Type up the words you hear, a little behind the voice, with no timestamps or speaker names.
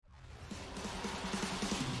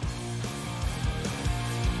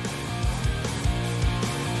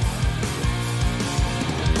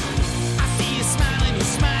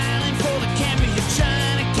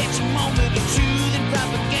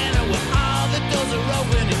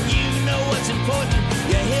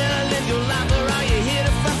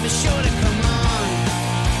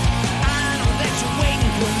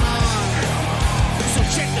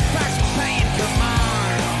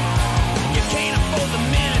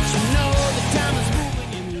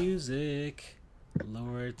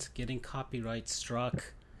alert, getting copyright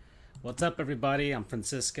struck. What's up, everybody? I'm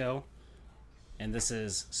Francisco, and this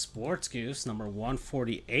is Sports Goofs number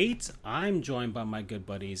 148. I'm joined by my good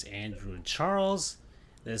buddies Andrew and Charles.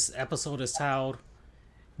 This episode is titled,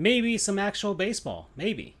 Maybe Some Actual Baseball.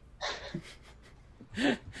 Maybe.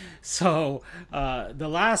 So, the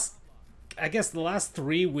last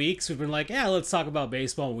 3 weeks we've been like, yeah, let's talk about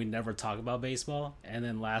baseball, and we never talk about baseball. And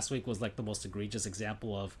then last week was like the most egregious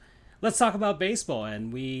example of let's talk about baseball,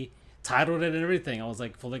 and we titled it and everything. I was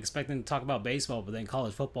like fully expecting to talk about baseball, but then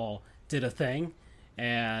college football did a thing,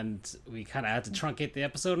 and we kind of had to truncate the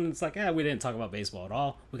episode, and it's like, yeah, we didn't talk about baseball at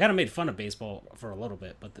all. We kind of made fun of baseball for a little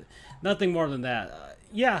bit, but nothing more than that.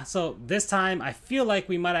 So this time I feel like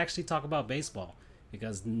we might actually talk about baseball,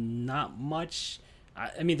 because not much.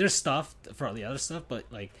 I mean, there's stuff for the other stuff, but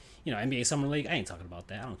like, you know, NBA Summer League, I ain't talking about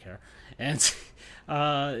that. I don't care. And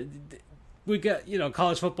we got, you know,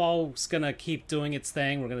 college football's gonna keep doing its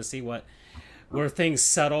thing. We're gonna see where things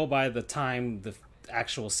settle by the time the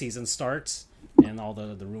actual season starts, and all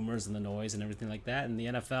the rumors and the noise and everything like that. And the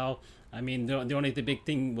NFL, I mean, the only big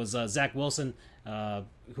thing was Zach Wilson,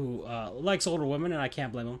 who likes older women, and I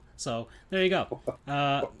can't blame him. So there you go.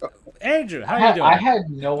 Andrew, how are you doing? I had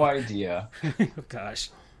no idea. Oh, gosh.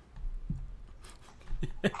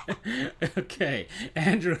 Okay,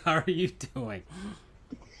 Andrew, how are you doing?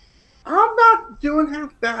 I'm not doing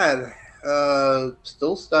half bad.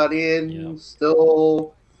 Still studying,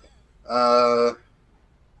 still not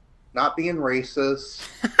being racist.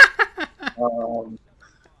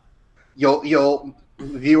 You'll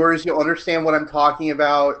viewers, you'll understand what I'm talking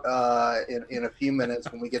about in a few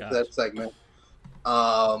minutes when we get to that segment.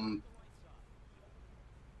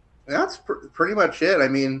 That's pretty much it. I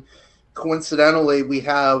mean, coincidentally, we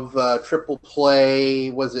have triple play.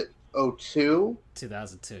 Was it 2002?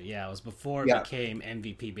 Yeah, it was before it became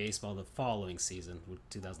MVP baseball the following season,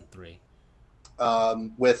 2003.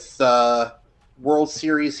 With World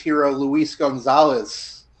Series hero Luis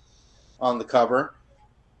Gonzalez on the cover.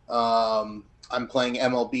 I'm playing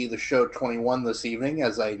MLB The Show 21 this evening,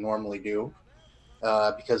 as I normally do,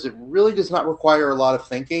 because it really does not require a lot of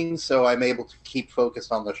thinking, so I'm able to keep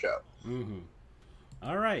focused on the show. Mm-hmm.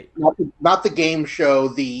 All right. Not the game show,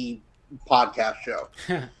 the podcast show.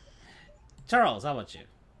 Charles, how about you?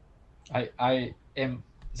 I am.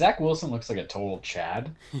 Zach Wilson looks like a total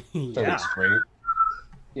Chad. Yeah. So it's great.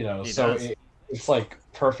 You know, it's like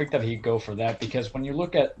perfect that he'd go for that, because when you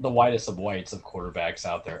look at the whitest of whites of quarterbacks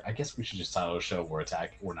out there, I guess we should just title a show We're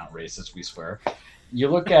Not Racist, we swear. You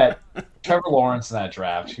look at Trevor Lawrence in that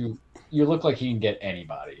draft, who you look like he can get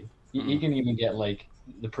anybody. He can even get like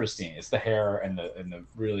the pristine. It's the hair and the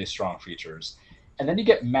really strong features. And then you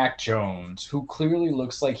get Mac Jones, who clearly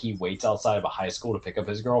looks like he waits outside of a high school to pick up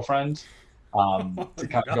his girlfriend. To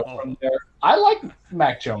kind of go from there. I like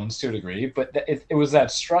Mac Jones to a degree, but it was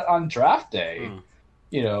that strut on draft day.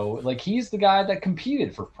 You know, like he's the guy that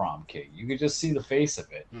competed for prom king. You could just see the face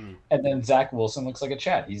of it. And then Zach Wilson looks like a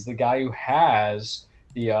Chad. He's the guy who has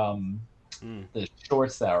the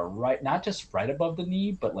shorts that are not just right above the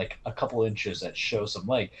knee, but like a couple inches that show some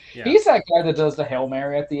leg. Yeah. He's that guy that does the Hail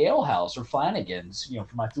Mary at the Ale House or Flanagan's, you know,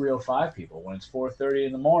 for my 305 people when it's 4:30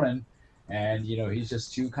 in the morning. And, you know, he's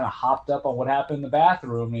just too kind of hopped up on what happened in the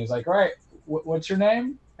bathroom. And he's like, all right, what's your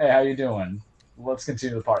name? Hey, how you doing? Let's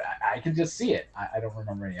continue the party. I can just see it. I don't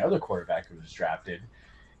remember any other quarterback who was drafted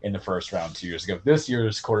in the first round 2 years ago. This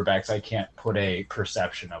year's quarterbacks, I can't put a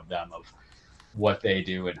perception of them, of what they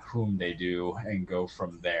do and whom they do, and go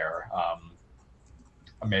from there.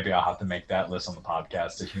 Maybe I'll have to make that list on the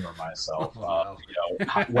podcast to humor myself. You know,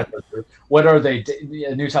 what are they?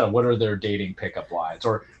 A new title. What are their dating pickup lines,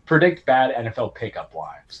 or predict bad NFL pickup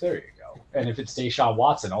lines? There you go. And if it's Deshaun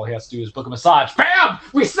Watson, all he has to do is book a massage. Bam!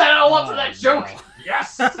 We set it all up for that joke. No.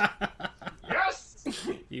 Yes. Yes.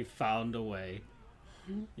 You found a way.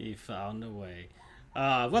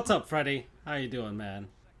 What's up, Freddie? How you doing, man?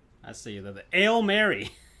 I see you there. The Ale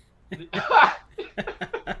Mary.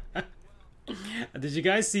 Did you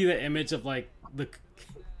guys see the image of like the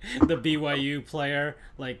BYU player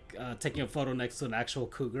like taking a photo next to an actual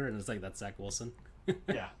cougar, and it's like, that's Zach Wilson?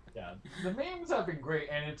 Yeah. The memes have been great,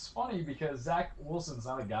 and it's funny because Zach Wilson's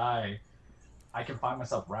not a guy I can find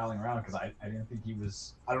myself rallying around, because I don't think he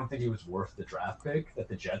was worth the draft pick that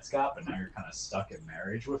the Jets got, but now you're kind of stuck in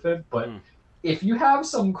marriage with it. But if you have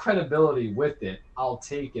some credibility with it, I'll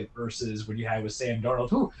take it, versus when you had with Sam Darnold,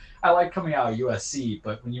 who I like coming out of USC,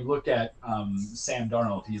 but when you look at Sam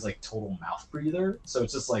Darnold, he's like total mouth breather. So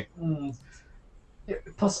it's just like,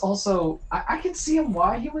 plus also, I can see him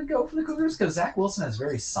why he would go for the Cougars, because Zach Wilson has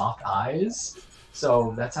very soft eyes.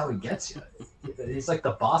 So that's how he gets you. He's like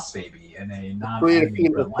the boss baby in a Creative non-anime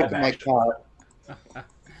people live picking my action. cat.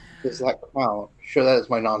 Does that count? Show that as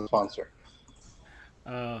my non-sponsor.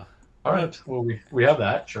 All right. Well, we have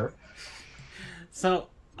that. Sure. So,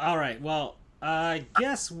 all right. Well, I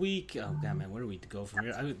guess we. Oh god, man, where do we go from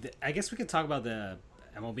here? I guess we could talk about the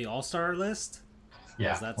MLB All Star list.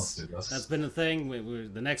 Yeah, let's do this. That's been the thing.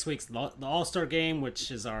 The next week's the All Star game,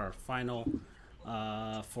 which is our final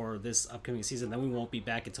for this upcoming season. Then we won't be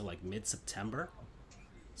back until like mid-September.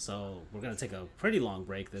 So we're gonna take a pretty long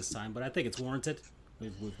break this time, but I think it's warranted.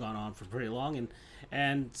 We've gone on for pretty long,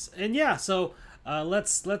 and yeah. So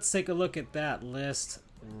let's take a look at that list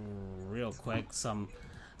real quick. Some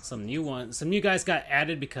new ones. Some new guys got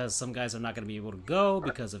added because some guys are not going to be able to go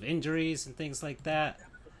because of injuries and things like that.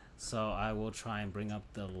 So I will try and bring up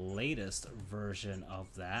the latest version of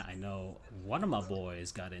that. I know one of my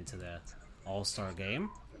boys got into the All-Star game,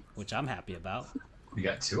 which I'm happy about. We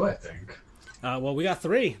got 2, I think. Well, we got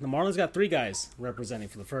 3. The Marlins got 3 guys representing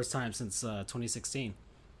for the first time since 2016.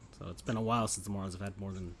 So it's been a while since the Marlins have had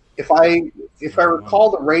more than. If I recall,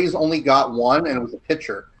 the Rays only got 1, and it was a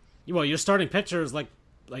pitcher. Well, your starting pitcher is like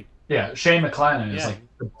yeah, Shane McClanahan is like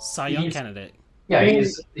Cy Young candidate. Yeah,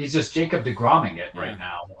 he's just Jacob DeGromming it right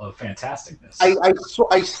now of fantasticness.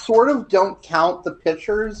 I sort of don't count the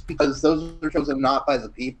pitchers because those are chosen not by the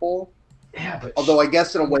people. Yeah, but although I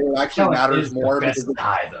guess in a way it actually matters more because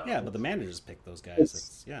but the managers pick those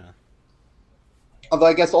guys. Although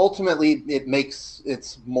I guess ultimately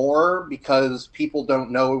it's more because people don't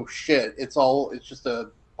know shit. It's just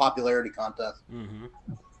a popularity contest. Mm-hmm.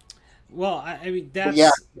 Well, I mean that's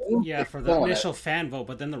for the initial fan vote,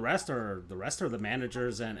 but then the rest are the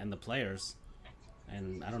managers and the players.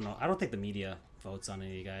 And I don't know. I don't think the media votes on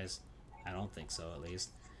any of you guys. I don't think so, at least.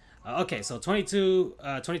 Okay, so 2022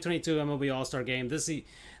 MLB All-Star Game. This is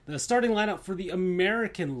the starting lineup for the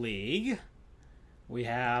American League. We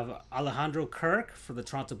have Alejandro Kirk for the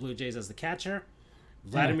Toronto Blue Jays as the catcher.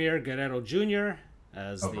 Vladimir Guerrero Jr.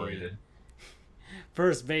 as the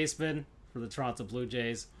first baseman for the Toronto Blue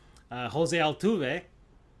Jays. Jose Altuve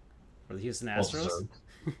for the Houston Astros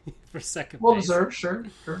for second base. Well deserved, sure.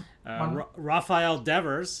 Rafael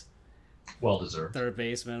Devers, well deserved, third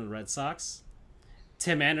baseman of the Red Sox.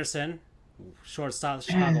 Tim Anderson, shortstop,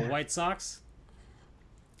 Chicago White Sox.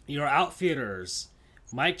 Your outfielders,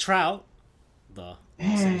 Mike Trout, the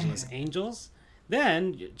Los Angeles Angels.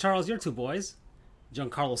 Then, Charles, your 2 boys,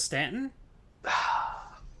 Giancarlo Stanton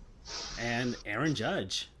and Aaron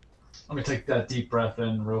Judge. Let me take that deep breath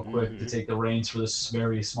in real quick to take the reins for this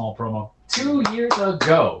very small promo. 2 years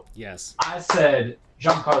ago, yes, I said,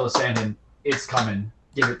 Giancarlo Stanton, it's coming.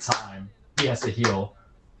 Give it time. He has to heal.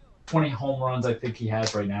 20 home runs I think he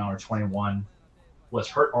has right now, or 21. Was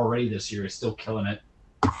hurt already this year. Is still killing it.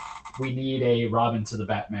 We need a Robin to the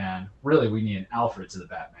Batman. Really, we need an Alfred to the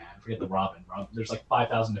Batman. Forget the Robin. There's like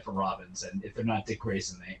 5,000 different Robins, and if they're not Dick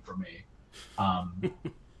Grayson, they ain't for me.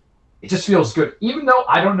 It just feels good. Even though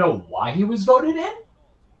I don't know why he was voted in,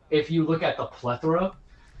 if you look at the plethora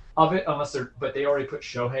of it, but they already put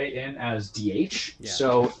Shohei in as DH. Yeah.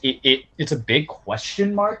 So it's a big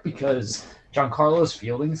question mark because Giancarlo's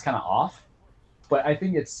fielding is kind of off. But I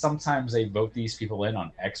think it's sometimes they vote these people in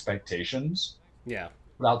on expectations. Yeah.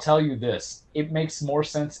 But I'll tell you this. It makes more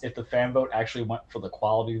sense if the fan vote actually went for the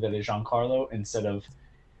quality that is Giancarlo instead of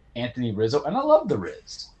Anthony Rizzo. And I love the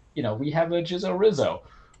Riz. We have a Jizzo Rizzo.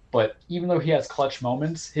 But even though he has clutch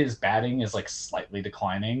moments, his batting is like slightly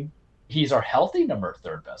declining. He's our healthy number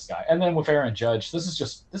 3rd best guy. And then with Aaron Judge, this is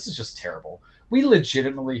just terrible. We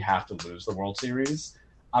legitimately have to lose the World Series.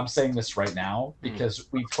 I'm saying this right now because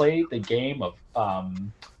we played the game of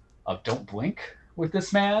don't blink with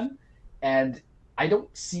this man, and I don't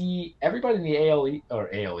see everybody in the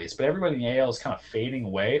AL East, but everybody in the AL is kind of fading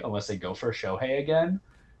away unless they go for Shohei again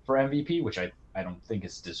for MVP, which I don't think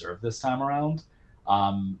is deserved this time around.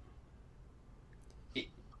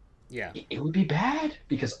 It would be bad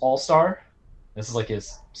because All-Star, this is like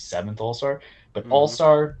his 7th All-Star, but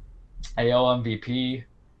All-Star, AL MVP,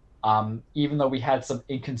 even though we had some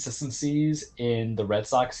inconsistencies in the Red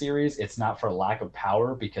Sox series, it's not for lack of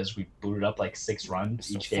power because we booted up like 6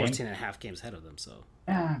 runs each game. 14 and a half games ahead of them, so.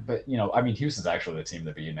 Yeah, but, Houston's actually the team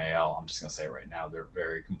to beat in AL. I'm just going to say it right now. They're a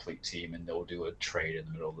very complete team, and they'll do a trade in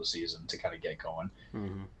the middle of the season to kind of get going.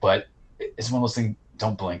 Mm-hmm. But it's one of those things,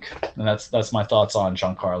 don't blink. And that's my thoughts on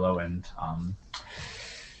Giancarlo and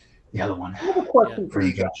the other one. I have a question for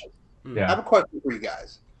you guys. Yeah. I have a question for you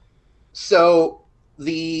guys. So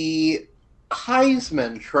the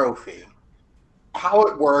Heisman Trophy, how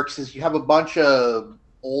it works is you have a bunch of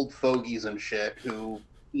old fogies and shit who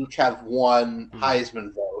each have one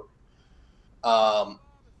Heisman vote.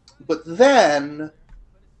 but then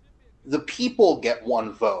the people get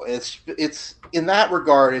one vote. It's in that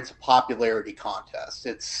regard, it's a popularity contest.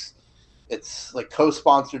 It's like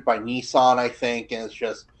co-sponsored by Nissan, I think, and it's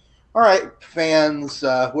just, all right, fans,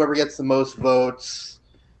 whoever gets the most votes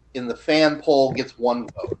in the fan poll gets one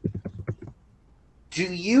vote. Do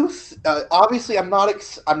you? Obviously,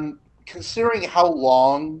 I'm considering how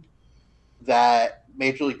long that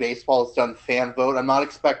Major League Baseball has done fan vote. I'm not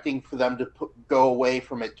expecting for them to go away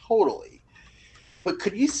from it totally. But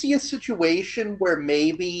could you see a situation where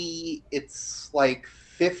maybe it's like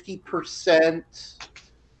 50%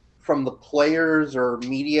 from the players or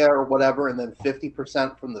media or whatever, and then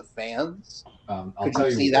 50% from the fans? I'll tell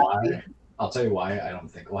you why. I'll tell you why I don't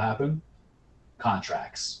think it will happen.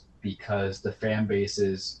 Contracts. Because the fan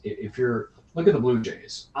bases, if you're, look at the Blue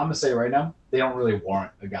Jays. I'm going to say right now, they don't really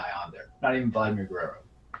warrant a guy on there. Not even Vladimir Guerrero.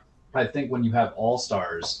 I think when you have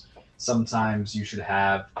all-stars, sometimes you should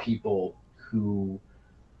have people who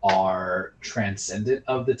are transcendent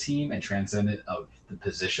of the team and transcendent of the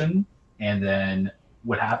position. And then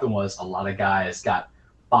what happened was a lot of guys got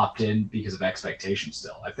popped in because of expectation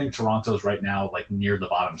still. I think Toronto's right now like near the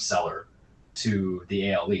bottom cellar to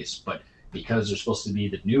the AL East, but because they're supposed to be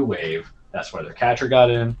the new wave, that's why their catcher got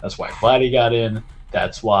in. That's why Vladdy got in.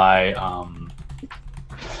 That's why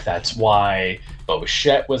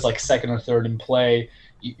Bichette was like second or third in play.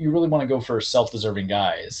 You really want to go for self-deserving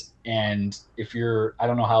guys. And if you're, I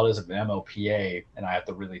don't know how it is at an MLPA, and I have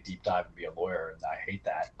to really deep dive and be a lawyer, and I hate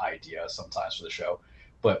that idea sometimes for the show,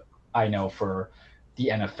 but I know for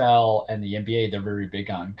the NFL and the NBA, they're very big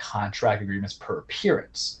on contract agreements per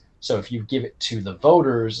appearance. So if you give it to the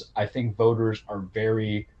voters, I think voters are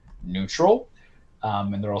very neutral,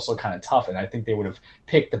 and they're also kind of tough. And I think they would have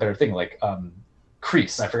picked the better thing, like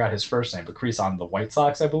Kreese. I forgot his first name, but Kreese on the White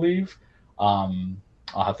Sox, I believe.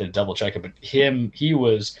 I'll have to double check it, but he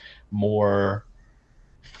was more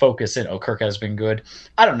focused in. Oh, Kirk has been good.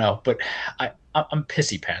 I don't know, but I'm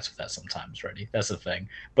pissy pants with that sometimes, Reddy. That's the thing.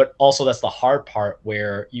 But also that's the hard part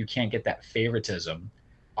where you can't get that favoritism.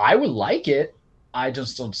 I would like it. I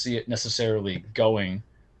just don't see it necessarily going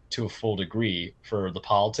to a full degree for the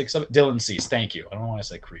politics of it. Dylan Cease, thank you. I don't know why I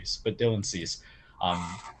said Kreese, but Dylan Cease.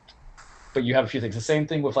 But you have a few things. The same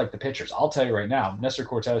thing with like the pitchers. I'll tell you right now, Nestor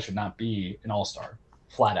Cortez should not be an all-star,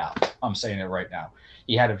 flat out. I'm saying it right now.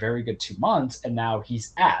 He had a very good 2 months, and now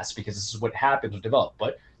he's asked because this is what happens with develop.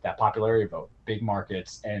 But that popularity vote, big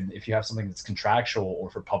markets, and if you have something that's contractual or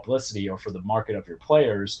for publicity or for the market of your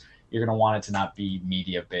players, you're going to want it to not be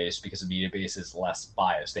media-based because the media base is less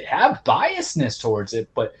biased. They have biasness towards it,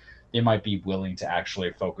 but they might be willing to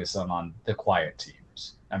actually focus on the quiet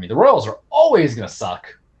teams. I mean, the Royals are always going to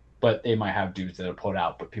suck, but they might have dudes that are put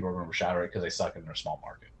out, but people are going to overshadow it because they suck in their small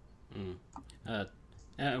market.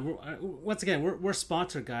 Once again, we're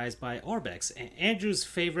sponsored, guys, by Orbex, Andrew's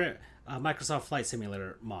favorite Microsoft Flight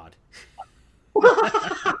Simulator mod.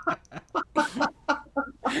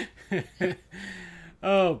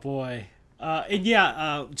 Oh boy, and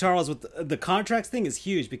yeah, Charles, with the contracts thing is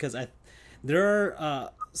huge because there are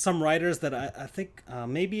some writers that I think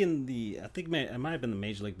maybe it might have been the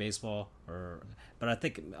Major League Baseball but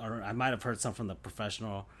I might have heard some from the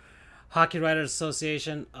Professional Hockey Writers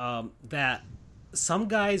Association that some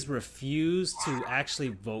guys refuse to actually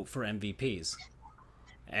vote for MVPs.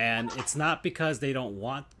 And it's not because they don't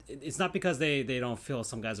want. It's not because they don't feel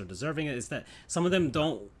some guys are deserving it. It's that some of them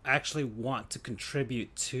don't actually want to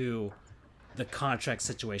contribute to the contract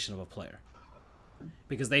situation of a player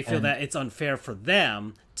because they feel that it's unfair for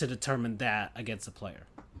them to determine that against a player.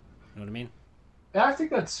 You know what I mean? Yeah, I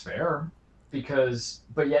think that's fair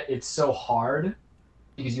but yet it's so hard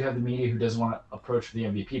because you have the media who doesn't want to approach for the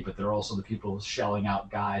MVP, but they're also the people shelling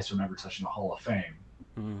out guys from never touching the Hall of Fame.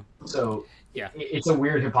 Mm-hmm. So yeah, it's a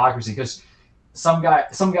weird hypocrisy because some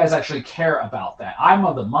guys actually care about that. I'm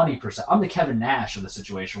on the money percent. I'm the Kevin Nash of the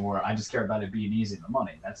situation where I just care about it being easy and the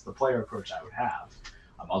money. That's the player approach I would have.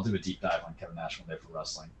 I'll do a deep dive on Kevin Nash one day for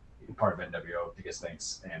wrestling. Part of NWO, because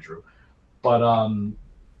thanks, Andrew. But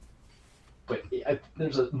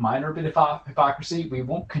there's a minor bit of hypocrisy. We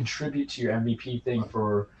won't contribute to your MVP thing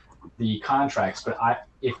for the contracts, but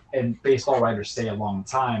if baseball writers stay a long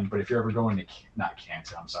time, but if you're ever going to not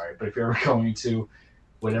Canton, I'm sorry, but if you're ever going to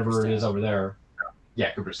whatever it is over there,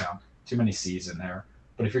 yeah, Cooperstown, too many C's in there.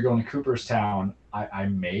 But if you're going to Cooperstown, I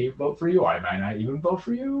may vote for you, or I might not even vote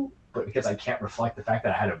for you, but because I can't reflect the fact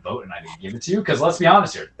that I had a vote and I didn't give it to you, because let's be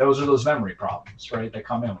honest here, those are those memory problems, right, that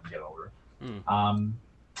come in when you get older.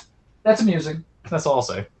 That's amusing. That's all I'll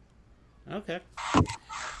say. Okay.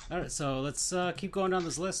 All right, so let's keep going down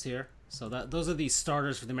this list here. So those are the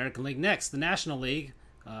starters for the American League. Next, the National League.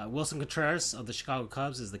 Wilson Contreras of the Chicago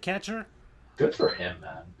Cubs is the catcher. Good for him,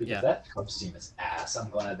 man. Because Yeah. that Cubs team is ass. I'm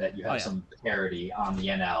glad that you have some parity on the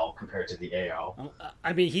NL compared to the AL.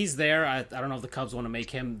 I mean, he's there. I don't know if the Cubs want to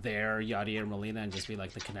make him their Yadier Molina and just be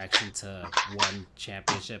like the connection to one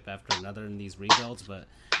championship after another in these rebuilds, but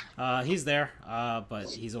he's there. But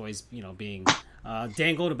he's always, being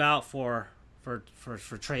dangled about for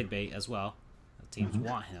trade bait as well. Teams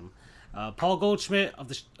want him. Paul Goldschmidt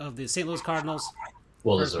of the St. Louis Cardinals.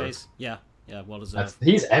 Well first deserved. base. Yeah, well deserved.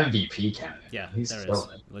 He's MVP candidate. Yeah, he's there so is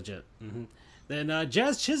legit. Then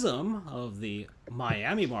Jazz Chisholm of the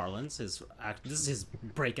Miami Marlins. This is his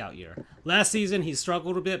breakout year. Last season he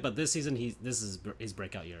struggled a bit, but this season this is his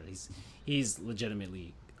breakout year. He's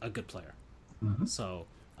legitimately a good player. So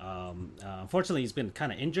unfortunately he's been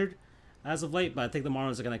kind of injured as of late, but I think the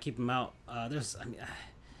Marlins are going to keep him out.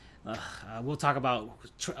 We'll talk about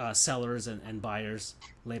sellers and buyers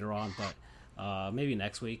later on, but maybe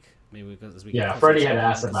next week. Maybe because we Freddie had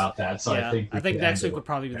asked about that, so yeah, I think next week would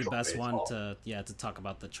probably be the best baseball. one to talk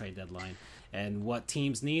about the trade deadline and what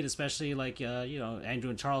teams need, especially like Andrew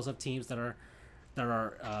and Charles have teams that are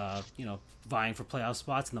vying for playoff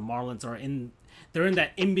spots, and the Marlins are in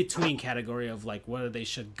that in between category of like whether they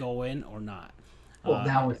should go in or not. Well,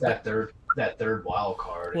 now with that third wild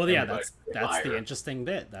card. Well, yeah, that's the interesting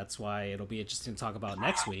bit. That's why it'll be interesting to talk about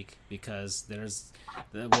next week, because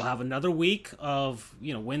we'll have another week of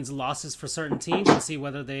wins and losses for certain teams and see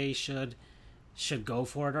whether they should go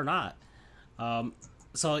for it or not.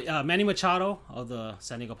 So Manny Machado of the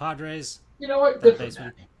San Diego Padres. You know what? Good for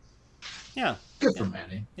Manny. Yeah, good for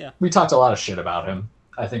Manny. Yeah, we talked a lot of shit about him,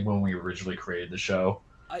 I think, when we originally created the show.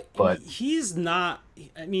 But he's not.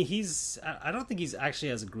 I mean, I don't think he's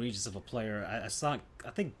actually as egregious of a player. I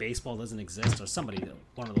think baseball doesn't exist, or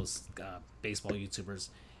one of those baseball YouTubers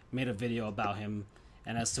made a video about him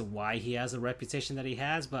and as to why he has the reputation that he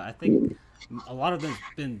has. But I think a lot of them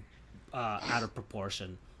have been out of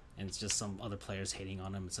proportion, and it's just some other players hating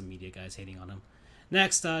on him, and some media guys hating on him.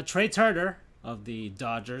 Next, Trey Turner of the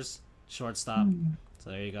Dodgers, shortstop.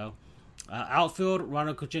 So there you go. Outfield,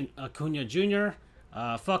 Ronald Acuna Jr.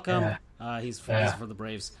 Fuck him. He's for the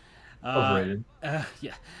Braves. Overrated.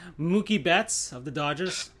 Mookie Betts of the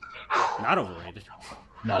Dodgers. Not overrated.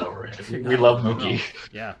 Not overrated. We love Mookie. No.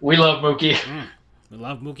 Yeah. We love Mookie. We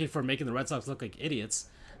love Mookie for making the Red Sox look like idiots.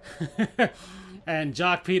 And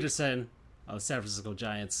Jock Peterson of San Francisco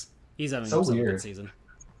Giants. He's having a good season.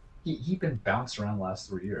 He's been bounced around the last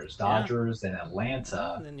 3 years. Dodgers, then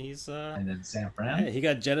Atlanta, and then he's and then San Fran. Yeah, he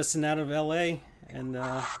got jettisoned out of L.A. and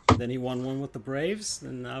then he won one with the Braves,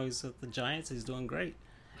 and now he's at the Giants. He's doing great.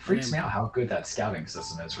 Freaks me out how good that scouting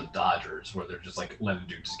system is for the Dodgers, where they're just like letting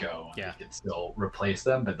dudes go. And yeah, they can still replace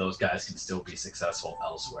them, but those guys can still be successful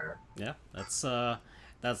elsewhere. Yeah, that's the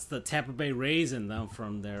Tampa Bay Rays in them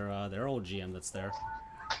from their old GM that's there.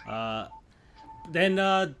 Then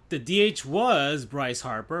the DH was Bryce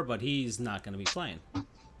Harper, but he's not going to be playing,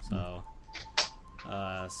 so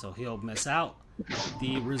he'll miss out.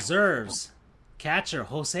 The reserves, catcher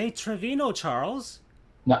Jose Trevino, Charles.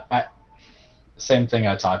 No, same thing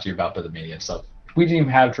I talked to you about with the media stuff. We didn't even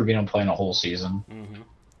have Trevino playing a whole season.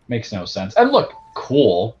 Makes no sense. And look,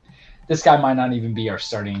 cool. This guy might not even be our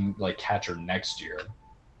starting catcher next year.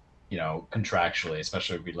 Contractually,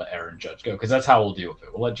 especially if we let Aaron Judge go, because that's how we'll deal with it.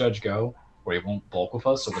 We'll let Judge go, where he won't bulk with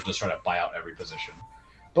us, so we'll just try to buy out every position.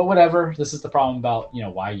 But whatever, this is the problem about,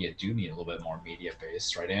 why you do need a little bit more media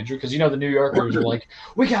base, right, Andrew? Because, the New Yorkers are like,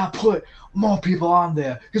 we got to put more people on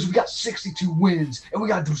there because we got 62 wins and we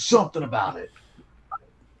got to do something about it.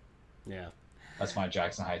 Yeah. That's my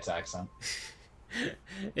Jackson Heights accent.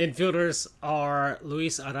 Infielders are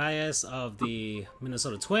Luis Arias of the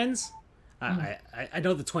Minnesota Twins. I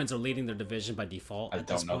know the Twins are leading their division by default. I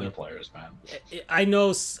don't know their players, man. I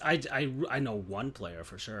know one player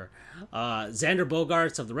for sure. Xander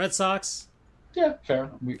Bogaerts of the Red Sox. Yeah, fair.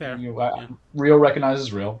 Real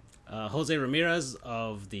recognizes real. Jose Ramirez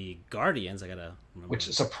of the Guardians. I gotta remember.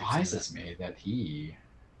 Which surprises me that he.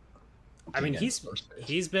 I mean,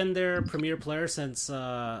 he's been their premier player since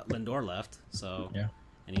Lindor left. So yeah,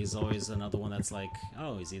 and he's always another one that's like,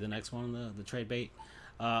 oh, is he the next one on the trade bait?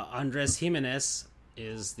 Andres Jimenez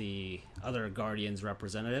is the other Guardians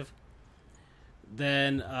representative.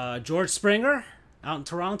 Then George Springer out in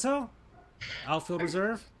Toronto, outfield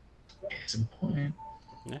reserve. It's a point.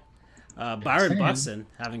 Yeah. Byron Buxton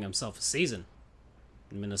having himself a season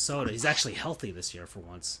in Minnesota. He's actually healthy this year for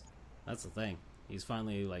once. That's the thing. He's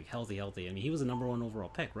finally healthy. I mean, he was the number 1 overall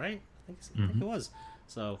pick, right? I think he was.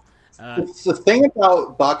 So. The thing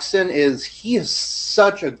about Buxton is he is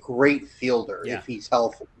such a great fielder if he's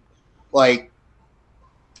healthy.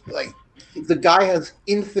 the guy has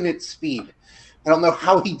infinite speed. I don't know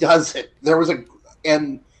how he does it.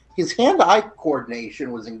 And his hand-eye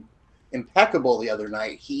coordination was impeccable the other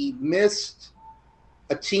night. He missed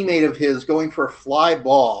a teammate of his going for a fly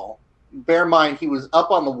ball. Bear in mind, he was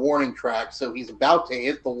up on the warning track, so he's about to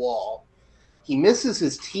hit the wall. He misses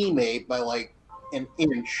his teammate by like an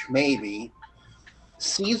inch, maybe.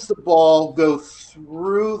 Sees the ball go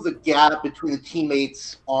through the gap between the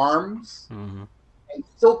teammates' arms, and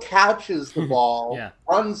still catches the ball,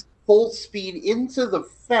 runs full speed into the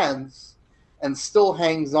fence, and still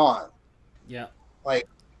hangs on. Yeah. Like,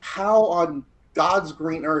 how on God's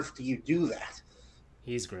green earth do you do that?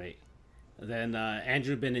 He's great. Then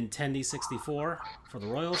Andrew Benintendi 64 for the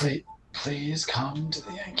Royals. Please come to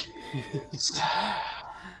the Yankees.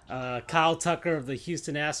 Kyle Tucker of the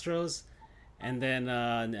Houston Astros. And then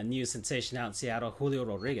a new sensation out in Seattle, Julio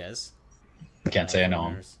Rodriguez. Can't say I know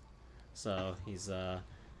him. So he's out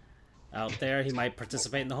there. He might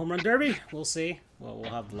participate in the home run derby. We'll see. Well,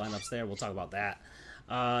 we'll have the lineups there. We'll talk about that.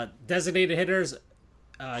 Designated hitters,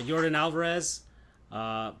 Yordan Alvarez,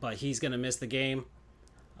 but he's going to miss the game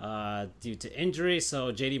due to injury.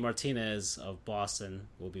 So JD Martinez of Boston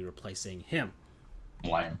will be replacing him.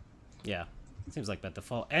 Lame. Yeah, seems like that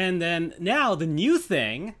default. And then now the new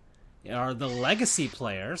thing are the legacy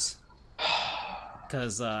players,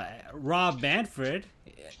 because Rob Manfred,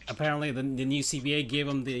 apparently the new CBA gave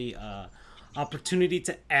him the opportunity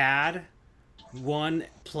to add one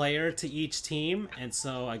player to each team, and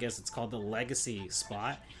so I guess it's called the legacy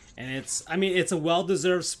spot. And it's a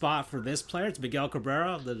well-deserved spot for this player. It's Miguel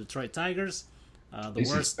Cabrera of the Detroit Tigers, the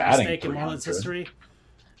worst mistake in Marlins history.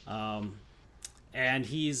 And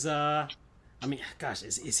he's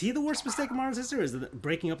is he the worst mistake in Marlins history, or is it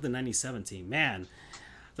breaking up the 97 team? Man,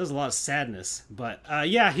 there's a lot of sadness. But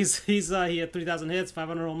he had 3,000 hits,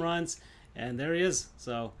 500 home runs, and there he is.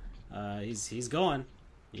 So he's going.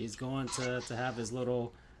 He's going to have his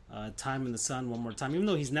little time in the sun one more time, even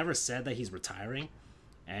though he's never said that he's retiring.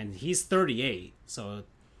 And he's 38,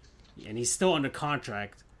 and he's still under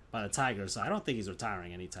contract by the Tigers, so I don't think he's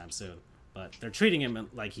retiring anytime soon. But they're treating him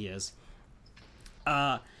like he is.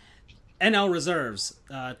 NL reserves.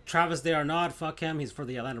 Travis d'Arnaud, fuck him. He's for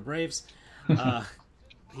the Atlanta Braves.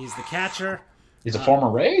 He's the catcher. He's a former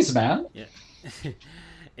Rays, man. Yeah.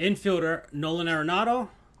 Infielder, Nolan Arenado,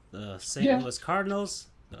 the St. Louis Cardinals.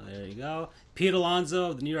 So there you go. Pete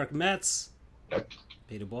Alonso of the New York Mets. Yep.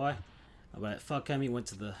 Peter boy. But fuck him. He went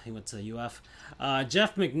to UF.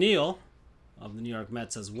 Jeff McNeil of the New York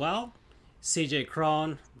Mets as well. CJ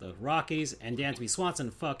Cron, the Rockies, and Dansby Swanson.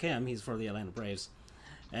 Fuck him. He's for the Atlanta Braves.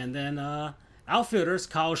 And then outfielders,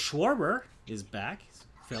 Kyle Schwarber is back,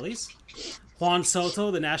 Phillies. Juan Soto,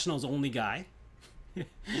 the Nationals' only guy.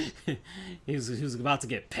 He's about to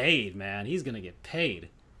get paid, man. He's going to get paid.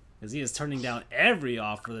 Because he is turning down every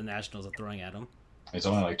offer the Nationals are throwing at him. He's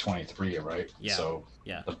only like 23, right? Yeah. So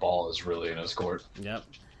the ball is really in his court. Yep.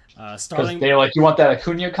 Because they're like, you want that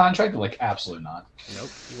Acuna contract? They're like, absolutely not. Nope.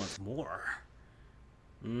 He wants more.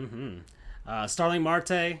 Starling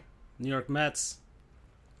Marte, New York Mets,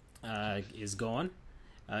 is going.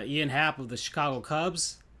 Ian Happ of the Chicago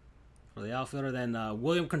Cubs for the outfielder. Then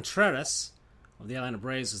William Contreras of the Atlanta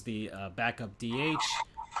Braves is the backup DH.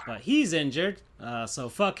 But he's injured, so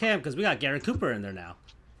fuck him, because we got Gary Cooper in there now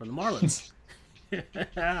from the Marlins.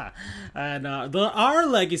 And our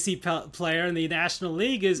legacy player in the National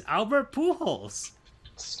League is Albert Pujols.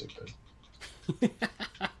 Stupid.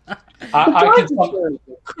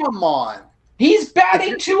 Come on. He's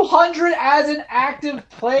batting 200 as an active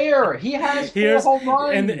player. He has 4 home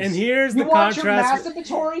runs. And here's the contrast. You want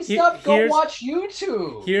your masturbatory stuff? Go watch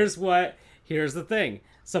YouTube. Here's the thing.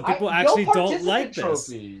 Some people actually don't like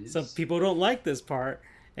this. Some people don't like this part.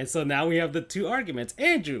 And so now we have the two arguments.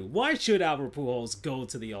 Andrew, why should Albert Pujols go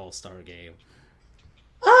to the All-Star game?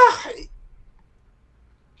 I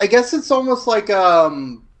guess it's almost like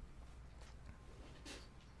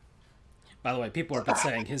By the way, people have been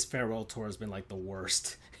saying his farewell tour has been like the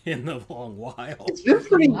worst in the long while. It's been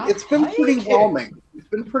pretty whelming. It's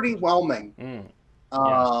been pretty whelming.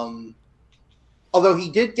 Although he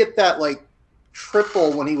did get that like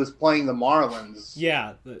triple when he was playing the Marlins.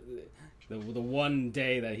 Yeah, the one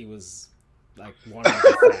day that he was like wanting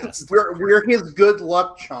to be fast. we're his good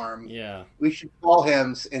luck charm. Yeah, we should call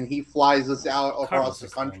him, and he flies us out across the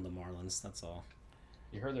country. The Marlins, that's all.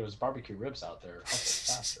 You heard there was barbecue ribs out there.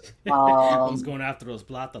 Faster. I was going after those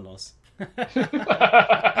plátanos.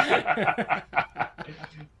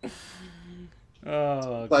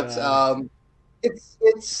 Oh, but God. It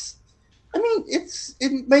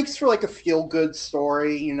makes for like a feel good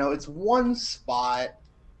story. You know, it's one spot.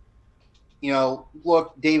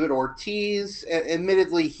 look, David Ortiz,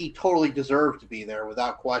 admittedly, he totally deserved to be there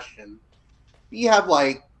without question. You have,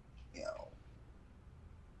 like,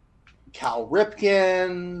 Cal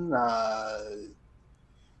Ripken,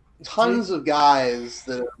 tons of guys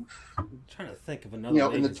that I'm trying to think of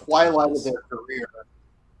another. In the twilight of their career.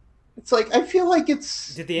 It's like, I feel like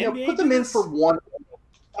it's, Did the NBA put them in for one.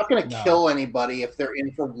 It's not going to kill anybody if they're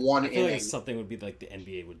in for one inning. Like something would be like the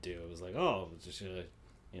NBA would do. It was like, just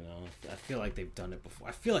I feel like they've done it before.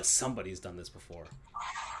 I feel like somebody's done this before.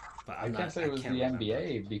 But I can't say it was the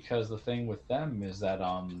NBA because the thing with them is that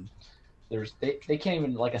they can't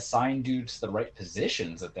even like assign dudes to the right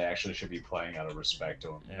positions that they actually should be playing out of respect to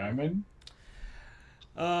them. You know what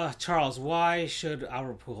I mean? Charles, why should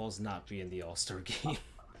Albert Pujols not be in the All-Star game?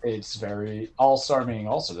 It's very all-star meaning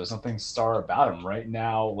also. There's nothing star about him right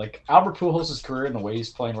now. Like Albert Pujols' career and the way he's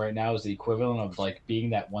playing right now is the equivalent of like being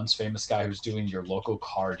that once famous guy who's doing your local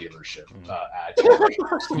car dealership ad.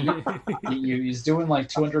 He's doing like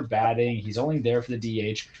 200 batting. He's only there for the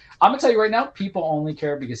DH. I'm gonna tell you right now, people only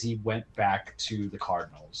care because he went back to the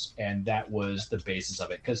Cardinals, and that was the basis of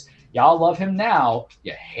it. Because y'all love him now,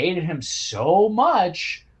 you hated him so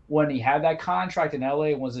much when he had that contract in LA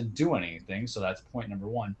and wasn't doing anything. So that's point number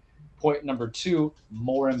one. Point number two,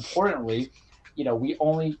 more importantly, we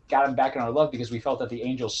only got him back in our love because we felt that the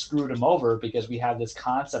Angels screwed him over because we have this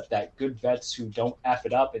concept that good vets who don't F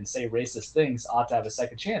it up and say racist things ought to have a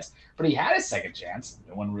second chance. But he had a second chance.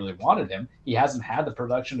 No one really wanted him. He hasn't had the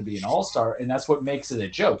production to be an all-star, and that's what makes it a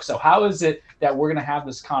joke. So how is it that we're going to have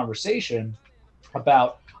this conversation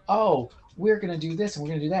about, we're going to do this and we're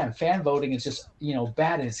going to do that, and fan voting is just,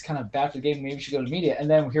 bad, and it's kind of bad for the game, maybe we should go to media. And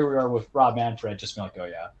then here we are with Rob Manfred just being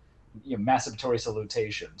like, masturbatory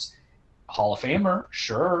salutations. Hall of Famer,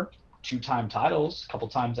 sure, 2-time titles, a couple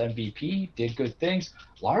times MVP, did good things,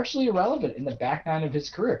 largely irrelevant in the back nine of his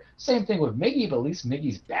career. Same thing with Miggy, but at least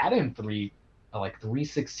Miggy's batting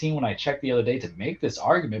 316 when I checked the other day to make this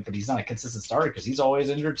argument, but he's not a consistent starter because he's always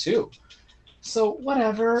injured too. So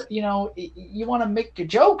whatever, you want to make your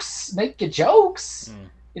jokes. Pujols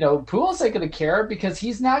ain't going to care because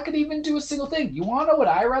he's not going to even do a single thing. You want to know what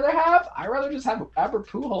I rather have? I rather just have Albert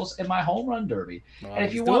Pujols in my home run derby. And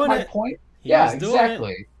if you want my point,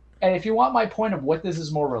 exactly. And if you want my point of what this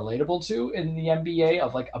is more relatable to in the NBA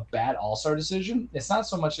of like a bad all-star decision, it's not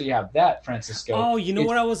so much that you have that, Francisco. Oh, you know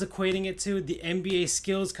what I was equating it to? The NBA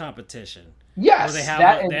skills competition. Yes, they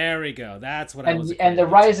have there we go. That's what I was. And the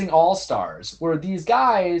rising all-stars, where these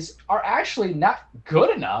guys are actually not good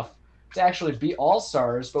enough to actually be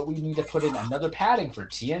all-stars, but we need to put in another padding for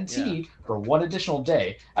TNT for one additional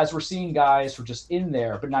day, as we're seeing guys who are just in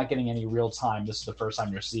there but not getting any real time. This is the first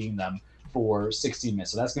time you're seeing them for 60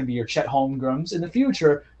 minutes. So that's going to be your Chet Holmgrens in the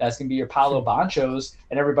future. That's going to be your Paolo Banchos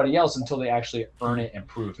and everybody else until they actually earn it and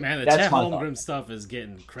prove it. Man, the Chet Holmgren stuff is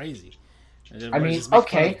getting crazy. I mean,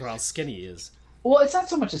 okay. How skinny he is. Well, it's not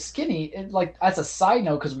so much a skinny. Like, as a side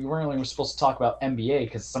note, because we weren't really supposed to talk about NBA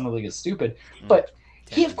because Summer League is stupid, but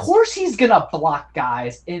of course he's going to block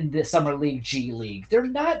guys in the Summer League, G League. They're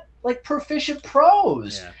not, like, proficient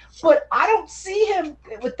pros. Yeah. But I don't see him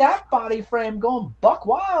with that body frame going buck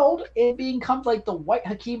wild and become like the white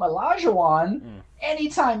Hakeem Olajuwon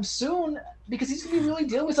anytime soon because he's going to be really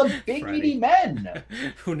dealing with some big, meaty men.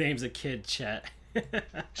 Who names a kid Chet?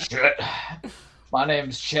 Chet. My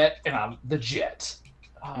name's Chet, and I'm the Jet.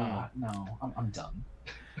 No, I'm done.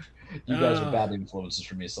 You guys are bad influences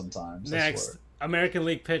for me sometimes. Next, American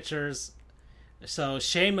League pitchers. So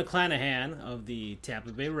Shane McClanahan of the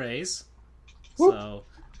Tampa Bay Rays. Whoop. So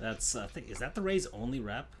that's I think is that the Rays' only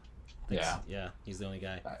rep? Yeah, he's the only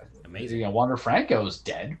guy. Amazing. Wander Franco's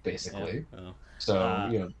dead, basically. Yeah. Oh. So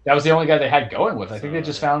that was the only guy they had going with. I think they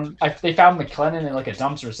just found McClennan in like a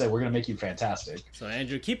dumpster and said, "We're going to make you fantastic." So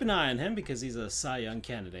Andrew, keep an eye on him because he's a Cy Young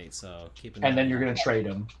candidate. So keep an eye. And then you're going to trade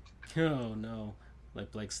him. Oh no,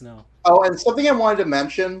 like Blake Snell. Oh, and something I wanted to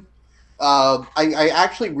mention. I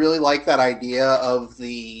actually really like that idea of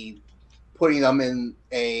the putting them in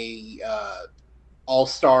a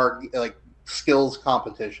all-star like skills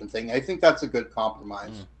competition thing. I think that's a good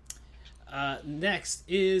compromise. Next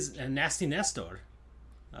is Nasty Nestor.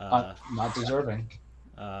 Not deserving.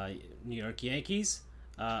 New York Yankees.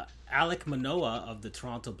 Alek Manoah of the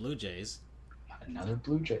Toronto Blue Jays. Another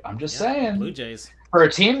Blue Jay. I'm just saying. Blue Jays. For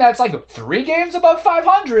a team that's like 3 games above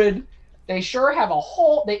 500, they sure have a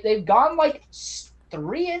whole. They've gone like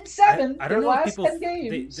 3-7 I don't know last if people, 10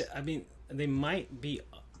 games. They might be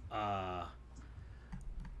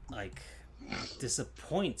like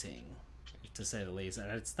disappointing, to say the least.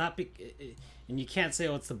 And it's not and you can't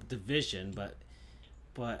say it's the division, but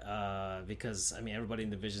because everybody in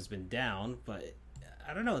the division's been down, but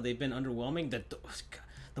I don't know. They've been underwhelming. The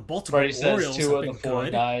Baltimore Freddie says Orioles 2 have of been the 4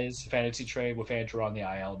 good. guys fantasy trade with Andrew on the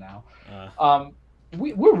IL now.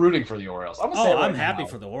 We're rooting for the Orioles. I'm gonna say I'm happy now,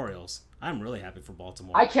 for the Orioles. I'm really happy for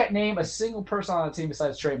Baltimore. I can't name a single person on the team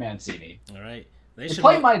besides Trey Mancini. All right. They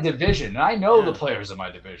play my division, and I know the players in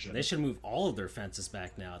my division. They should move all of their fences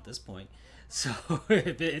back now at this point. So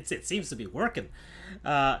it seems to be working.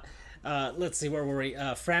 Let's see, where were we?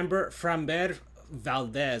 Framber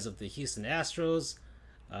Valdez of the Houston Astros,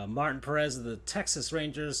 Martin Perez of the Texas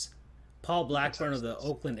Rangers, Paul Blackburn of the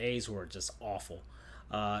Oakland A's, who are just awful.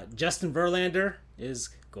 Justin Verlander is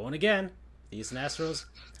going again. The Houston Astros.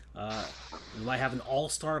 We might have an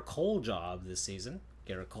all-star Cole job this season.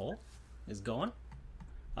 Garrett Cole is going.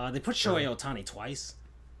 They put Shohei Ohtani twice.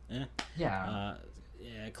 Yeah.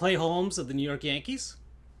 Clay Holmes of the New York Yankees.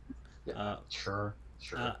 Sure.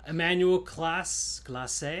 Emmanuel Classe,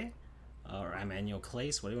 or Emmanuel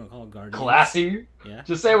Clace, what do you want to call it? Guardians. Classy? Yeah.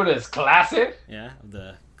 Just say what it is. Classy? Yeah, of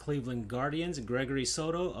the Cleveland Guardians. Gregory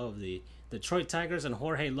Soto of the Detroit Tigers, and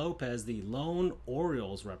Jorge Lopez, the lone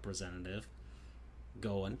Orioles representative,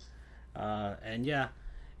 going. And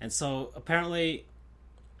so apparently,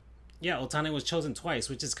 Ohtani was chosen twice,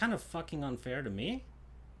 which is kind of fucking unfair to me.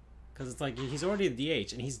 Because it's like, he's already a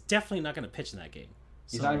DH, and he's definitely not going to pitch in that game.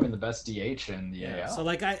 He's not even the best DH in the AL. So,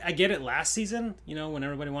 like, I get it last season, when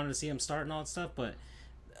everybody wanted to see him start and all that stuff, but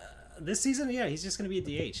this season, he's just going to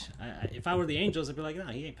be a DH. If I were the Angels, I'd be like, no,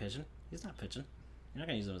 he ain't pitching. He's not pitching. You're not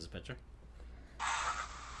going to use him as a pitcher.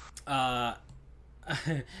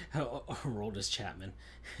 Aroldis Chapman.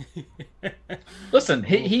 Listen,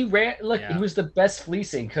 he ran. Look, he was the best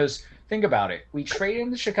fleecing because think about it. We traded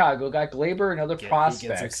him to Chicago, got Glaber and other prospects. He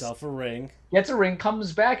gets himself a ring. Gets a ring,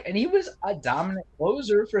 comes back, and he was a dominant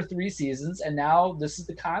closer for 3 seasons. And now this is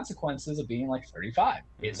the consequences of being like 35.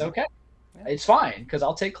 Mm-hmm. It's okay. Yeah. It's fine because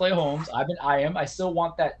I'll take Clay Holmes. I still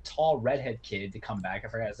want that tall redhead kid to come back. I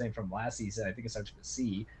forgot his name from last season. I think it starts with a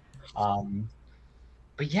C.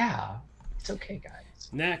 But yeah, it's okay, guys.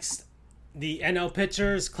 Next, the NL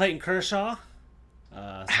pitchers, Clayton Kershaw.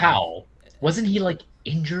 How? Wasn't he like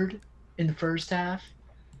injured in the first half?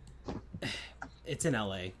 It's in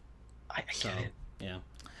LA. I get it. Yeah.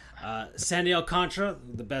 Sandy Alcantara,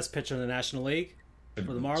 the best pitcher in the National League for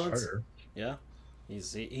the Marlins. Starter. Yeah.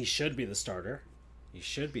 He should be the starter. He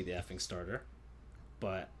should be the effing starter.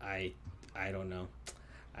 But I don't know.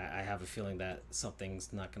 I have a feeling that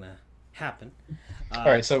something's not going to happen. All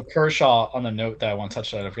right, so Kershaw, on the note that I want to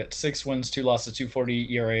touch on, I've got 6 wins, 2 losses,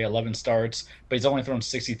 2.40 ERA, 11 starts, but he's only thrown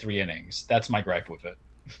 63 innings. That's my gripe with it.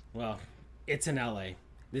 Well, it's in LA.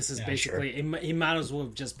 This is basically, he might as well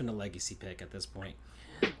have just been a legacy pick at this point.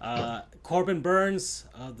 Corbin Burns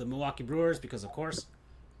of the Milwaukee Brewers, because of course.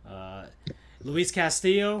 Luis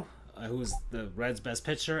Castillo, who's the Reds' best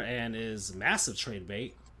pitcher and is massive trade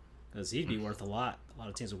bait, because he'd be worth a lot. A lot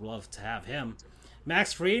of teams would love to have him.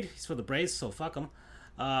 Max Fried, he's for the Braves, so fuck him.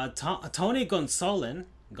 Tony Gonsolin,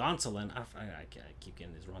 I keep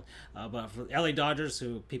getting these wrong, but for the LA Dodgers,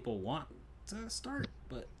 who people want to start,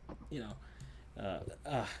 but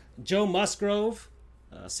Joe Musgrove,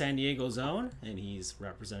 San Diego's own, and he's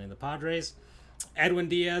representing the Padres. Edwin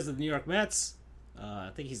Diaz of the New York Mets.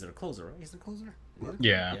 I think he's their closer, right? He's the closer?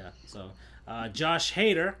 Yeah. Yeah. So, Josh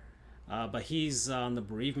Hader, but he's on the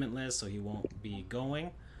bereavement list, so he won't be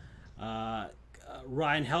going.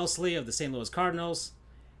 Ryan Helsley of the St. Louis Cardinals.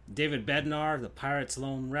 David Bednar, the Pirates'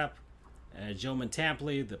 lone rep. Joe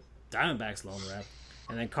Montampley, the Diamondbacks' lone rep.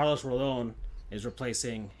 And then Carlos Rodon is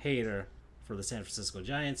replacing Hader for the San Francisco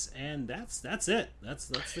Giants. And that's it. That's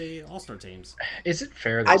the All-Star teams. Is it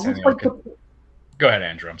fair that Go ahead,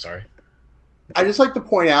 Andrew. I'm sorry. I just like to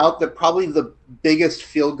point out that probably the biggest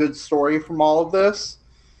feel-good story from all of this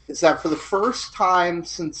is that for the first time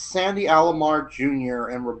since Sandy Alomar Jr.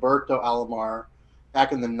 and Roberto Alomar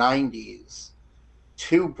back in the 90s,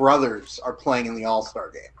 2 brothers are playing in the All-Star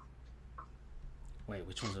game. Wait,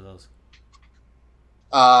 which ones are those?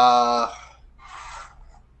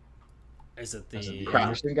 Is it the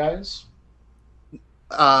Anderson guys?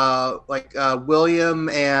 William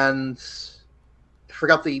and I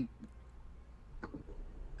forgot the.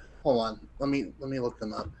 Hold on, let me look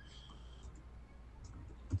them up.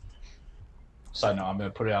 So no, I'm going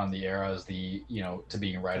to put it on the air as the to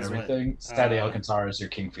being right everything. Sandy Alcantara is your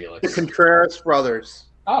King Felix. The Contreras brothers.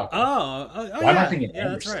 Oh, Why am I thinking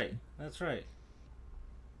Anderson? That's right.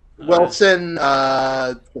 Wilson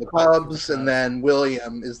for the Cubs, and then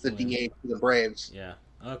William is the DH for the Braves. Yeah.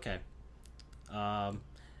 Okay.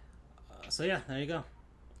 So yeah, there you go.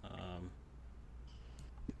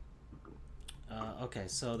 Okay,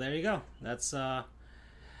 so there you go. That's the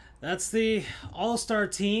All-Star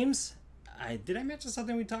teams. did I mention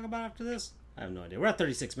something we talk about after this? I have no idea. We're at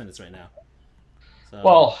 36 minutes right now. So,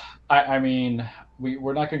 Well, I mean,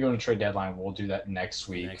 we're not going to go into trade deadline. We'll do that next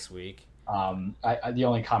week. The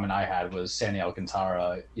only comment I had was Sandy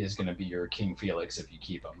Alcantara is going to be your King Felix if you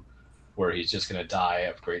keep him, where he's just going to die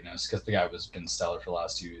of greatness because the guy has been stellar for the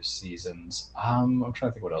last 2 seasons. I'm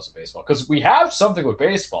trying to think what else with baseball, because we have something with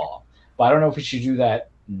baseball, but I don't know if we should do that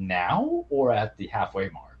now or at the halfway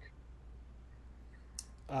mark.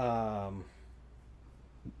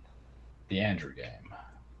 The Andrew game.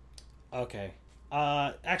 Okay.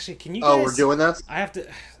 Actually, can you guys... Oh, we're doing this? I have to...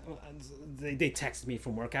 They texted me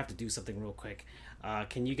from work. I have to do something real quick.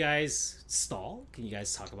 Can you guys stall? Can you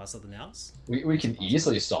guys talk about something else? We can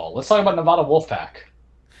easily stall. Let's talk about Nevada Wolfpack.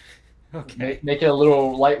 Okay. Make it a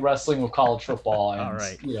little light wrestling with college football. And, all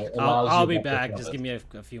right. I'll be back. Just give me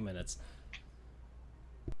a few minutes.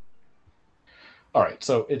 All right.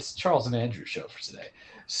 So it's Charles and Andrew's show for today.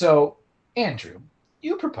 So, Andrew,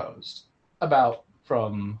 you proposed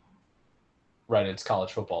from Reddit's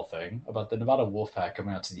college football thing about the Nevada Wolfpack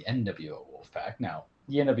coming out to the NWO Wolfpack. Now,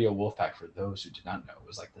 the NWO Wolfpack, for those who did not know,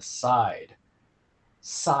 was like the side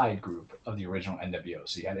group of the original NWO.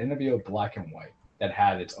 So you had NWO Black and White that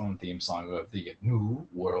had its own theme song of the New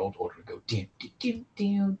World Order to go dim, dim,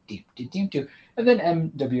 dim, dim, dim, dim, dim. And then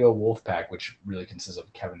NWO Wolfpack, which really consists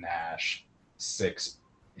of Kevin Nash,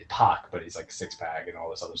 Pac, but he's like six-pack and all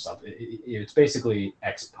this other stuff. It's basically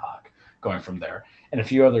X-Pac going from there. And a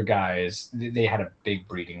few other guys, they had a big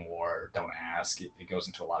breeding war. Don't ask. It goes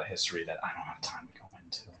into a lot of history that I don't have time to go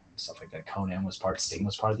into. And stuff like that. Sting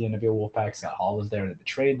was part of the NWO Wolfpack. Scott Hall was there and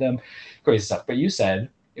betrayed them. Crazy stuff. But you said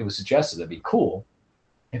it was suggested it'd be cool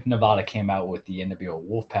if Nevada came out with the NWO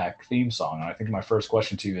Wolfpack theme song. And I think my first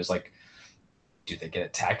question to you is like, do they get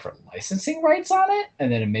attacked for licensing rights on it?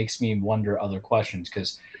 And then it makes me wonder other questions,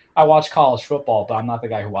 because I watch college football, but I'm not the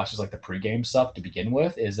guy who watches like the pregame stuff to begin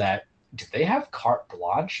with. Is that, do they have carte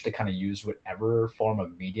blanche to kind of use whatever form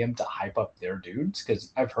of medium to hype up their dudes?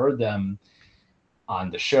 Because I've heard them on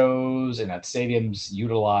the shows and at stadiums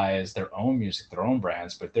utilize their own music, their own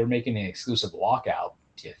brands, but they're making an exclusive walkout.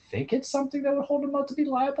 Do you think it's something that would hold them up to be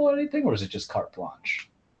liable or anything, or is it just carte blanche?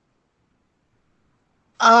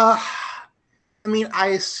 I mean, I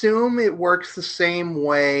assume it works the same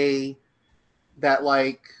way that,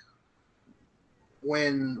 like,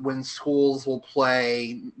 when schools will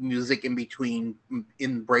play music in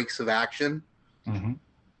breaks of action. Mm-hmm.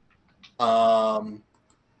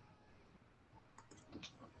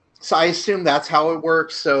 So I assume that's how it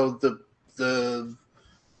works. So the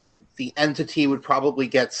entity would probably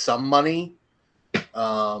get some money,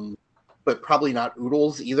 but probably not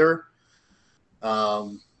oodles either.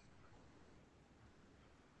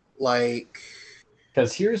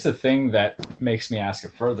 Because here's the thing that makes me ask a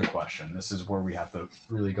further question. This is where we have to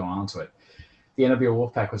really go on to it. The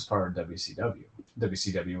NWO Wolfpack was part of WCW.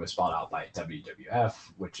 WCW was bought out by WWF,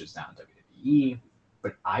 which is now WWE.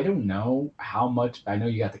 But I don't know how much. I know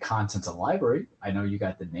you got the contents of the library. I know you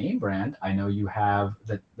got the name brand. I know you have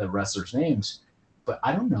the wrestlers' names. But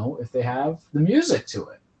I don't know if they have the music to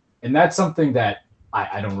it. And that's something that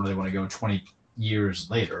I don't really want to go 20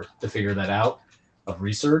 years later to figure that out, of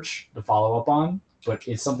research to follow up on, but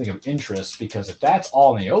it's something of interest, because if that's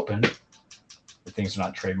all in the open, the things are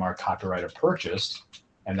not trademarked, copyright, or purchased,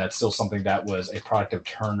 and that's still something that was a product of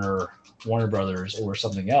Turner, Warner Brothers, or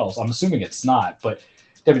something else. I'm assuming it's not, but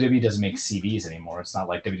WWE doesn't make CDs anymore. It's not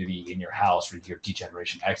like WWE in your house where you hear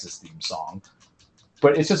D-Generation X's theme song.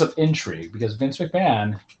 But it's just of intrigue, because Vince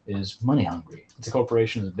McMahon is money hungry. It's a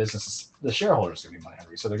corporation, it's a business. The shareholders are going to be money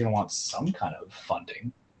hungry, so they're going to want some kind of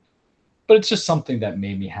funding. But it's just something that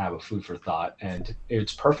made me have a food for thought, and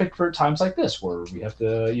it's perfect for times like this where we have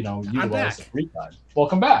to, utilize the free time.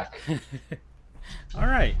 Welcome back. All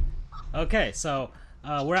right. Okay, so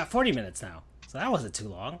we're at 40 minutes now, so that wasn't too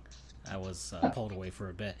long. I was pulled away for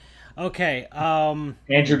a bit. Okay.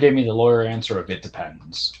 Andrew gave me the lawyer answer of it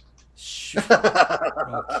depends. Sure.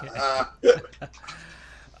 Okay.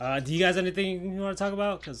 Do you guys have anything you want to talk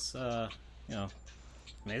about? Because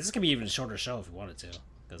this could be even a shorter show if you wanted to.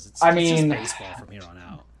 It's just baseball from here on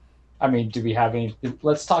out. I mean, do we have any?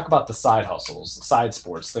 Let's talk about the side hustles, side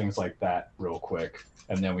sports, things like that, real quick,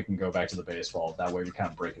 and then we can go back to the baseball. That way, we kind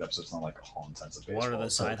of break it up so it's not like a whole intensive baseball. What are the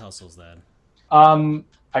side hustles then? I'm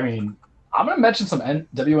going to mention some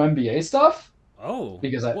WNBA stuff. Oh,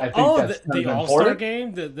 because I think that's the All-Star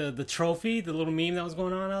game, the trophy, the little meme that was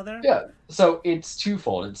going on out there. Yeah, so it's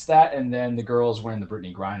twofold. It's that, and then the girls wearing the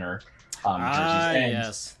Brittany Griner.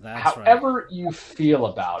 Yes, that's however you feel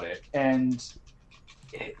about it, and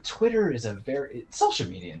Twitter is social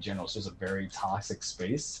media in general is just a very toxic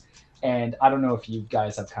space. And I don't know if you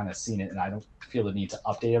guys have kind of seen it, and I don't feel the need to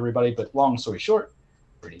update everybody, but long story short,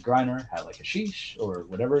 Brittany Griner had like a sheesh or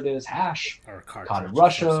whatever it is, hash, or caught in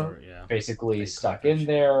Russia, sort, basically Big stuck cartridge. in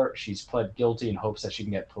there. She's pled guilty in hopes that she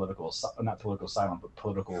can get not political asylum, but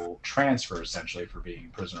political transfer, essentially, for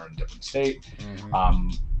being a prisoner in a different state.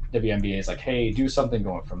 WNBA is like, hey, do something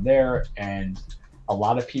going from there. And a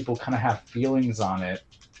lot of people kind of have feelings on it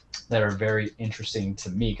that are very interesting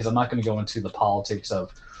to me, because I'm not going to go into the politics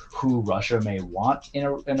of who Russia may want in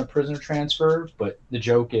a prisoner transfer, but the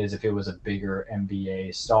joke is if it was a bigger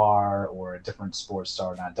NBA star or a different sports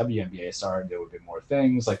star, not WNBA star, there would be more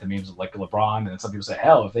things like the memes of like LeBron, and some people say,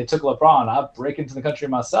 hell, if they took LeBron, I'd break into the country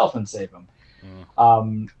myself and save him.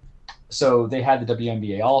 So they had the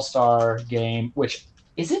WNBA All-Star game, which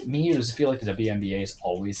is it me or does it feel like the WNBA is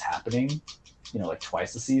always happening, like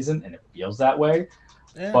twice a season, and it feels that way?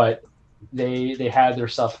 Yeah. But they had their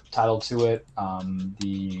stuff titled to it.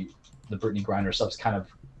 The Brittany Griner stuff's kind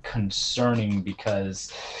of concerning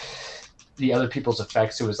because the other people's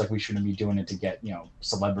effects to it is like we shouldn't be doing it to get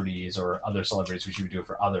celebrities or other celebrities. We should do it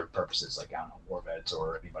for other purposes, like I don't know, war vets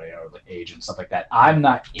or anybody or like age and stuff like that. I'm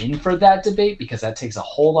not in for that debate because that takes a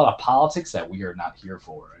whole lot of politics that we are not here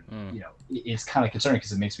for. And it's kind of concerning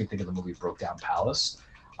because it makes me think of the movie Brokedown Palace.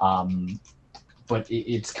 But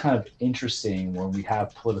it's kind of interesting when we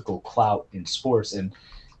have political clout in sports. And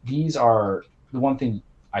these are the one thing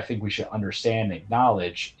I think we should understand and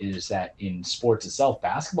acknowledge is that in sports itself,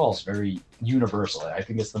 basketball is very universal. I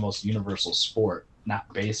think it's the most universal sport,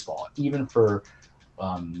 not baseball, even for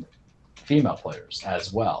female players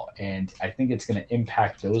as well. And I think it's going to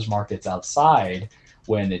impact those markets outside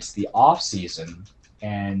when it's the off season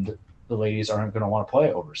and the ladies aren't going to want to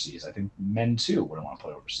play overseas. I think men too wouldn't want to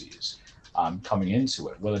play overseas. Coming into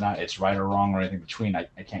it, whether or not it's right or wrong or anything between, I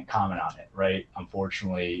can't comment on it, right?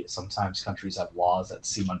 Unfortunately, sometimes countries have laws that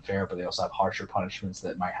seem unfair, but they also have harsher punishments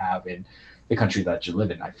that might have in the country that you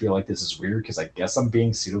live in. I feel like this is weird because I guess I'm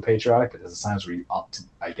being pseudo-patriotic, but there's times where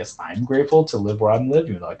I guess I'm grateful to live where I'm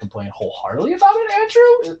living, even though I complain wholeheartedly about it,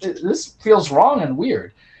 Andrew. This feels wrong and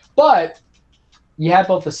weird. But you had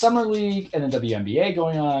both the Summer League and the WNBA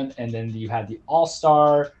going on, and then you had the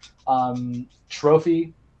All-Star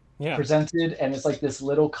trophy presented, and it's like this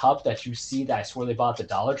little cup that you see that I swear they bought at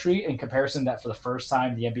the Dollar Tree in comparison that for the first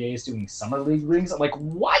time the NBA is doing Summer League rings. I'm like,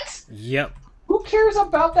 what? Yep. Who cares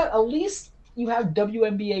about that? At least you have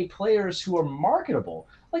WNBA players who are marketable.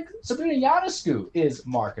 Like Sabrina Ionescu is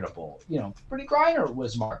marketable. Brittany Griner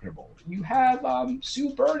was marketable. You have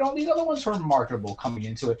Sue Bird, all these other ones who are marketable coming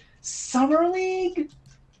into it. Summer League?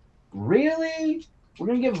 Really? We're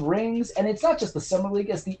going to give rings, and it's not just the Summer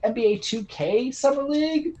League, it's the NBA 2K Summer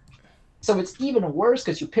League. So it's even worse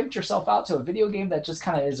because you pimped yourself out to a video game that just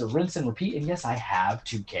kind of is a rinse and repeat. And yes, I have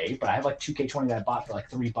 2K, but I have like 2K20 that I bought for like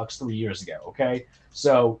 $3 3 years ago, okay?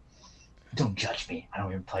 So don't judge me. I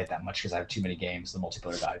don't even play it that much because I have too many games. The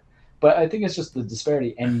multiplayer died. But I think it's just the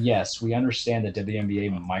disparity. And yes, we understand that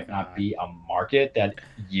WNBA might not be a market that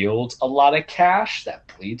yields a lot of cash, that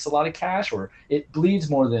bleeds a lot of cash, or it bleeds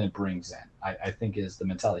more than it brings in, I think is the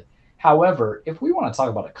mentality. However, if we want to talk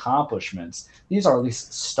about accomplishments, these are at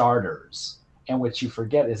least starters. And what you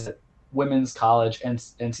forget is that women's college and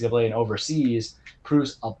NCAA and overseas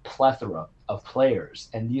proves a plethora of players.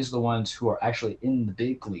 And these are the ones who are actually in the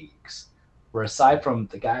big leagues. Where aside from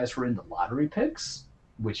the guys who are in the lottery picks,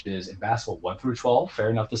 which is in basketball 1 through 12, fair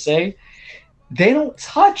enough to say, they don't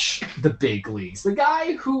touch the big leagues. The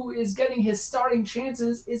guy who is getting his starting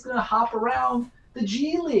chances is going to hop around the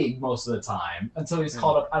G League most of the time until he's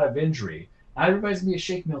called up out of injury. Not everybody's going to be a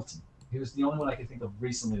Shake Milton. He was the only one I can think of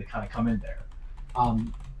recently to kind of come in there.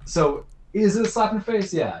 So is it a slap in the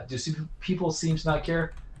face? Yeah. Do people seem to not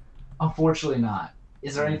care? Unfortunately not.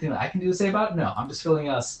 Is there anything that I can do to say about it? No. I'm just filling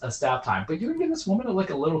a staff time. But you're going to give this woman a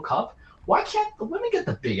little cup? Why can't the women get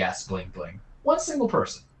the big ass bling bling? One single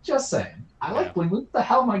person. Just saying. I like bling bling. What the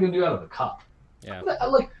hell am I going to do out of a cup? Yeah.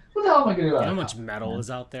 What the hell am I going to do out of a cup? You know how much metal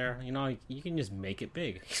is out there? You can just make it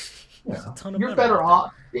big. There's a ton of you're better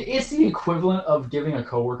off. It's the equivalent of giving a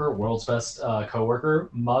coworker, world's best coworker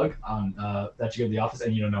mug on that you give the office,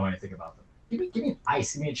 and you don't know anything about them. Give me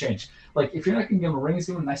ice. Give me a change. Like if you're not gonna give them rings,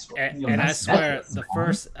 give them a nice. And nice I swear,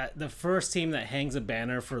 the first team that hangs a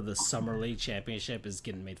banner for the Summer League Championship is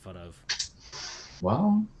getting made fun of.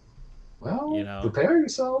 Well, prepare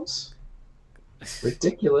yourselves.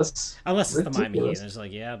 Ridiculous. Unless it's the Miami Heat, and it's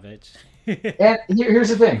like, yeah, bitch. And here's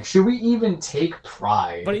the thing: should we even take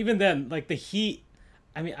pride? But even then, like the Heat,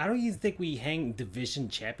 I don't even think we hang division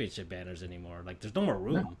championship banners anymore. Like, there's no more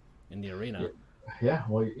room in the arena. Yeah,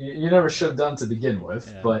 well, you never should have done to begin with,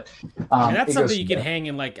 Yeah. but I mean, that's something you can hang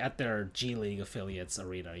in like at their G League affiliates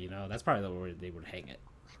arena. That's probably the where they would hang it.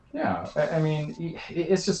 Yeah, I mean,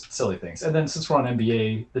 it's just silly things. And then since we're on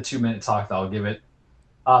NBA, the 2-minute talk that I'll give it.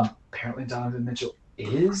 Apparently, Donovan Mitchell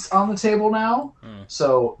is on the table now.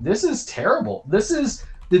 So this is terrible. This is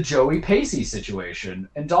the Joey Pacey situation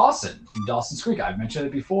in Dawson's Creek. I've mentioned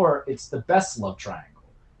it before. It's the best love triangle.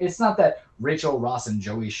 It's not that Rachel, Ross, and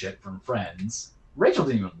Joey shit from Friends. Rachel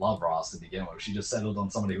didn't even love Ross to begin with. She just settled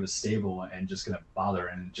on somebody who was stable and just gonna bother.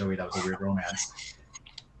 And Joey, that was a weird romance.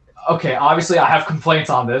 Okay, obviously I have complaints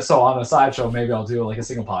on this, so on a sideshow maybe I'll do like a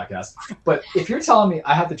single podcast. But if you're telling me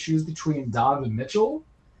I have to choose between Donovan Mitchell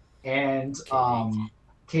and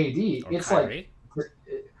KD, Or it's Kyrie. like,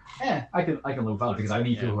 I can live without it because I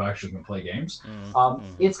need people who actually can play games.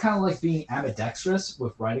 It's kind of like being ambidextrous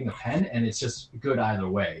with writing a pen, and it's just good either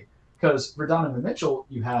way. Because for Donovan Mitchell,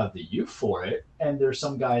 you have the youth for it, and there's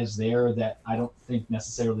some guys there that I don't think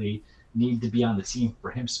necessarily need to be on the team for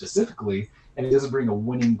him specifically, and he doesn't bring a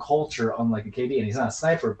winning culture unlike a KD, and he's not a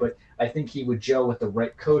sniper, but I think he would gel with the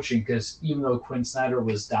right coaching because even though Quinn Snyder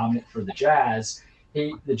was dominant for the Jazz,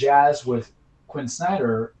 the Jazz with Quinn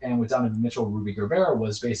Snyder and with Donovan Mitchell, Rudy Gobert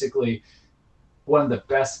was basically one of the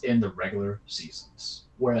best in the regular seasons.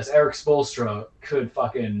 Whereas Eric Spoelstra could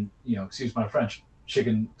fucking, excuse my French,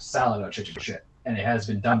 chicken salad out chicken shit. And it has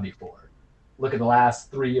been done before. Look at the last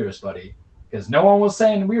 3 years, buddy. Because no one was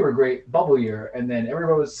saying we were great bubble year, and then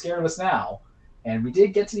everybody was scared of us now. And we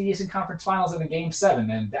did get to the Eastern Conference Finals in a Game 7,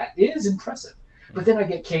 and that is impressive. But then I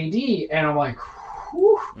get KD, and I'm like,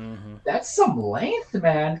 whew, that's some length,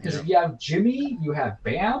 man. Because if you have Jimmy, you have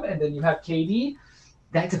Bam, and then you have KD,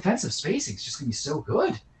 that defensive spacing is just going to be so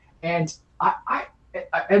good. And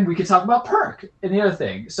and we could talk about Perk and the other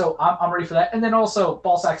thing. So I'm ready for that. And then also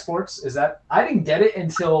Ballsack Sports is that I didn't get it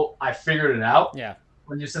until I figured it out. Yeah.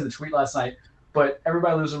 When you sent the tweet last night. But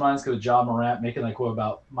everybody loses their minds because of Ja Morant making that quote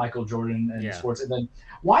about Michael Jordan and sports. And then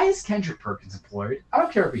why is Kendrick Perkins employed? I don't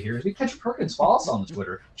care if he hears me. Kendrick Perkins, follow us on the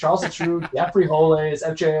Twitter. Charles the True, Jeffrey Holes,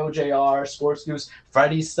 FJOJR, Sports Goose,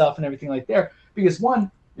 Freddy's stuff and everything like there. Because one,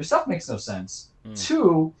 your stuff makes no sense.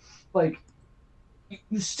 Two, like,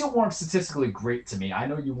 you still weren't statistically great to me. I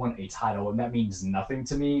know you won a title, and that means nothing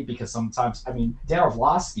to me because sometimes, Dan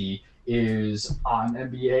Orlovsky is on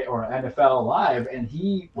NBA or NFL Live, and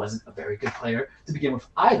he wasn't a very good player to begin with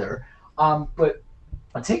either. But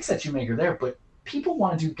a take that you make are there, but people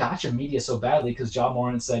want to do gotcha media so badly because John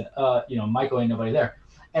Morant said, Michael ain't nobody there.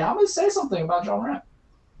 And I'm going to say something about John Morant.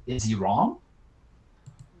 Is he wrong?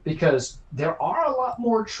 Because there are a lot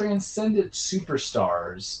more transcendent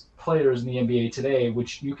superstars players in the NBA today,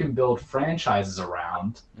 which you can build franchises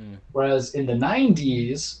around. Whereas in the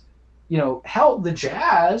 90s, hell, the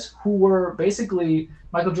Jazz, who were basically,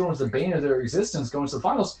 Michael Jordan was the bane of their existence going to the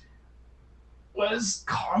finals, was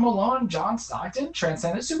Karl Malone, John Stockton,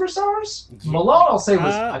 transcendent superstars? Yeah. Malone, I'll say,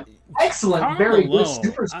 was an excellent, Karl very Malone,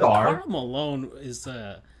 good superstar. Karl Malone is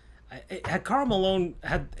had Karl Malone,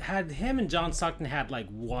 had him and John Stockton had like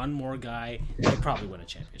one more guy, they probably win a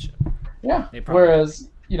championship. Yeah, whereas...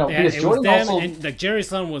 because it Jordan was them, also... and like Jerry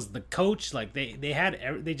Sloan was the coach. Like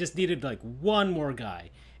they just needed like one more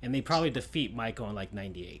guy, and they probably defeat Michael in like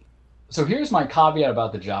 '98. So here's my caveat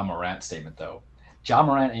about the Ja Morant statement, though. Ja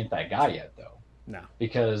Morant ain't that guy yet, though. No,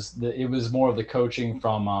 because it was more of the coaching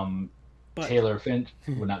from Taylor Finch.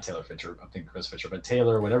 Well, not Taylor Fincher. I'm thinking Chris Fincher, but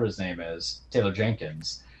Taylor, whatever his name is, Taylor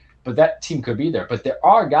Jenkins. But that team could be there. But there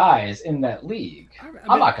are guys in that league.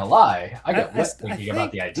 I'm not gonna lie. I get thinking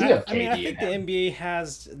about the idea of KD. I think the NBA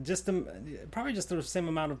has probably just the same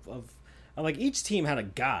amount of like each team had a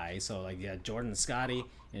guy. So like you had Jordan and Scotty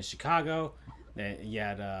in Chicago. You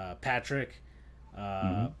had Patrick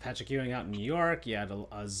Ewing out in New York. You had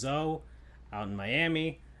a Zoe out in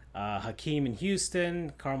Miami. Hakeem in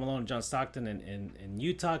Houston. Karl Malone and John Stockton in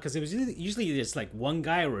Utah. Because it was usually just like one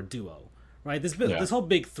guy or a duo. Right, this whole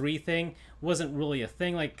big three thing wasn't really a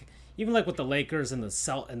thing. Like even like with the Lakers and the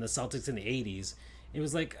Celtics in the '80s, it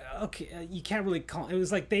was like okay, you can't really call. It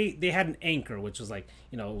was like they had an anchor, which was like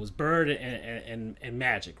it was Bird and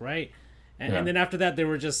Magic, right? And then after that, there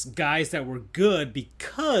were just guys that were good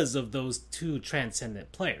because of those two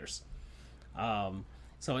transcendent players.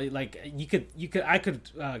 So like I could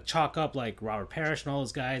chalk up like Robert Parrish and all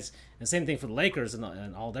those guys, and same thing for the Lakers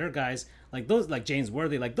and all their guys. Like those, like James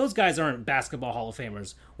Worthy, like those guys aren't basketball Hall of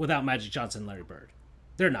Famers without Magic Johnson and Larry Bird.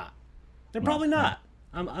 They're not. They're probably not.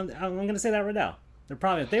 I'm gonna say that right now. They're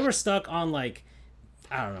probably. They were stuck on like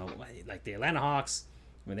I don't know, like the Atlanta Hawks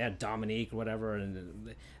when they had Dominique or whatever,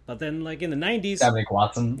 but then like in the '90s, Dominic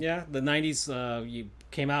Watson. Yeah, the '90s, you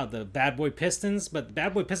came out the Bad Boy Pistons, but the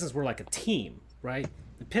Bad Boy Pistons were like a team. right?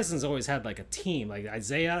 The Pistons always had like a team. Like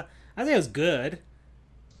Isaiah's good,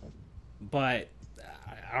 but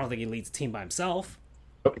I don't think he leads a team by himself.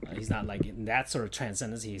 He's not like in that sort of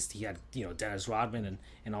transcendence. He had Dennis Rodman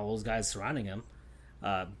and all those guys surrounding him.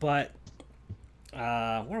 But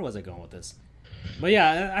where was I going with this? But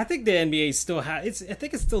yeah, I think the NBA still has. I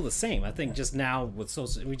think it's still the same. I think just now with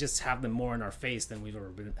social, we just have them more in our face than we've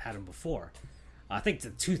ever had them before. I think the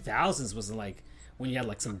 2000s was like when you had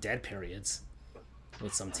like some dead periods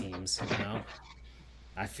with some teams.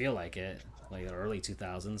 I feel like it, like the early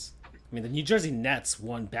 2000s. I mean, the New Jersey Nets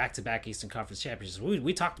won back-to-back Eastern Conference championships.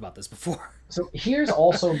 We talked about this before. So here's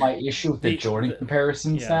also my issue with the Jordan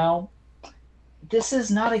comparisons now. This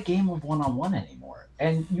is not a game of one-on-one anymore.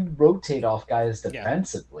 And you rotate off guys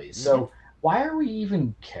defensively. Yeah. So why are we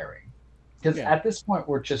even caring? Because at this point,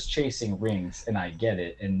 we're just chasing rings, and I get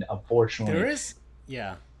it. And unfortunately... There is...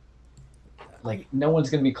 Yeah. Like, no one's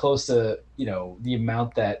going to be close to, the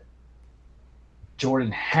amount that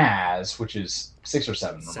Jordan has, which is 6 or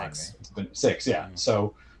 7, remind me. It's been 6, yeah. Mm-hmm.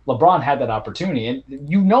 So LeBron had that opportunity. And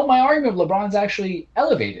my argument, LeBron's actually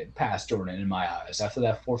elevated past Jordan in my eyes after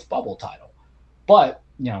that 4th bubble title. But,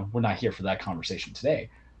 we're not here for that conversation today.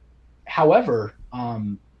 However,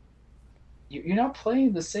 you're not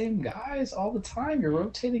playing the same guys all the time. You're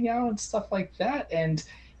rotating out and stuff like that. And,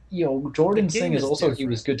 Jordan's thing is also different. He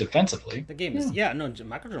was good defensively. The game is,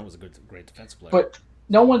 Michael Jordan was a great defensive player. But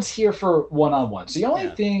no one's here for one-on-one. So the only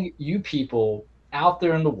thing you people out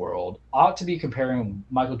there in the world ought to be comparing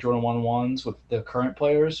Michael Jordan one-on-ones with the current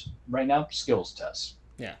players right now, skills tests.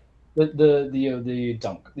 Yeah. The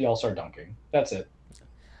dunk, the all-star dunking. That's it.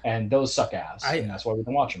 And those suck ass. And that's why we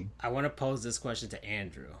can watch them. I want to pose this question to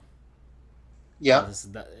Andrew. Yeah.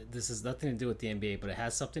 This is nothing to do with the NBA, but it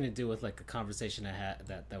has something to do with like a conversation I had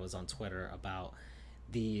that was on Twitter about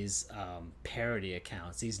these parody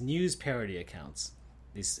accounts, these news parody accounts.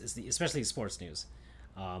 Especially sports news,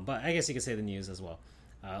 but I guess you could say the news as well,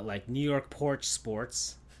 like New York Porch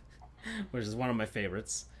Sports, which is one of my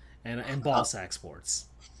favorites, and Ballsack Sports,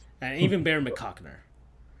 and even Barry McCockner,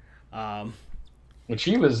 which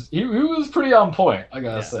he was pretty on point, I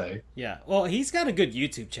gotta say. Yeah, well, he's got a good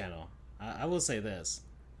YouTube channel. I will say this: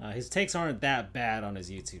 his takes aren't that bad on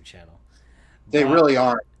his YouTube channel. They really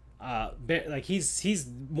aren't. Like he's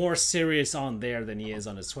more serious on there than he is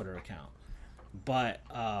on his Twitter account. But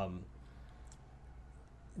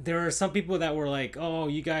there are some people that were like, "Oh,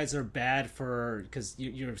 you guys are bad because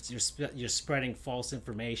you're spreading false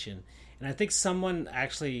information." And I think someone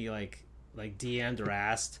actually like DM'd or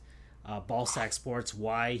asked Ballsack Sports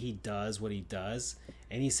why he does what he does,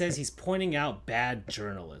 and he says he's pointing out bad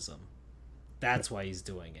journalism. That's why he's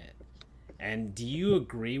doing it. And do you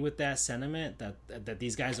agree with that sentiment that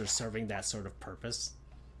these guys are serving that sort of purpose,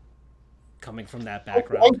 coming from that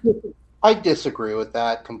background? I disagree with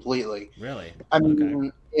that completely. Really? I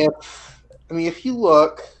mean, if you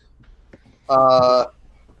look, like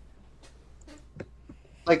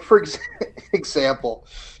for example,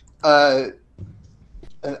 an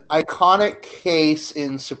iconic case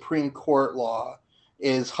in Supreme Court law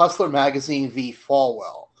is Hustler Magazine v.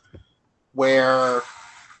 Falwell, where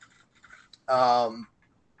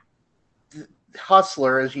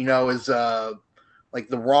Hustler, as you know, is like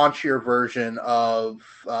the raunchier version of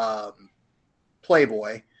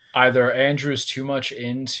Playboy. Either Andrew's too much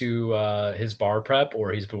into his bar prep,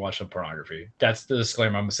 or he's been watching pornography. That's the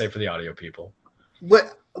disclaimer I'm gonna say for the audio people.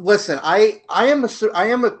 Listen, I am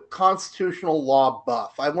a constitutional law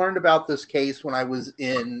buff. I learned about this case when I was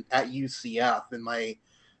at UCF in my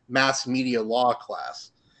mass media law class.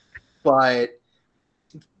 But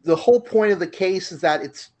the whole point of the case is that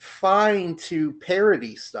it's fine to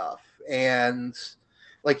parody stuff, and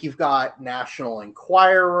like you've got National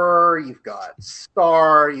Enquirer, you've got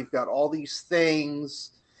Star, you've got all these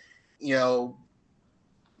things. The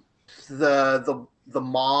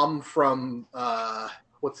mom from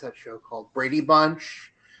what's that show called? Brady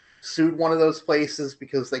Bunch sued one of those places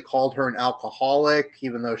because they called her an alcoholic,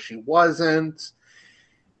 even though she wasn't.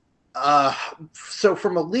 So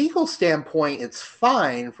from a legal standpoint, it's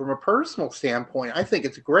fine. From a personal standpoint, I think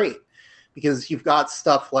it's great. Because you've got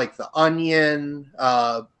stuff like The Onion.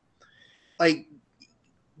 Like,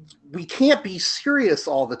 we can't be serious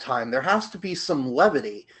all the time. There has to be some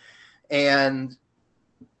levity. And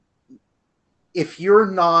if you're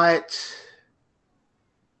not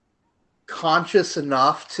conscious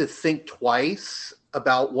enough to think twice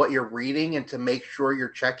about what you're reading and to make sure you're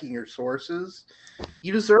checking your sources,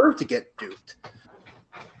 you deserve to get duped.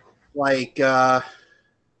 Like,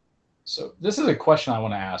 so this is a question I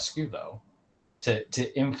want to ask you, though,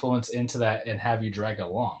 to influence into that and have you drag it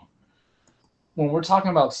along. when we're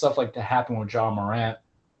talking about stuff like that happened with John Morant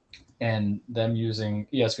and them using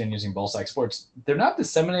ESPN using Ballsack Sports, they're not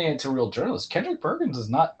disseminating it to real journalists. Kendrick Perkins is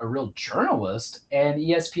not a real journalist, and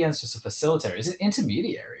ESPN is just a facilitator. It's an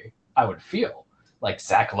intermediary, I would feel. Like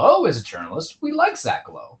Zach Lowe is a journalist. We like Zach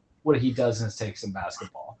Lowe, what he does in his takes in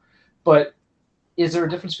basketball. But is there a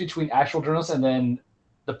difference between actual journalists and then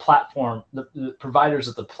the platform, the providers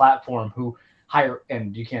of the platform who hire,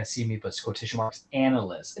 and you can't see me, but it's quotation marks,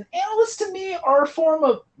 analysts. And analysts to me are a form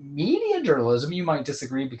of media journalism. You might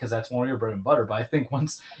disagree because that's one of your bread and butter, but I think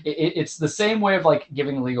once it's the same way of like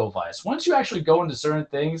giving legal advice. Once you actually go into certain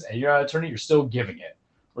things and you're an attorney, you're still giving it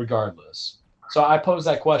regardless. So I pose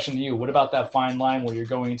that question to you. What about that fine line where you're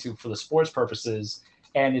going into for the sports purposes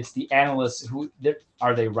and it's the analysts who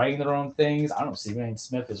are they writing their own things? I don't know. Stephen A.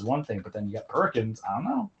 Smith is one thing, but then you got Perkins. I don't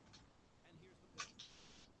know.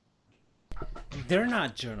 They're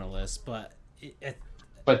not journalists, but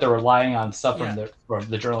they're relying on stuff from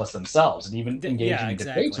the journalists themselves, and even engaging in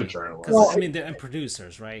debates with journalists. Well, I mean, they're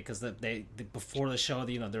producers, right? Because they before the show,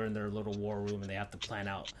 they're in their little war room and they have to plan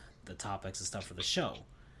out the topics and stuff for the show.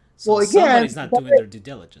 So well, again, somebody's not doing their due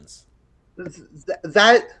diligence.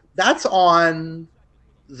 That's on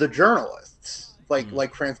the journalists,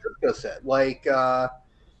 like Francisco said. Like,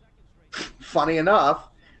 funny enough,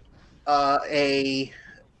 I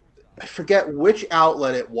forget which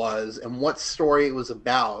outlet it was and what story it was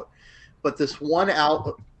about, but this one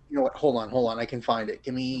outlet. You know what? Hold on. I can find it.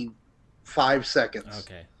 Give me 5 seconds.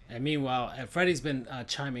 Okay. And meanwhile, Freddie's been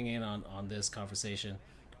chiming in on this conversation.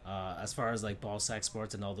 As far as like Ballsack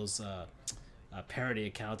Sports and all those parody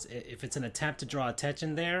accounts, if it's an attempt to draw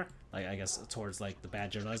attention there, like I guess towards like the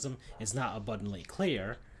bad journalism, it's not abundantly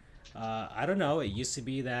clear. I don't know. It used to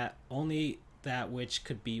be that only that which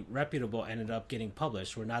could be reputable ended up getting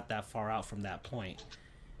published. We're not that far out from that point.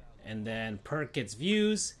 And then Perk gets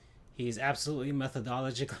views. He's absolutely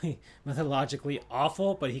methodologically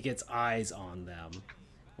awful, but he gets eyes on them,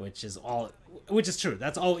 which is true.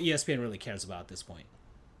 That's all ESPN really cares about at this point.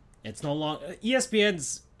 It's no longer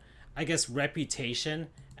ESPN's, I guess, reputation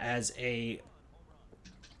as a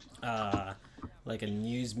like a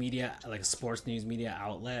news media, like a sports news media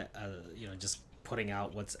outlet. Just putting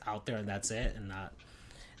out what's out there and that's it, and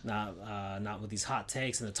not with these hot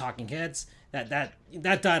takes and the talking heads.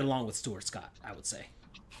 That died along with Stuart Scott, I would say.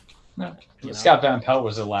 No. Scott Van Pelt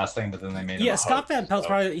was the last thing, but then they made him Scott Van Pelt's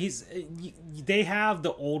probably they have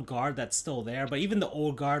the old guard that's still there, but even the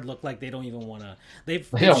old guard look like they don't even want to. They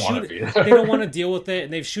don't want to deal with it,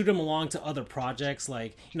 and they've shooed him along to other projects.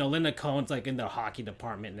 Like Linda Cohen's like in the hockey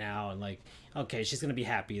department now, and like okay, she's gonna be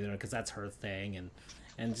happy there because that's her thing,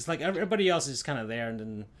 and just like everybody else is just kind of there,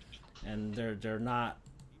 and they're not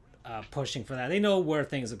pushing for that. They know where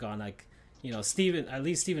things have gone. Like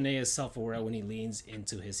Stephen A is self-aware when he leans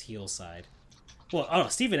into his heel side. Well,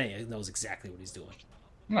 Stephen A knows exactly what he's doing.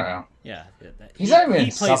 No. Yeah. He's not even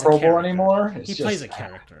insufferable anymore. He plays a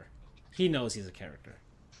character. He knows he's a character.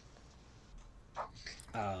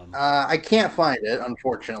 I can't find it,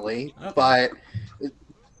 unfortunately, okay. But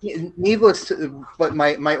but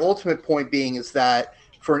my ultimate point being is that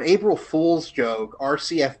for an April Fool's joke,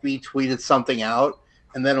 RCFB tweeted something out,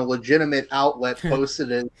 and then a legitimate outlet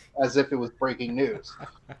posted it as if it was breaking news.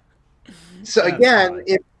 So again,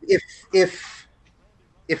 if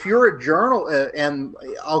you're a journal, and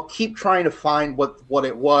I'll keep trying to find what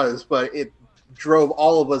it was, but it drove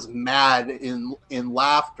all of us mad in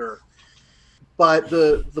laughter. But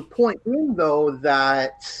the point being, though,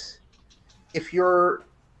 that if you're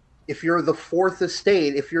the fourth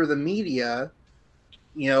estate, if you're the media,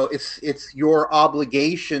 it's your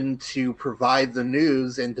obligation to provide the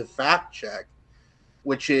news and to fact check,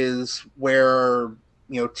 which is where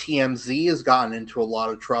TMZ has gotten into a lot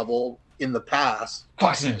of trouble in the past.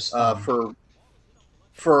 Fox News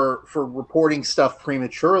for reporting stuff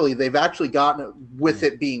prematurely. They've actually gotten it with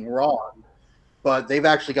it being wrong, but they've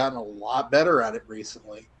actually gotten a lot better at it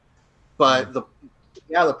recently. But the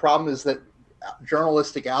problem is that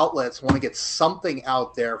journalistic outlets want to get something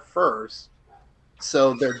out there first.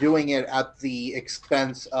 So they're doing it at the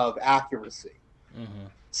expense of accuracy. Mm-hmm.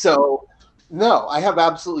 So, no, I have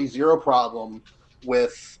absolutely zero problem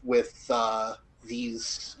with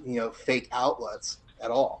these fake outlets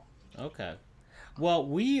at all. Okay. Well,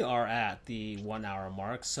 we are at the 1 hour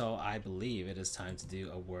mark, so I believe it is time to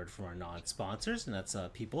do a word from our non-sponsors, and that's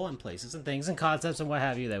people and places and things and concepts and what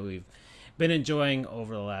have you that we've been enjoying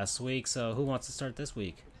over the last week. So who wants to start this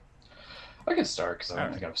week? I can start because I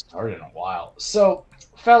don't think I've started in a while. So,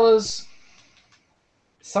 fellas,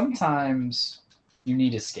 sometimes you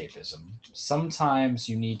need escapism. Sometimes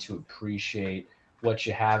you need to appreciate what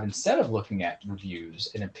you have instead of looking at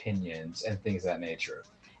reviews and opinions and things of that nature.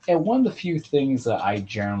 And one of the few things that I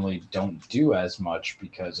generally don't do as much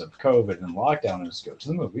because of COVID and lockdown is go to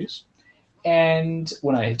the movies. And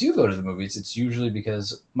when I do go to the movies, it's usually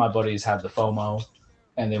because my buddies have the FOMO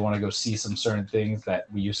and they want to go see some certain things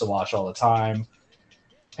that we used to watch all the time.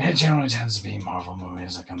 And it generally tends to be Marvel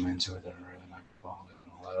movies that come into it that are really not quality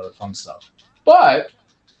and all that other fun stuff. But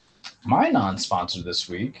my non-sponsor this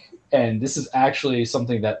week, and this is actually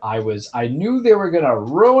something that I knew they were going to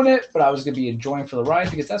ruin it, but I was going to be enjoying for the ride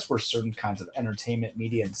because that's where certain kinds of entertainment,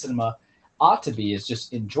 media, and cinema ought to be, is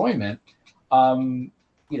just enjoyment. You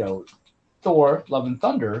know, Thor, Love and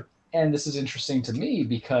Thunder. And this is interesting to me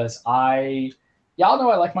because y'all know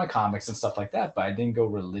I like my comics and stuff like that, but I didn't go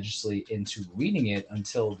religiously into reading it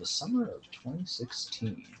until the summer of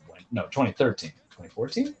 2016. 2013.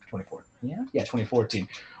 2014? 2014. Yeah, 2014.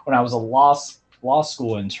 When I was a law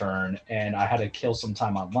school intern and I had to kill some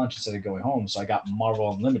time on lunch instead of going home. So I got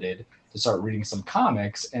Marvel Unlimited to start reading some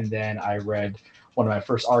comics. And then I read one of my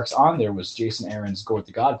first arcs on there was Jason Aaron's Gord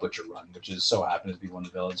the God Butcher run, which is so happens to be one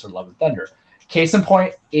of the villains for Love and Thunder. Case in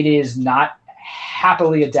point, it is not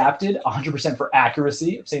happily adapted 100% for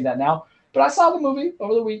accuracy. I'm saying that now. But I saw the movie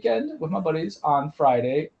over the weekend with my buddies on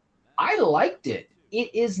Friday. I liked it.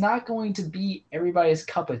 It is not going to be everybody's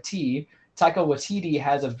cup of tea. Taika Waititi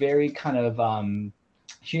has a very kind of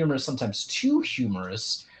humorous, sometimes too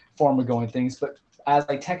humorous form of going things. But as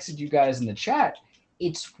I texted you guys in the chat,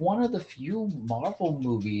 it's one of the few Marvel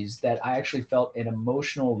movies that I actually felt an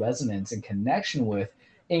emotional resonance and connection with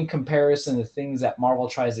in comparison to things that Marvel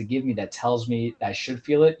tries to give me that tells me that I should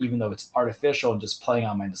feel it, even though it's artificial and just playing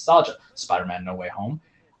on my nostalgia. Spider-Man No Way Home,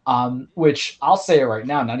 which I'll say it right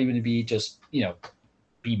now, not even to be just,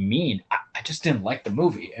 be mean. I just didn't like the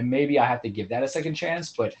movie, and maybe I have to give that a second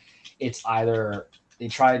chance, but it's either they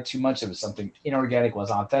tried too much, it was something inorganic,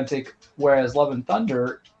 was authentic, whereas Love and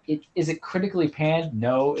Thunder, is it critically panned?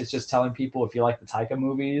 No, it's just telling people if you like the Taika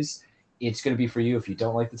movies, it's going to be for you. If you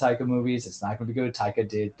don't like the Taika movies, it's not going to be good. Taika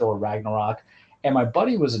did Thor Ragnarok, and my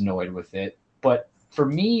buddy was annoyed with it, but for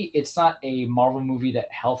me, it's not a Marvel movie that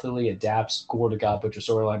healthily adapts Gore to God Butcher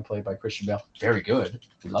storyline played by Christian Bale. Very good.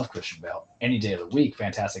 We love Christian Bale. Any day of the week,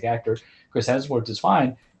 fantastic actor. Chris Hemsworth is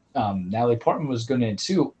fine. Natalie Portman was good in it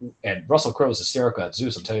too, and Russell Crowe is hysterical at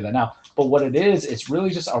Zeus, I'll tell you that now. But what it is, it's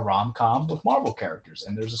really just a rom-com with Marvel characters,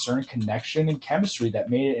 and there's a certain connection and chemistry that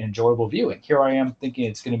made it an enjoyable viewing. Here I am thinking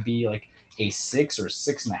it's going to be like a 6 or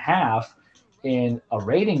 6.5 in a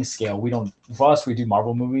rating scale. For us, we do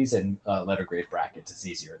Marvel movies and letter grade brackets. It's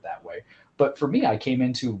easier that way. But for me, I came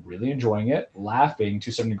into really enjoying it, laughing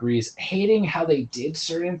to some degrees, hating how they did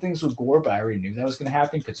certain things with gore, but I already knew that was going to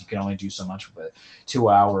happen because you can only do so much with a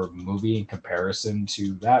 2-hour movie in comparison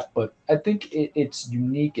to that. But I think it's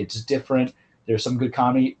unique. It's different. There's some good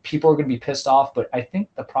comedy. People are going to be pissed off, but I think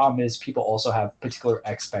the problem is people also have particular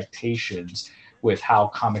expectations with how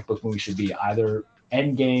comic book movies should be. Either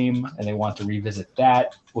Endgame, and they want to revisit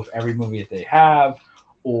that with every movie that they have,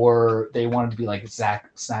 or they wanted to be like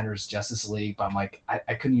Zack Snyder's Justice League, but I'm like,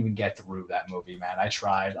 I couldn't even get through that movie, man. I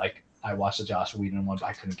tried. Like, I watched the Joss Whedon one, but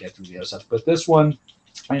I couldn't get through the other stuff. But this one,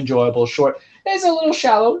 enjoyable, short. It's a little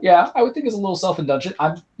shallow. Yeah, I would think it's a little self-indulgent.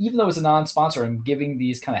 Even though it's a non-sponsor, I'm giving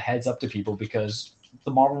these kind of heads up to people because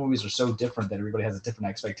the Marvel movies are so different that everybody has a different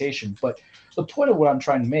expectation. But the point of what I'm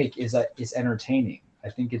trying to make is that it's entertaining. I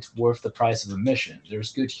think it's worth the price of admission.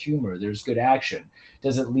 There's good humor. There's good action.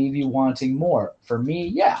 Does it leave you wanting more? For me,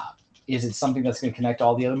 yeah. Is it something that's going to connect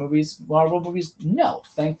all the other movies, Marvel movies? No,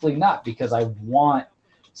 thankfully not, because I want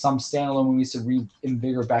some standalone movies to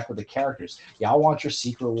reinvigorate back with the characters. Y'all want your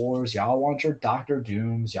Secret Wars. Y'all want your Doctor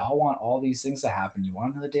Dooms. Y'all want all these things to happen. You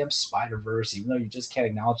want another damn Spider-Verse, even though you just can't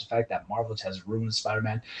acknowledge the fact that Marvel has ruined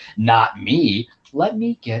Spider-Man. Not me. Let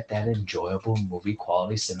me get that enjoyable movie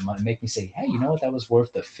quality cinema and make me say, hey, you know what? That was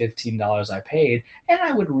worth the $15 I paid, and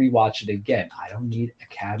I would rewatch it again. I don't need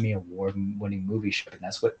Academy Award-winning movie ship, and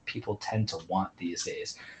that's what people tend to want these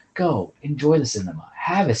days. Go, enjoy the cinema,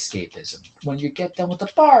 have escapism. When you get done with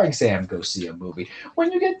the bar exam, go see a movie.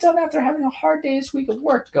 When you get done after having a hard day's week of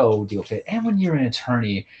work, go deal with it. And when you're an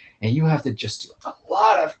attorney and you have to just do a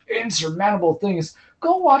lot of insurmountable things,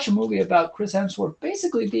 go watch a movie about Chris Hemsworth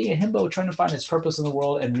basically being a himbo trying to find his purpose in the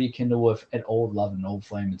world and rekindle with an old love and old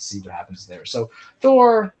flame and see what happens there. So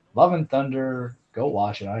Thor, Love and Thunder, go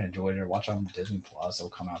watch it. I enjoyed it. Watch on Disney Plus. It'll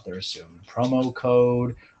come out there soon. Promo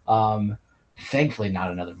code. Thankfully,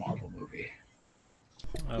 not another Marvel movie.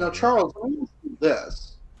 Now, Charles, let me ask you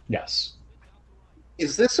this. Yes.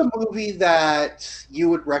 Is this a movie that you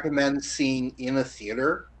would recommend seeing in a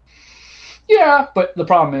theater? Yeah, but the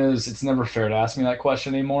problem is it's never fair to ask me that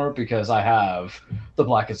question anymore because I have the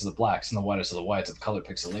blackest of the blacks and the whitest of the whites of color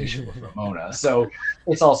pixelation with Ramona. So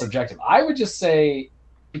it's all subjective. I would just say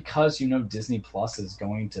because Disney Plus is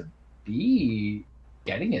going to be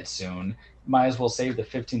getting it soon, might as well save the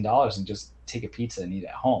 $15 and just take a pizza and eat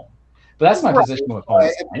at home. But that's my position with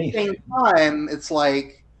almost anything. At the same time, it's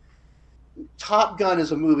like Top Gun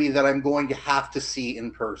is a movie that I'm going to have to see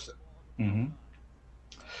in person. Mm-hmm.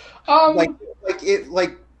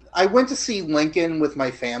 Like I went to see Lincoln with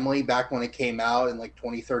my family back when it came out in like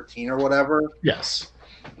 2013 or whatever. Yes.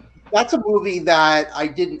 That's a movie that I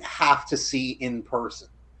didn't have to see in person.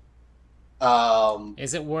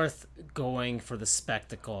 Is it worth going for the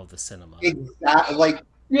spectacle of the cinema? Exactly. Like,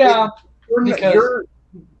 yeah,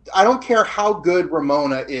 I don't care how good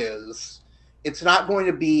Ramona is. It's not going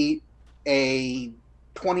to be a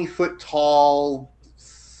 20-foot tall,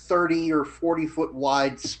 30 or 40-foot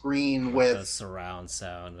wide screen with the surround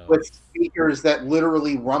sound with speakers that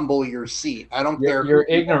literally rumble your seat. I don't care. Your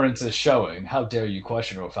ignorance is showing. How dare you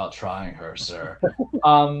question her without trying her, sir?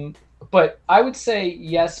 But I would say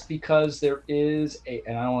yes, because there is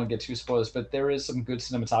and I don't want to get too spoilers, but there is some good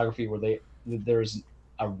cinematography where there's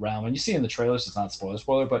a realm, and you see in the trailers, it's not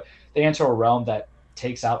spoiler, but they enter a realm that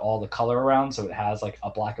takes out all the color around, so it has like a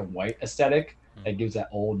black and white aesthetic that gives that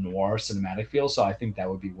old noir cinematic feel. So I think that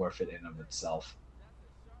would be worth it in of itself.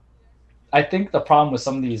 I think the problem with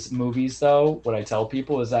some of these movies, though, what I tell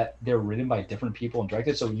people is that they're written by different people and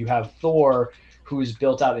directed. So you have Thor, who's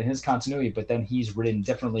built out in his continuity, but then he's written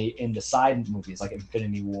differently in the side movies like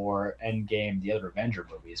Infinity War, Endgame, the other Avenger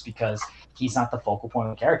movies, because he's not the focal point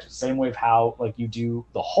of the characters. Same way of how like you do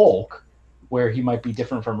the Hulk, where he might be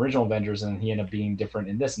different from original Avengers and he ended up being different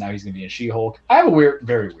in this. Now he's going to be in She-Hulk. I have a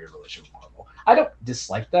very weird relationship with Marvel. I don't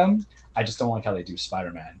dislike them. I just don't like how they do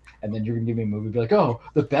Spider-Man. And then you're going to give me a movie and be like, oh,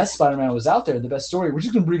 the best Spider-Man was out there, the best story. We're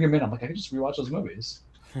just going to bring him in. I'm like, I can just rewatch those movies.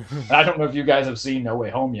 I don't know if you guys have seen No Way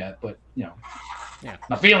Home yet, but, yeah.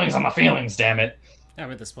 My feelings are my feelings, damn it. I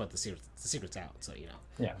mean, at this point, the secret's out, so,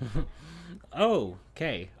 Yeah.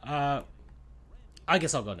 Okay. I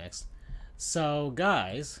guess I'll go next. So,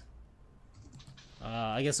 guys,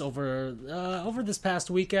 I guess over this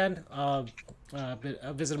past weekend, I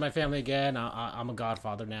visited my family again. I'm a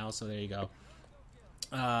godfather now, so there you go.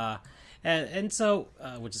 And so,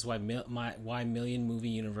 which is why million movie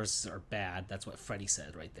universes are bad. That's what Freddie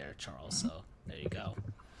said right there, Charles. So there you go.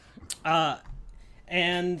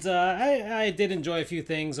 And I did enjoy a few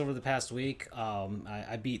things over the past week.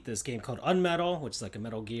 I beat this game called Unmetal, which is like a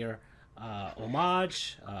Metal Gear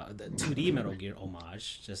homage, the 2D Metal Gear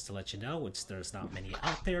homage, just to let you know, which there's not many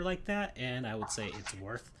out there like that. And I would say it's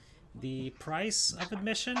worth the price of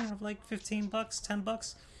admission of like $15,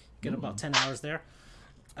 $10. Get about 10 hours there.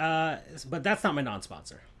 But that's not my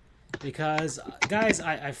non-sponsor. Because, guys,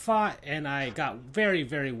 I fought and I got very,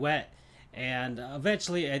 very wet. And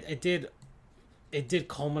eventually it did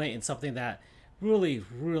culminate in something that really,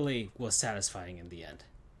 really was satisfying in the end.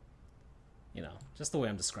 Just the way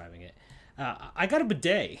I'm describing it. I got a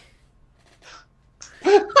bidet.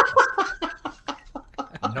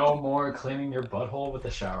 No more cleaning your butthole with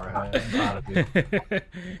a shower head. I'm proud of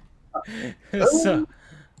you.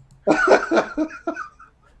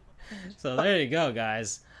 So there you go,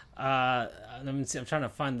 guys. Let me see. I'm trying to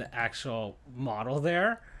find the actual model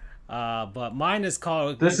there. But mine is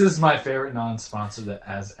called... This is my favorite non-sponsor that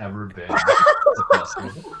has ever been.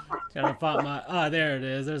 Trying to find my... there it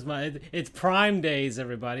is. There's my... It's Prime Days,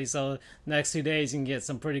 everybody. So next 2 days you can get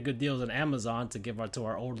some pretty good deals on Amazon to give to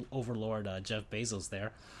our old overlord Jeff Bezos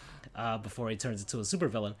there, before he turns into a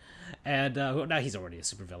supervillain. And now he's already a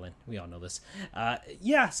supervillain. We all know this.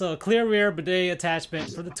 So clear rear bidet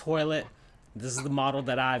attachment for the toilet. This is the model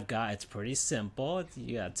that I've got. It's pretty simple.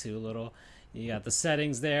 You got the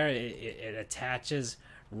settings there. It attaches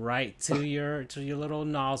right to your little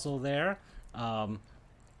nozzle there.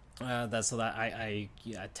 That's so that I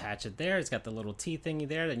attach it there. It's got the little T thingy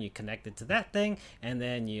there. Then you connect it to that thing, and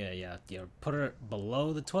then you put it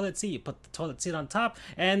below the toilet seat. You put the toilet seat on top,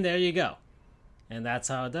 and there you go. And that's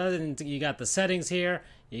how it does. And you got the settings here.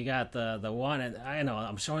 You got the one, and I know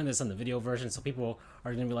I'm showing this on the video version, so people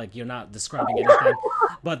are gonna be like, "You're not describing anything."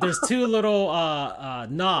 But there's two little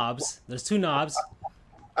knobs. There's two knobs.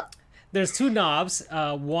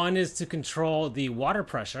 One is to control the water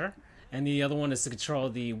pressure, and the other one is to control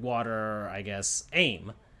the water, I guess,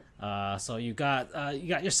 aim. So you got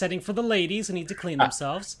your setting for the ladies who need to clean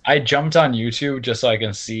themselves. I jumped on YouTube just so I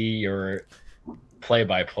can see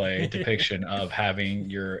play-by-play depiction of having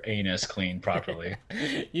your anus cleaned properly.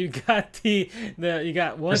 You got you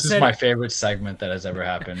got one. This is my favorite segment that has ever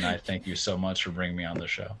happened. I thank you so much for bringing me on the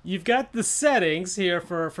show. You've got the settings here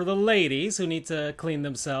for the ladies who need to clean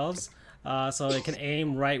themselves, so they can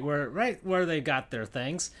aim right where they got their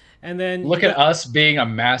things. And then look at us being a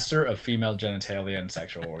master of female genitalia and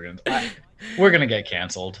sexual organs. We're gonna get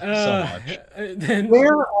canceled so much.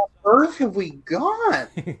 Where on earth have we gone?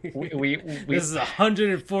 we this is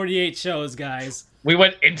 148 shows, guys. We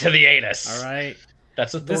went into the anus. All right.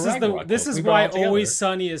 That's what this is why Always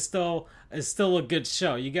Sunny is still a good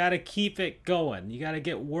show. You got to keep it going. You got to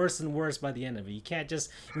get worse and worse by the end of it. We can't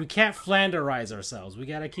Flanderize ourselves. We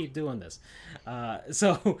got to keep doing this.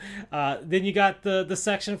 So then you got the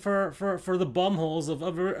section for the bum holes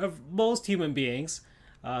of most human beings.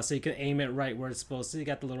 So you can aim it right where it's supposed to. You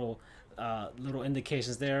got the little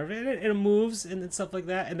indications there. It moves and stuff like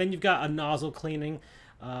that. And then you've got a nozzle cleaning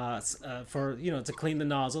for to clean the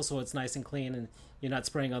nozzle so it's nice and clean and you're not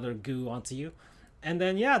spraying other goo onto you. And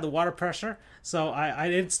then the water pressure. So I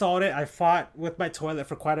installed it. I fought with my toilet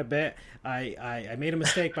for quite a bit. I made a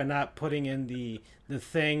mistake by not putting in the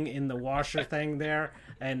thing in the washer thing there,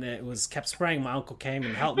 and it was kept spraying. My uncle came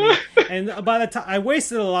and helped me. And by the time I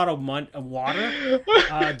wasted a lot of water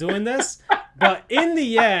doing this, but in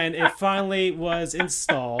the end, it finally was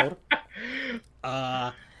installed.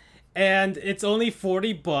 And it's only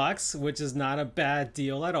 $40, which is not a bad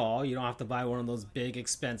deal at all. You don't have to buy one of those big,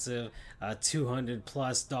 expensive,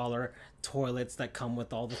 $200+ toilets that come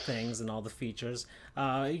with all the things and all the features.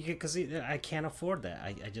 Because I can't afford that.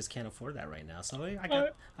 I just can't afford that right now. So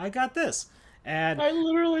I got this. And I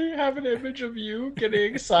literally have an image of you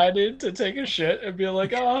getting excited to take a shit and be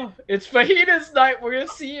like, "Oh, it's fajitas night. We're gonna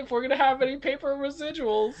see if we're gonna have any paper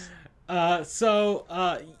residuals."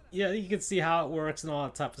 Yeah, you can see how it works and all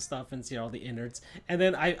that type of stuff and see all the innards. And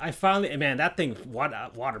then I finally, man, that thing,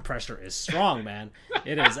 water pressure is strong, man.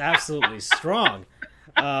 It is absolutely strong.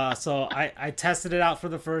 So I tested it out for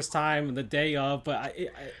the first time the day of, but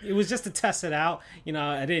it was just to test it out.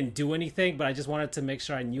 I didn't do anything, but I just wanted to make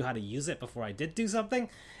sure I knew how to use it before I did do something.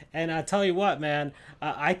 And I tell you what, man,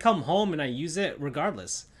 I come home and I use it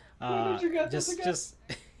regardless. When did you get this again?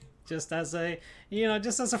 Just as a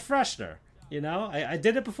freshener. I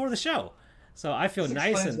did it before the show, so I feel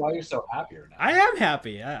nice. And why you're so happy right now. I am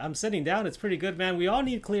happy. I'm sitting down. It's pretty good, man. We all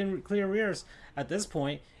need clear ears at this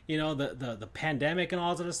point. The pandemic and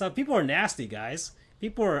all that other stuff. People are nasty, guys.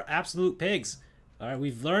 People are absolute pigs. All right,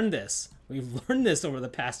 we've learned this. We've learned this over the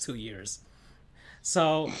past 2 years.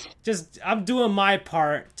 So I'm doing my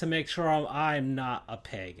part to make sure I'm not a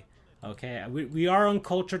pig. Okay, we are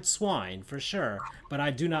uncultured swine for sure, but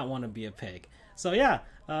I do not want to be a pig. So yeah.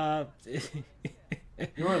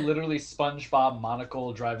 You are literally SpongeBob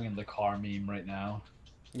monocle driving in the car meme right now.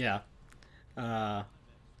 Yeah.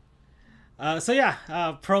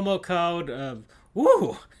 Promo code.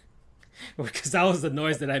 Woo! Because that was the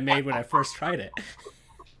noise that I made when I first tried it.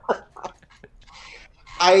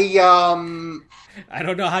 I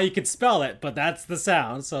don't know how you could spell it, but that's the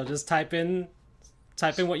sound. So just type in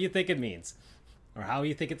what you think it means, or how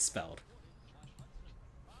you think it's spelled.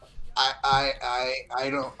 I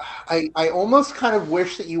almost kind of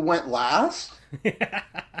wish that you went last.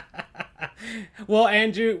 Well,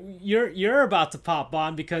 Andrew, you're about to pop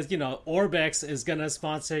on because Orbex is gonna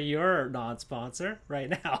sponsor your non-sponsor right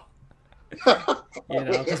now.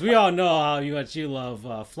 Because we all know how much you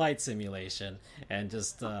love flight simulation and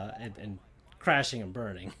just and crashing and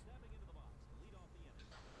burning.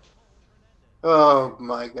 Oh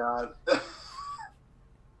my god.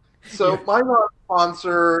 So my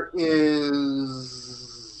non-sponsor is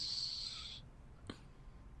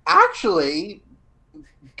actually,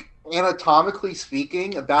 anatomically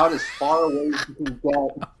speaking, about as far away as you can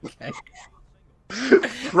get. Okay.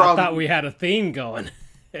 I thought we had a theme going.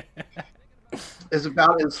 Is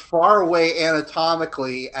about as far away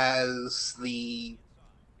anatomically as the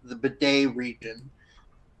bidet region.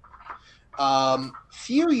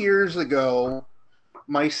 Few years ago,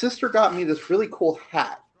 my sister got me this really cool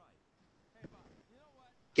hat.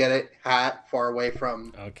 Get it? Hat, far away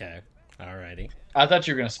from... Okay. Alrighty. I thought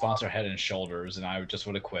you were going to sponsor Head and Shoulders, and I just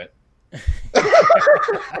would have quit.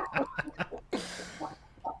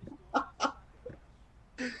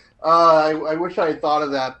 I wish I had thought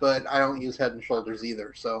of that, but I don't use Head and Shoulders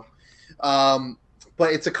either. So,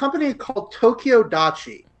 but it's a company called Tokyo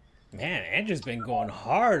Dachi. Man, Andrew's been going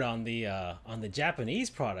hard on the Japanese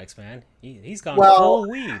products, man. He's gone full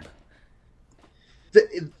weeb.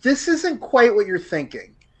 This isn't quite what you're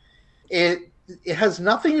thinking. It has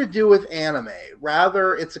nothing to do with anime.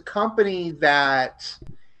 Rather, it's a company that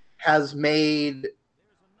has made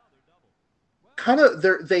kind of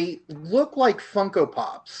they look like Funko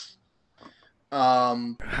Pops. How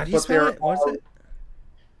do you spell it? What's it?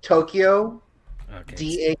 Tokyo. Okay.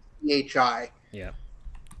 D-A-C-H-I. Yeah.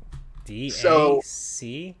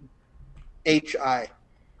 D-A-C? H-I.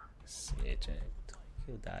 C-H-I.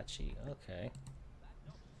 Tokyo Dachi. Okay.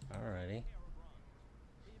 Alrighty.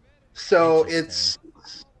 So it's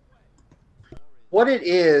what it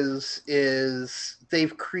is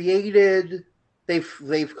they've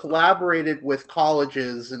collaborated with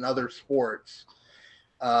colleges and other sports.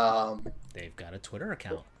 They've got a Twitter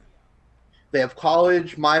account. They have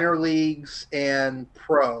college, minor leagues, and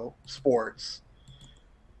pro sports.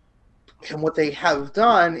 And what they have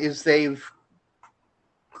done is they've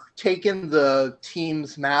taken the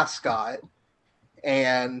team's mascot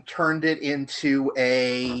and turned it into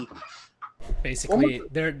a basically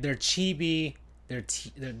they're chibi they're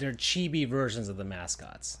chibi versions of the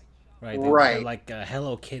mascots, right? They're like a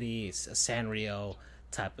Hello Kitty, a Sanrio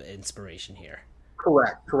type of inspiration here.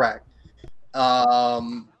 Correct.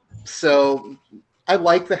 So I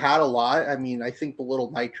like the hat a lot. I mean, I think the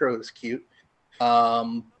little Nitro is cute.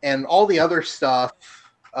 And all the other stuff,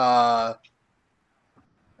 all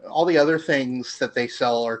the other things that they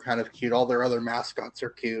sell are kind of cute. All their other mascots are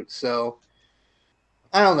cute. So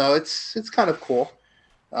I don't know. It's kind of cool.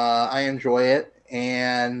 I enjoy it.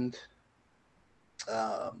 And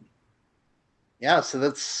yeah, so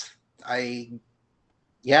that's I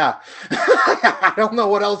don't know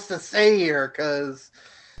what else to say here because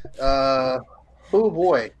oh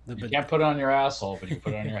boy. You can't put it on your asshole, but you can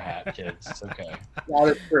put it on your hat, kids. It's okay. That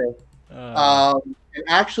is true. And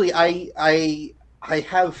actually, I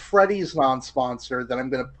have Freddy's non-sponsor that I'm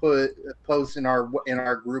going to post in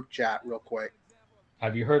our group chat real quick.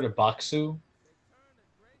 Have you heard of Baksu?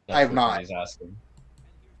 I have not. He's asking.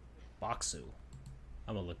 Baksu.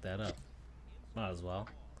 I'm gonna look that up. Might as well.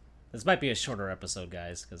 This might be a shorter episode,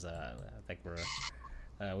 guys, because I think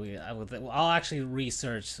I'll actually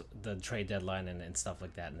research the trade deadline and stuff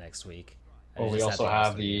like that next week. Well, we also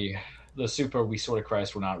have the Super We Sort of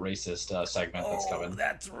Christ We're Not Racist segment that's coming.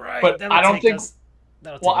 That's right. But I don't think.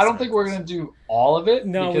 I don't think we're going to do all of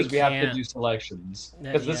it because we have to do selections.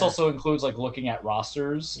 Because this also includes like looking at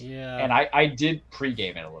rosters. Yeah. And I did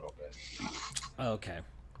pregame it a little bit. Okay.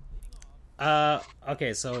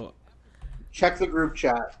 Okay, so check the group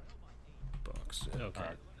chat. Books. Okay.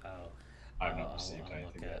 I've not received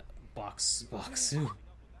anything yet. Boxu.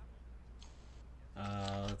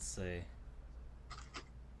 Let's see.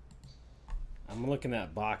 I'm looking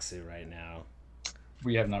at Boxu right now.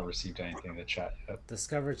 We have not received anything in the chat yet.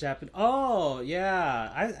 Discover Japan. Oh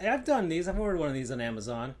yeah, I've done these. I've ordered one of these on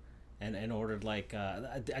Amazon, and ordered like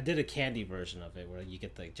I did a candy version of it where you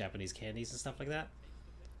get the Japanese candies and stuff like that.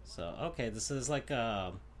 So okay, this is like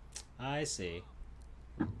I see,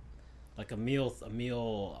 like a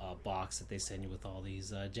meal box that they send you with all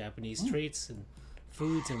these Japanese treats and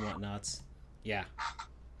foods and whatnots. Yeah.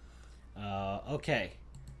 Okay.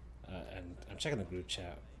 And I'm checking the group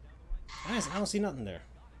chat. I don't see nothing there.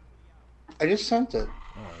 I just sent it.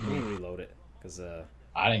 Oh, let me reload it because I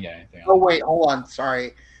didn't get anything. Oh wait, hold on.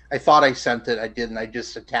 Sorry, I thought I sent it. I didn't. I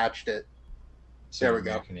just attached it. So there we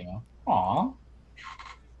go. Aw,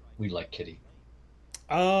 we like Kitty.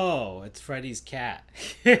 Oh, it's Freddy's cat.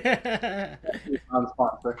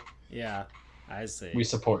 Non-sponsor. Yeah, I see. We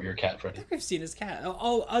support your cat, Freddy. I think I've seen his cat.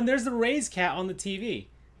 Oh, and there's the Ray's cat on the TV.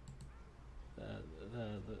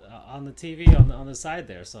 On the TV on the side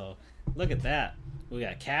there. So look at that. We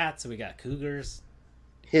got cats. We got cougars.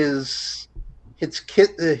 His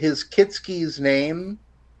Kitski's name.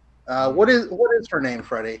 What is her name,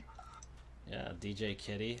 Freddie? Yeah, DJ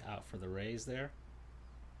Kitty out for the Rays there.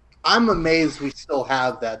 I'm amazed we still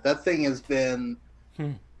have that. That thing has been.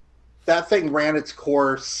 That thing ran its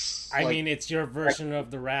course. I mean, it's your version of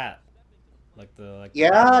the rat,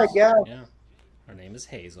 Yeah. Yeah. Her name is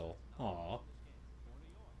Hazel. Aw.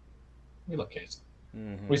 We love Hazel.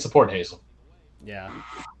 Mm-hmm. We support Hazel. Yeah.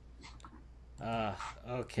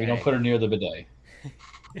 Okay. We don't put her near the bidet.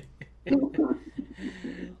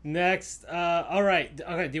 Next. All right.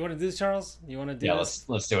 Okay. Do you want to do this, Charles? You want to do this?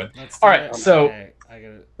 Let's do it. Let's all do right. it. So okay.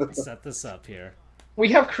 I gotta set this up here. We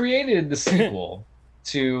have created the sequel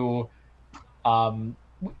to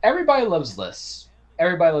everybody loves lists.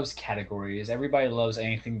 Everybody loves categories. Everybody loves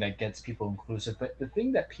anything that gets people inclusive. But the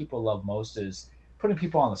thing that people love most is putting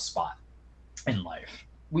people on the spot in life.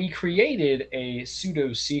 We created a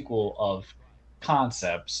pseudo sequel of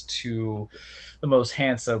concepts to The Most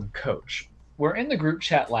Handsome Coach. We're in the group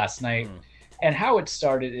chat last night, and how it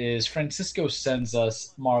started is Francisco sends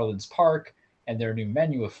us Marlins Park and their new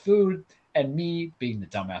menu of food. And me, being the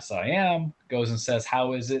dumbass that I am, goes and says,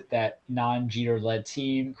 how is it that non-Jeter-led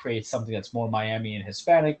team creates something that's more Miami and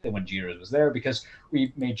Hispanic than when Jeter was there? Because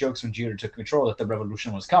we made jokes when Jeter took control that the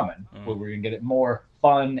revolution was coming, where we were going to get it more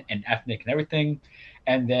fun and ethnic and everything.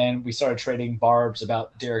 And then we started trading barbs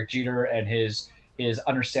about Derek Jeter and his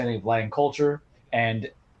understanding of Latin culture. And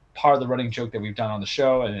part of the running joke that we've done on the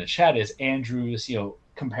show and in the chat is Andrew's,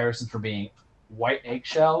 comparison for being white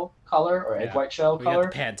eggshell color or egg white shell color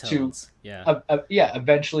to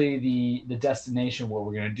eventually the destination. What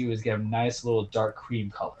we're going to do is get a nice little dark cream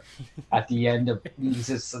color at the end of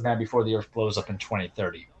this before the earth blows up in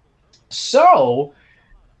 2030. So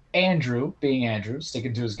Andrew, being Andrew,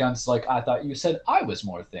 sticking to his guns, like, I thought you said I was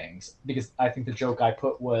more things, because I think the joke I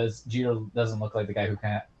put was Jeter doesn't look like the guy who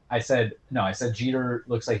can. I said Jeter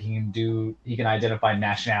looks like he can identify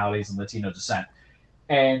nationalities and Latino descent.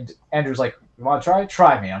 And Andrew's like, you want to try?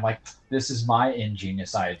 Try me. I'm like, this is my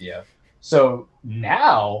ingenious idea. So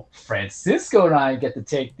now Francisco and I get to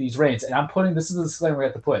take these reins. And I'm putting, this is the disclaimer we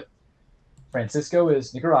have to put. Francisco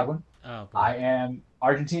is Nicaraguan. Oh, I am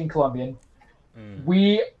Argentine, Colombian.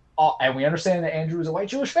 We understand that Andrew is a white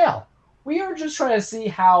Jewish male. We are just trying to see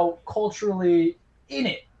how culturally in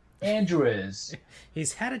it Andrew is.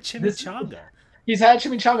 He's had a chimichanga.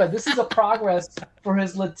 This is a progress for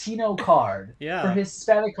his Latino card, for his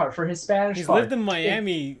Hispanic card, for his Spanish He's card. He's lived in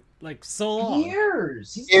Miami like so long.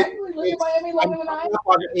 Years. He's technically lived in Miami longer than I have.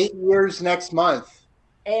 8 years next month.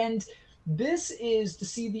 And this is to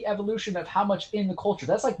see the evolution of how much in the culture.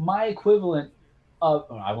 That's like my equivalent of,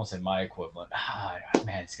 I won't say my equivalent.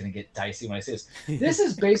 Man, it's going to get dicey when I say this. This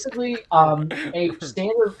is basically a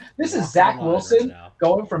standard. This is Zach Wilson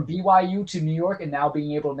going from BYU to New York and now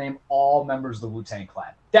being able to name all members of the Wu-Tang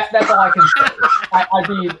Clan. That's all I can say. I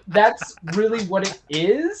mean, that's really what it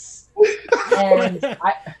is. And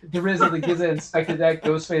the RZA, the Gizza, Inspector Deck,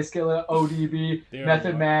 Ghostface Killer, ODB,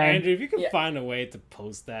 Method Man. Andrew, if you can find a way to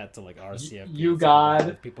post that to like RCF, you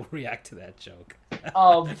got people react to that joke.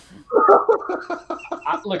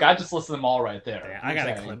 Look, I just listed them all right there. Yeah, I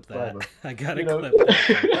gotta clip that. I gotta clip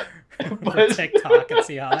that for TikTok and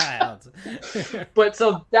see how that happens. But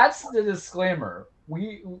so that's the disclaimer.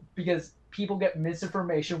 Because people get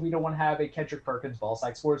misinformation. We don't want to have a Kendrick Perkins ball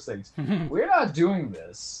sack sports things. We're not doing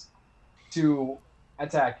this to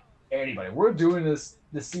attack anybody. We're doing this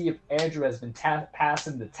to see if Andrew has been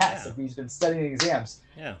passing the test, if he's been studying exams.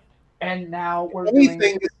 Yeah. And now we're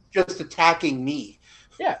anything is just attacking me.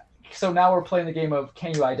 Yeah. So now we're playing the game of,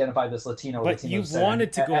 can you identify this Latino? But Latino you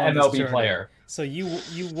wanted to go on MLB this player. So you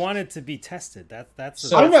wanted to be tested.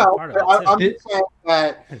 That's I know. I'm just saying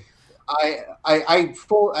that I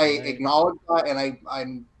acknowledge that,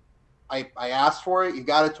 and I asked for it. You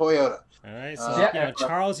got a Toyota. All right, so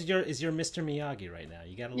Charles is your Mr. Miyagi right now.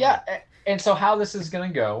 You got to and so how this is going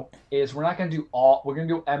to go is we're not going to do we're going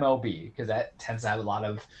to do MLB because that tends to have a lot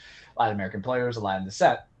of Latin American players, a Latin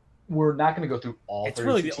descent. We're not going to go through all. It's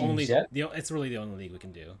really the only. It's really the only league we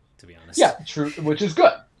can do, to be honest. Yeah, true. Which is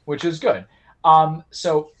good.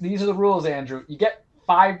 So these are the rules, Andrew. You get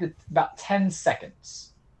 5 to about 10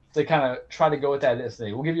 seconds to kind of try to go with that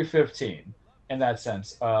thing. We'll give you 15 in that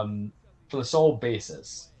sense, for the sole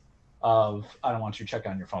basis of I don't want you to check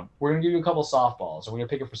on your phone. We're going to give you a couple softballs, and we're going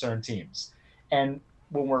to pick it for certain teams. And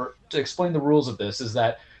when we're to explain the rules of this is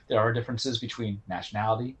that there are differences between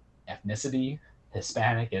nationality, ethnicity,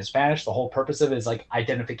 Hispanic and Spanish. The whole purpose of it is like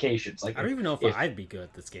identifications. Like I don't even know if I'd be good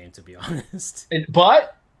at this game, to be honest.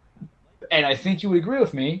 And I think you would agree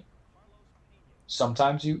with me.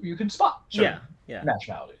 Sometimes you can spot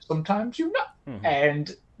nationality. Sometimes you not. Mm-hmm.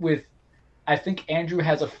 And I think Andrew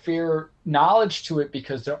has a fair knowledge to it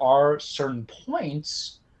because there are certain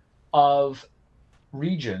points of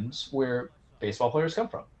regions where baseball players come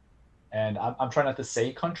from. And I'm trying not to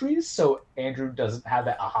say countries, so Andrew doesn't have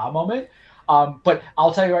that aha moment. But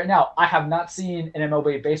I'll tell you right now, I have not seen an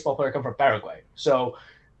MLB baseball player come from Paraguay. So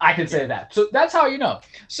I can say that. So that's how you know.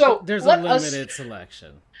 So there's a limited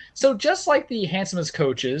selection. So just like the handsomest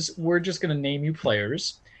coaches, we're just going to name you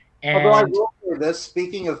players. And although I will say this,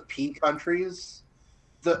 speaking of P countries,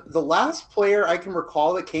 the last player I can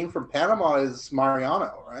recall that came from Panama is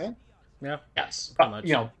Mariano, right? Yeah. Yes.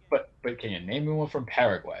 But can you name me one from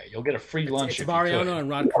Paraguay? You'll get a free lunch. It's Mariano and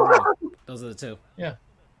Ron Carroll. Those are the two. Yeah.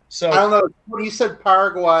 So I don't know. When you said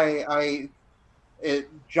Paraguay, it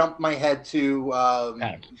jumped my head to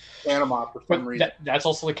Panama for some reason. That's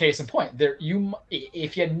also the case in point.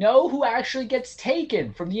 If you know who actually gets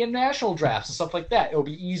taken from the international drafts and stuff like that, it'll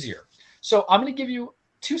be easier. So I'm going to give you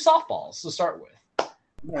 2 softballs to start with.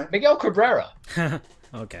 Okay. Miguel Cabrera.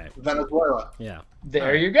 Okay. Venezuela. Yeah.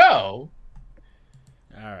 There you go.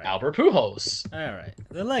 right. Albert Pujols. All right.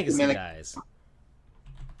 The legacy guys.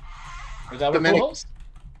 Is Albert Pujols?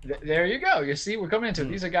 There you go. You see, we're coming into it.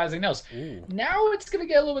 These are guys he knows. Ooh. Now it's going to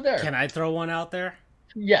get a little bit there. Can I throw one out there?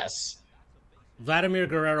 Yes. Vladimir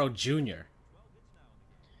Guerrero Jr.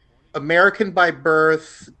 American by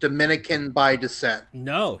birth, Dominican by descent.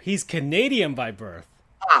 No, he's Canadian by birth.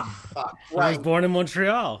 Fuck. He was born in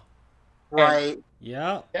Montreal. Right.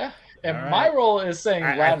 Yeah. Yeah. And All right. my role is saying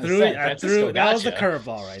I threw Francisco, that was the gotcha.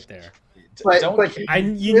 curveball right there. But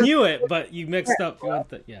You knew it, but you mixed up.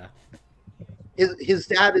 Yeah. his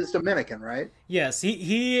dad is Dominican, right? Yes,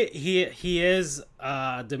 he is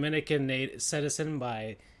Dominican citizen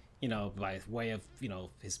by way of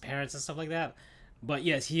his parents and stuff like that. But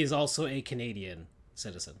yes, he is also a Canadian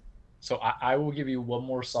citizen. So I will give you one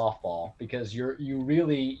more softball because you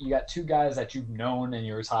got two guys that you've known in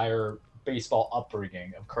your entire baseball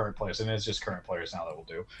upbringing of current players, and it's just current players now that will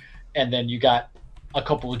do. And then you got a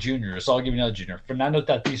couple of juniors. So I'll give you another junior, Fernando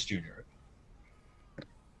Tatis Jr.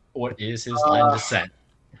 What is his line of descent?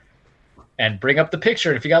 And bring up the picture.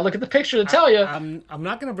 And if you got to look at the picture to tell you, I'm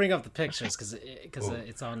not gonna bring up the pictures because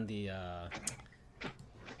it's on the.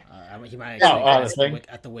 He might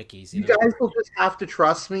at the wikis. You guys will just have to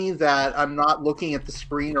trust me that I'm not looking at the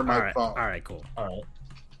screen or my phone. All right, cool. all right.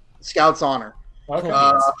 Scout's honor. Okay.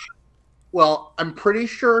 Well, I'm pretty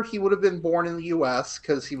sure he would have been born in the U.S.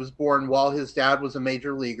 because he was born while his dad was a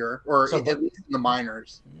major leaguer, or at least in the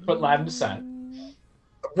minors. But Latin descent.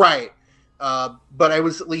 Right. But I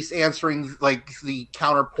was at least answering like the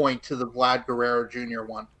counterpoint to the Vlad Guerrero Jr.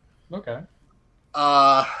 one. Okay.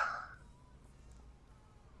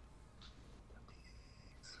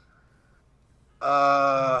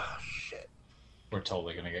 Shit. We're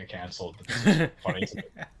totally gonna get canceled. But this is funny.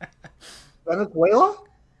 Venezuela?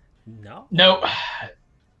 No.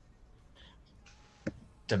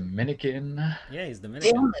 Dominican. Yeah, he's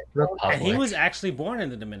Dominican. Republic. And he was actually born in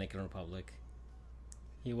the Dominican Republic.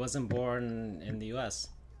 He wasn't born in the U.S.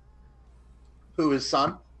 Who, his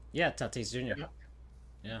son? Yeah, Tatis Jr.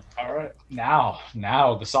 Yeah. All right. Now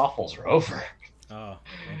the softballs are over. Oh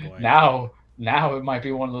boy. Now it might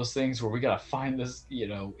be one of those things where we gotta find this.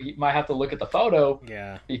 You might have to look at the photo.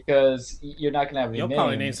 Yeah. Because you're not gonna have any You'll names.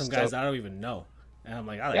 probably name some guys I don't even know. And I'm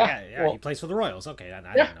like, well, he plays for the Royals. Okay, I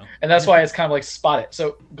yeah. don't know. And that's why it's kind of like spot it.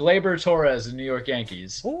 So Gleyber Torres in New York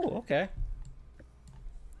Yankees. Oh, okay.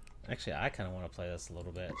 Actually, I kind of want to play this a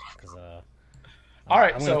little bit because all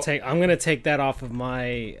right, I'm gonna take that off of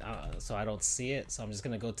my so I don't see it. So I'm just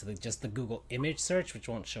gonna go to the Google image search, which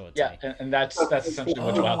won't show it to me. Yeah, and that's essentially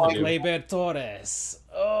what you'll have to do. Gleyber Torres.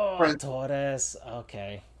 Oh, Torres.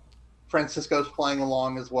 Okay. Francisco's playing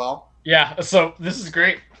along as well. Yeah, so this is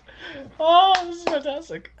great. Oh, this is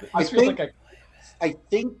fantastic. I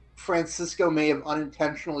think Francisco may have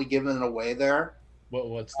unintentionally given it away there.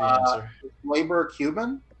 What's the answer? Labor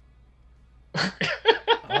Cuban?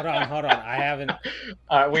 Hold on. I haven't.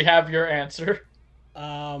 All right, we have your answer.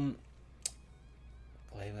 Gleyber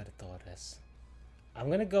Torres.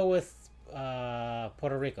 I'm gonna go with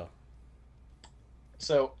Puerto Rico.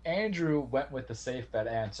 So Andrew went with the safe bet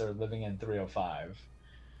answer, living in 305.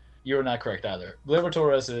 You were not correct either. Gleyber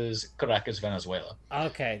Torres is Caracas, Venezuela.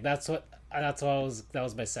 Okay, that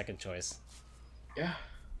was my second choice. Yeah.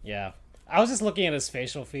 Yeah. I was just looking at his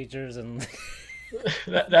facial features and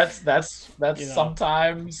that's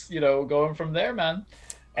sometimes, going from there, man.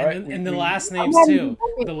 And the last names too.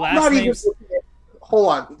 The last names. Hold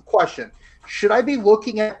on, question. Should I be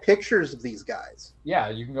looking at pictures of these guys? Yeah,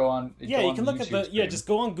 you can go on. Yeah, you can look at just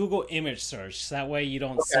go on Google image search. So that way you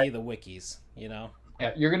don't see the wikis, Yeah,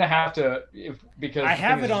 you're gonna have to because I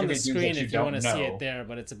have it on the screen if you want to know. see it there,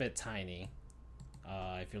 but it's a bit tiny.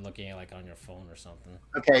 If you're looking at like on your phone or something.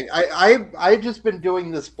 Okay, I've just been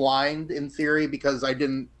doing this blind in theory because I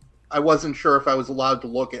wasn't sure if I was allowed to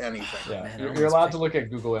look at anything. Yeah, man, you're allowed to look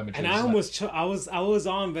at Google Images. And I was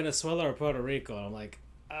on Venezuela or Puerto Rico. And I'm like,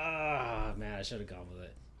 man, I should have gone with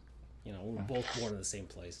it. We're both born in the same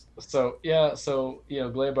place. So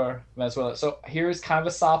Gleyber, Venezuela. So here's kind of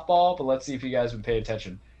a softball, but let's see if you guys would pay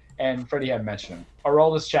attention. And Freddie had mentioned him.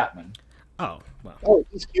 Aroldis Chapman. Oh, well. Oh,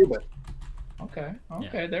 he's Cuban. Okay.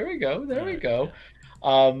 Yeah. There we go.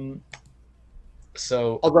 Yeah.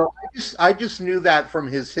 So although I just knew that from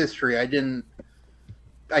his history, I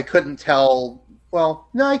couldn't tell. Well,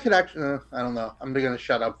 no, I could actually. I don't know. I'm going to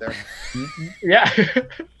shut up there. Yeah,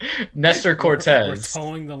 Nestor Cortez. We're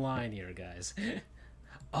towing the line here, guys.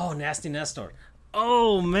 Oh, Nasty Nestor.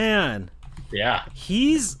 Oh man. Yeah.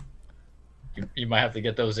 He's. You might have to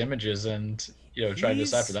get those images and try to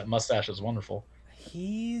decipher. That mustache is wonderful.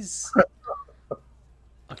 He's.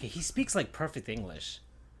 Okay, he speaks like perfect English.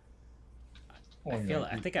 I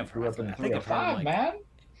think I've grew heard. up in I think I've heard him, 305, like, man.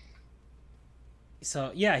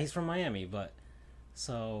 so yeah, he's from Miami, but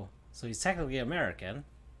so he's technically American.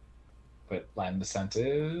 But Latin descent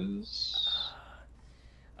is.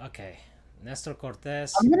 Okay, Nestor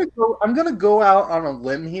Cortez. I'm gonna go out on a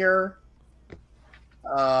limb here.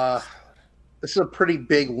 This is a pretty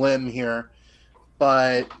big limb here,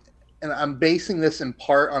 and I'm basing this in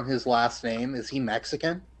part on his last name. Is he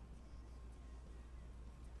Mexican?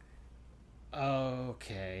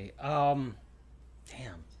 Okay. Damn.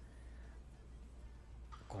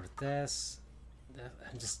 Cortez.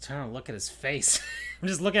 I'm just trying to look at his face. I'm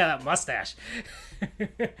just looking at that mustache.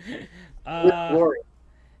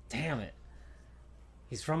 Damn it.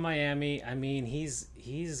 He's from Miami. I mean, he's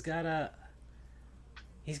gotta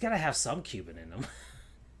have some Cuban in him.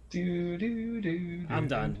 I'm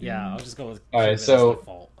done. Yeah, I'll just go with All Cuban right, so- as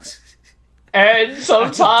default. And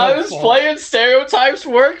sometimes playing stereotypes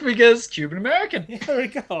work because Cuban American. There we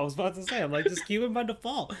go. I was about to say, I'm like, just Cuban by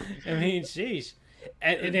default. I mean, sheesh.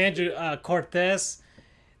 And Andrew Cortez,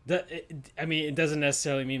 it doesn't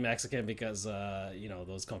necessarily mean Mexican because,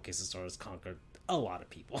 those conquistadors conquered a lot of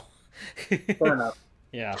people. Fair enough.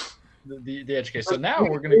 Yeah. The education. So now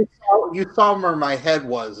we're gonna. You saw where my head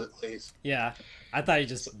was, at least. Yeah. I thought you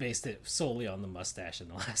just based it solely on the mustache and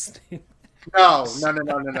the last name. No.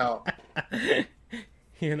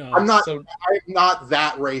 I'm not. So- I'm not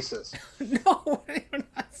that racist. No, you're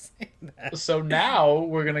not saying that. So now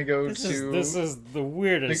we're gonna go This to. is the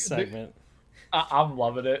weirdest the- segment. I'm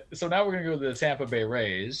loving it. So now we're gonna go to the Tampa Bay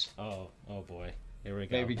Rays. Oh boy. Here we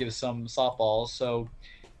go. Maybe give some softballs. So,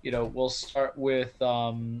 we'll start with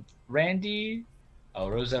Randy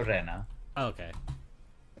Rosarena. Okay.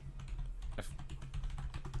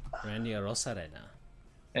 Randy Rosarena.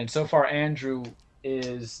 And so far, Andrew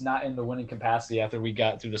is not in the winning capacity after we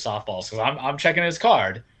got through the softballs. So I'm checking his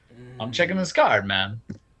card. I'm checking his card, man.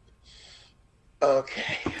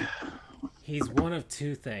 Okay. He's one of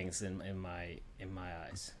two things in my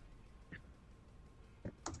eyes.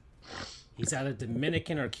 He's either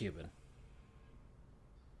Dominican or Cuban.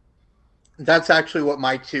 That's actually what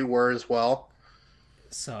my two were as well.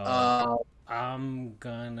 So I'm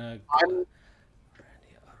gonna go.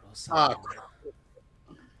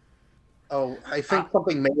 I think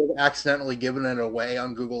something may have accidentally given it away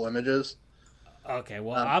on Google Images. Okay,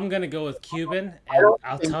 well, I'm gonna go with Cuban, and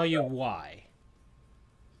I'll tell you why.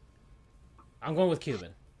 I'm going with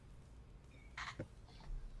Cuban.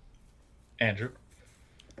 Andrew.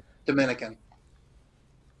 Dominican.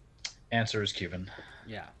 Answer is Cuban.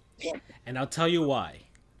 Yeah. And I'll tell you why.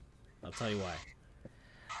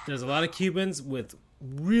 There's a lot of Cubans with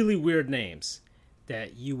really weird names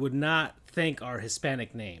that you would not think are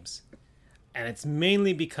Hispanic names. And it's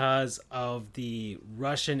mainly because of the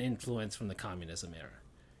Russian influence from the communism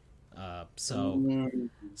era.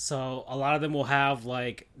 So a lot of them will have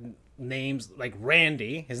like names like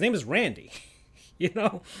Randy. His name is Randy.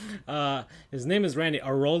 His name is Randy.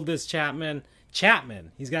 Aroldis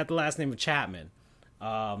Chapman. He's got the last name of Chapman.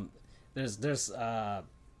 There's a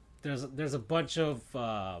bunch of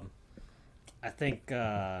I think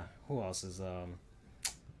who else is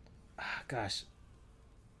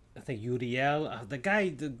I think Uriel, the guy,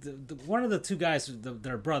 the one of the two guys,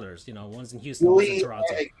 they're brothers. One's in Houston, one's in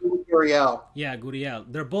Toronto. Uriel. Yeah, Guriel.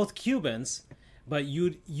 They're both Cubans, but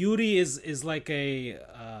Yuri is like a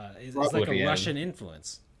Russian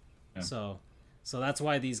influence. Yeah. So that's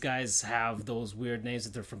why these guys have those weird names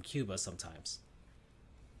that they're from Cuba sometimes.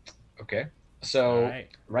 Okay. So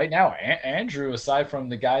right now, Andrew, aside from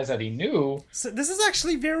the guys that he knew, so this is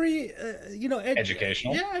actually very,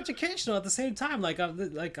 educational. Yeah, educational at the same time.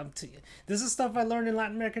 This is stuff I learned in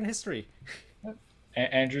Latin American history.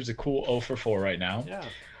 Andrew's a cool 0 for 4 right now. Yeah.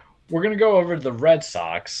 We're gonna go over the Red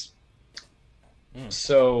Sox.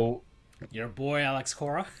 So, your boy Alex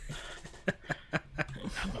Cora.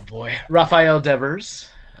 my boy Rafael Devers.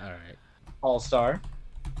 All right. All-star.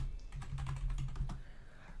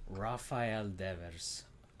 Rafael Devers.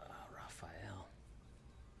 Rafael.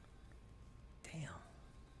 Damn.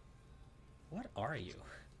 What are you?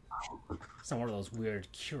 It's not one of those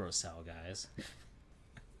weird Curacao guys.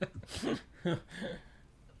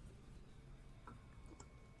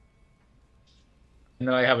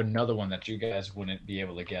 I have another one that you guys wouldn't be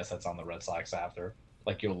able to guess that's on the Red Sox after.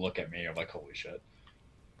 Like, you'll look at me, you're like, holy shit.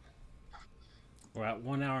 We're at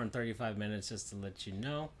 1 hour and 35 minutes, just to let you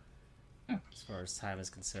know. As far as time is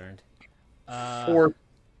concerned. For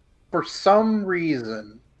some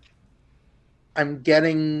reason, I'm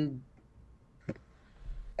getting,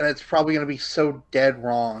 and it's probably going to be so dead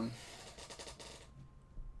wrong.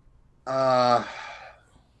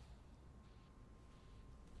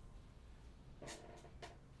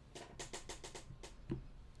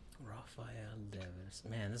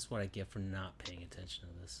 Man, this is what I get for not paying attention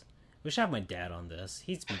to this. Wish I had my dad on this.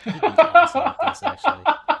 He'd be awesome at this, actually.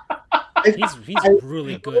 He's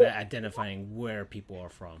really good at identifying where people are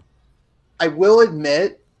from. I will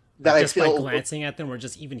admit that just by glancing at them or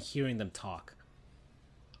just even hearing them talk.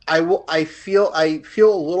 I feel a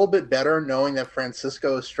little bit better knowing that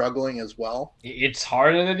Francisco is struggling as well. It's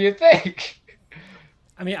harder than you think.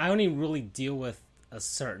 I mean, I only really deal with a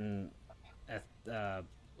certain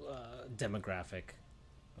demographic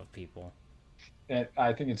of people. And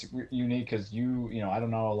I think it's unique because you know, I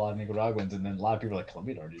don't know a lot of Nicaraguans, and then a lot of people are like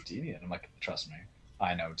Colombian or Argentinian. I'm like, trust me,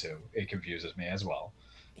 I know too. It confuses me as well.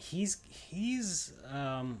 He's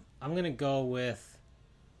I'm gonna go with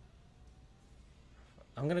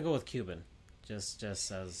Cuban, just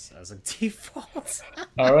as a default.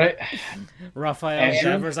 All right, Rafael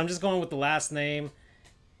Devers. I'm just going with the last name,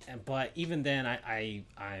 but even then, I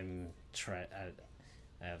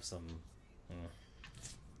have some.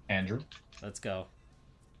 Andrew, let's go.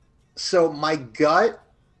 So my gut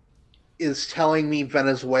is telling me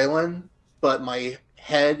Venezuelan, but my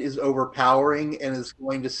head is overpowering and is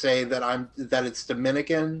going to say that it's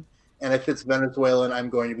Dominican, and if it's Venezuelan, I'm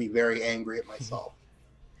going to be very angry at myself.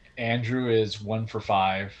 Andrew is 1 for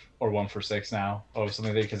 5 or 1 for 6 now, or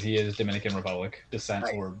something like that, because he is Dominican Republic descent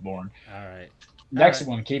or born. All right. Next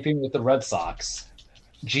one, keeping with the Red Sox,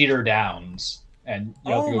 Jeter Downs, and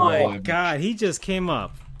oh my God, he just came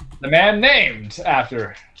up. The man named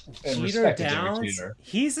after Jeter Downs. Jeter.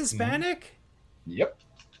 He's Hispanic. Mm-hmm. Yep.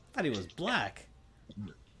 I thought he was black.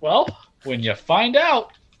 Well, when you find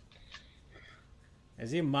out.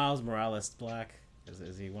 Is he Miles Morales black?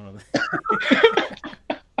 Is he one of the...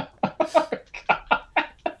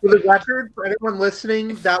 For the record, for anyone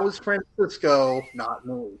listening, that was Francisco, not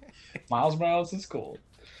me. Miles Morales is cool.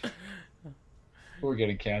 We're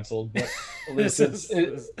getting canceled, but this is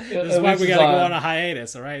why we gotta go on a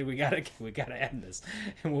hiatus. All right, we gotta end this,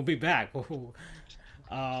 and we'll be back.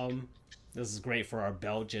 This is great for our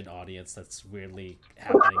Belgian audience. That's weirdly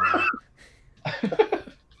happening now.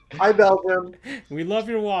 Hi, Belgium. We love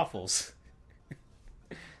your waffles.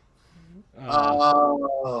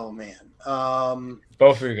 Oh man.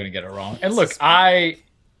 Both of you are gonna get it wrong. And look, I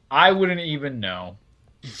wouldn't even know.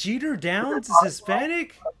 Jeter Downs is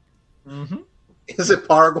Hispanic? Mm-hmm. Is it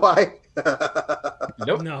Paraguay?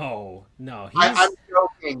 Nope. No.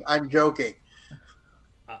 I'm joking.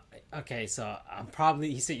 Okay, so I'm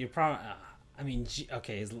probably. He said you're probably.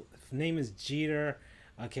 Okay. His name is Jeter.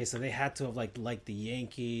 Okay, so they had to have like the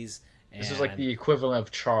Yankees. This is like the equivalent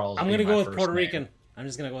of Charles. I'm gonna go with Puerto Rican. I'm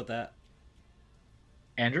just gonna go with that.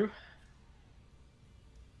 Andrew.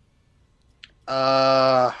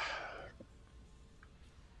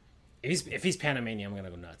 If he's Panamanian, I'm gonna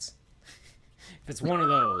go nuts. If it's one of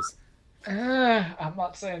those, I'm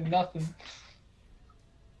not saying nothing.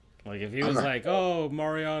 Like if he was like, "Oh,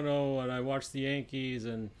 Mariano," and I watched the Yankees,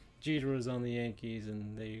 and Jeter was on the Yankees,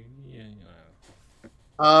 and they,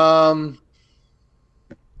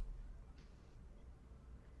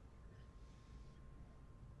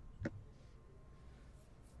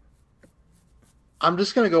 I'm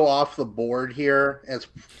just gonna go off the board here. It's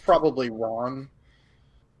probably wrong.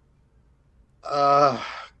 God.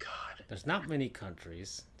 There's not many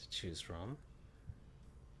countries to choose from.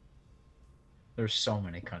 There's so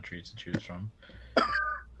many countries to choose from.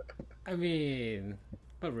 I mean,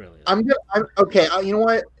 but really, okay. You know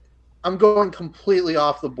what? I'm going completely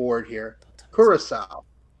off the board here. Curacao.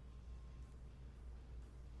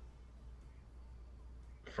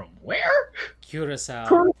 From where?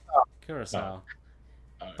 Curacao.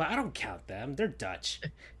 Oh. But I don't count them. They're Dutch.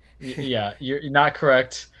 Yeah, you're not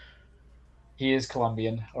correct. He is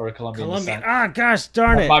Colombian or a Colombian descent. Ah, gosh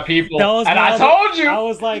darn it. My people. And I told you. I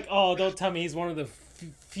was like, oh, don't tell me he's one of the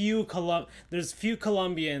few There's few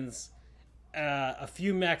Colombians, a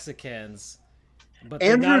few Mexicans, but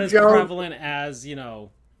they're not as prevalent as,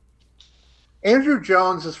 Andrew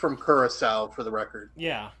Jones is from Curacao, for the record.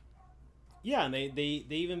 Yeah. Yeah, and they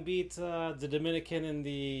even beat the Dominican in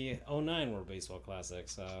the 2009 World Baseball Classic.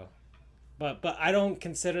 So, but I don't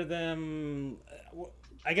consider them.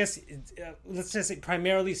 I guess let's just say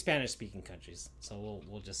primarily Spanish-speaking countries. So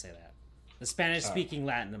we'll just say that the Spanish-speaking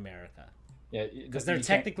Latin America. Yeah, because they're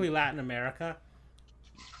technically Latin America.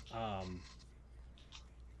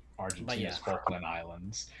 Argentina's Falkland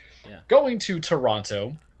Islands. Yeah. Going to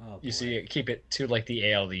Toronto. Oh, you see, keep it to like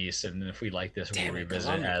the AL East, and if we like this, we'll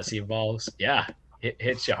revisit as he evolves. Yeah, it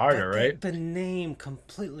hits you harder, right? The name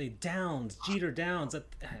completely Downs, Jeter Downs.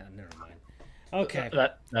 Never mind. Okay,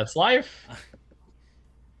 that's life.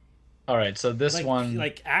 All right, so this one,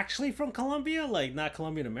 actually from Colombia, not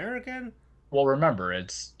Colombian American. Well, remember,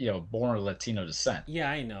 it's born of Latino descent. Yeah,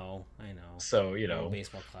 I know. So World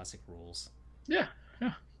Baseball Classic rules. Yeah,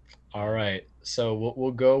 yeah. All right. So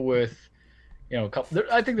we'll go with a couple.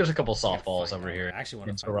 I think there's a couple softballs over here. I actually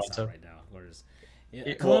want in to find this out Toronto. right now. Where's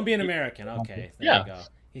Colombian American? Okay, there you go.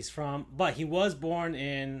 He's but he was born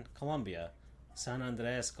in Colombia, San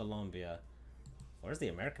Andres, Colombia. Where's the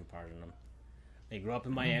American part in him? They grew up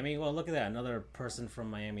in Miami. Well, look at that. Another person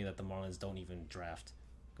from Miami that the Marlins don't even draft.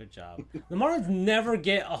 Good job. The Marlins never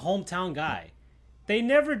get a hometown guy. They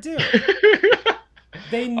never do.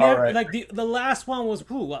 They never like the last one was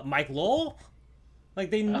who? What, Mike Lowell? Like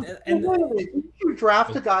didn't you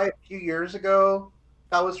draft a guy a few years ago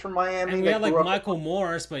that was from Miami? And we had like Michael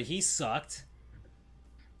Morris, but he sucked.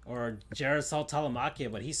 Or Jared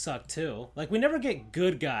Saltalamacchia, but he sucked too. Like, we never get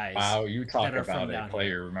good guys. Wow, you talk about a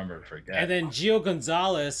player remember to forget. And then Gio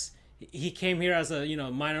Gonzalez, he came here as a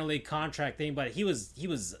minor league contract thing, but he was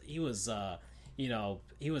a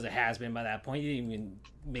has-been by that point. He didn't even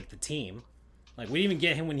make the team. Like, we didn't even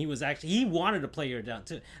get him when he wanted to play here down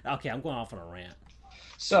too. Okay, I'm going off on a rant.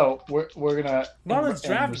 So we're gonna Marlins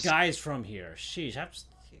draft guys from here. Sheesh,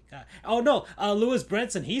 oh no, Lewis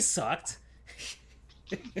Brinson, he sucked.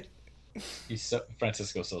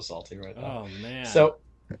 Francisco's so salty right now. Oh man! So,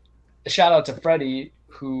 shout out to Freddie,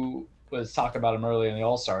 who was talking about him earlier in the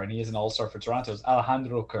All-Star, and he is an All-Star for Toronto. It's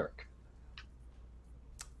Alejandro Kirk.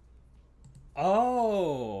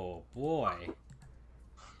 Oh boy!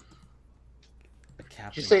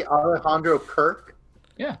 Did you say Alejandro Kirk?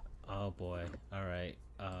 Yeah. Oh boy! All right.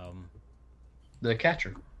 The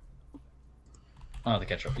catcher. Oh, the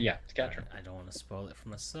catcher. Yeah, the catcher. I don't want to spoil it for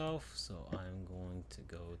myself, so I'm going to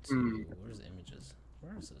go to where's images?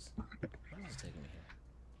 Where is this? Where is this taking me here?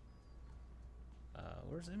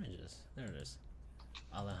 Where's images? There it is.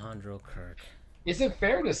 Alejandro Kirk. Is it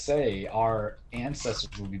fair to say our ancestors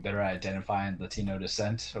would be better at identifying Latino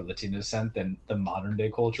descent or Latino descent than the modern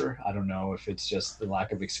day culture? I don't know if it's just the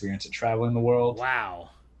lack of experience of traveling the world. Wow,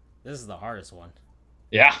 this is the hardest one.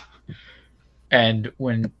 Yeah. And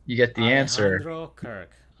when you get the answer... Alejandro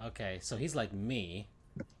Kirk. Okay, so he's like me.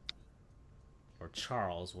 Or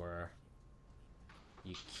Charles, where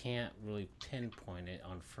you can't really pinpoint it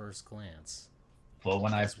on first glance. Well,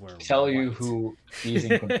 when I tell you who he's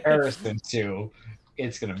in comparison to,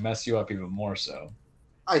 it's going to mess you up even more so.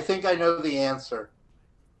 I think I know the answer.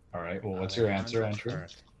 All right, well, what's your answer, Andrew?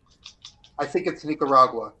 Kirk. I think it's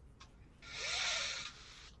Nicaragua.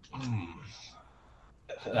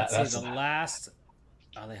 Let's see, the last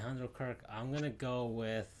Alejandro Kirk, I'm going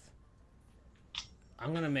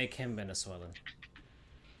to make him Venezuelan.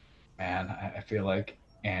 Man, I feel like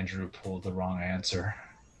Andrew pulled the wrong answer.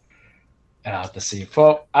 And I'll have to see.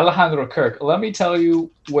 For Alejandro Kirk, let me tell you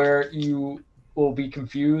where you will be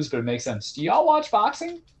confused, but it makes sense. Do y'all watch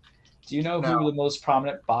boxing? Do you know who the most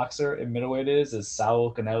prominent boxer in middleweight is? Is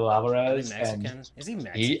Saul Canelo Alvarez. Is he Mexican? Is he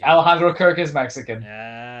Mexican? Alejandro Kirk is Mexican.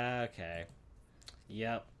 Okay.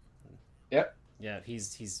 Yep. Yeah,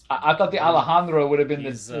 he's. I thought the Alejandro would have been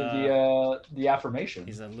the affirmation.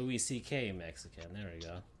 He's a Louis C.K. Mexican. There we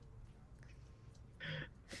go.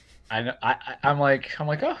 I know. I'm like,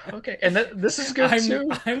 oh, okay. And this is good too.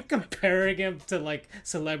 I'm comparing him to like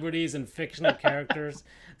celebrities and fictional characters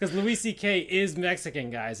because Louis C.K. is Mexican,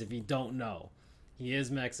 guys. If you don't know, he is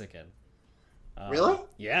Mexican. Really?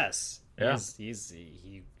 Yes. Yeah. He's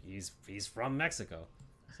from Mexico.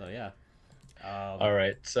 So yeah. All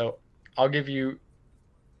right. So I'll give you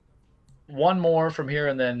one more from here,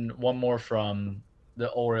 and then one more from the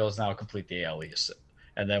Orioles. Now complete the AL East.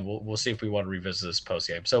 And then we'll see if we want to revisit this post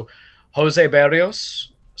game. So, Jose Berrios,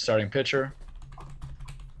 starting pitcher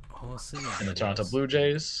in the Toronto Blue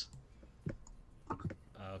Jays.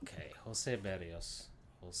 Okay, Jose Berrios.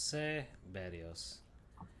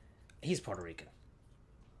 He's Puerto Rican.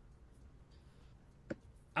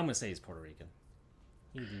 I'm gonna say he's Puerto Rican.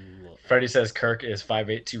 Freddie says Kirk is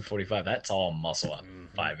 5'8", 245. That's all muscle at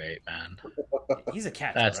 5'8", man. He's a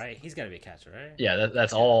catcher, right? He's got to be a catcher, right? Yeah,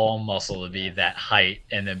 that's all muscle to be that height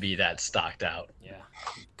and then be that stocked out. Yeah,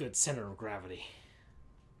 good center of gravity.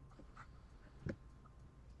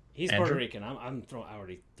 He's Andrew? Puerto Rican. I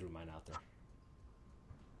already threw mine out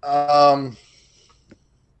there.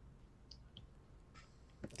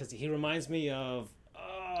 Because he reminds me of,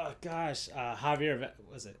 Javier.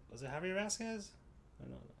 Was it Javier Vasquez?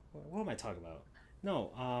 No, what am I talking about?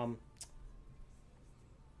 No,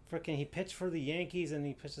 freaking he pitched for the Yankees and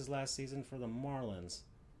he pitched his last season for the Marlins.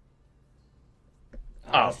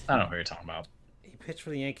 I don't know who you're talking about. He pitched for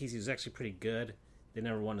the Yankees. He was actually pretty good. They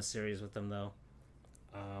never won a series with them though.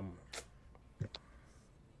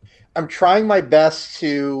 I'm trying my best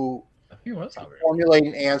to he was Javier. Formulate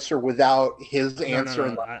an answer without his answer.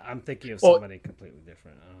 No. I'm thinking of somebody completely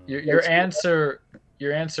different. Your answer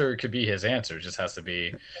could be his answer. It just has to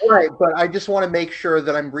be right. But I just want to make sure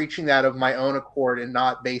that I'm reaching that of my own accord and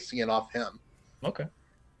not basing it off him. okay.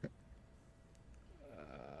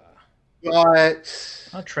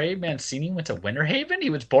 But Trey Mancini went to Winter Haven. He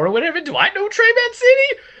was born in Winter Haven. Do I know Trey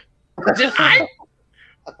Mancini? Did I?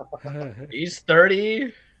 He's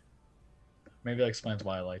 30. Maybe that explains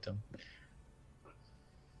why I liked him.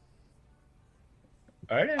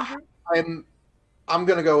 All right, Andrew. I'm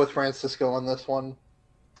gonna go with Francisco on this one.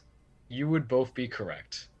 You would both be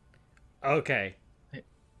correct. Okay.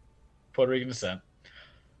 Puerto Rican descent.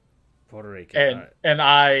 Puerto Rican. And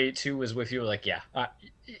I too was with you. Like, yeah,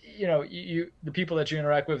 you the people that you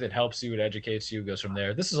interact with, it helps you, it educates you, goes from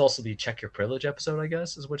there. This is also the check your privilege episode, I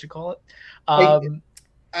guess, is what you call it.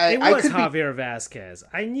 It was Javier Vasquez.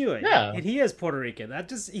 I knew it. Yeah, and he is Puerto Rican.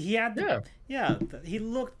 He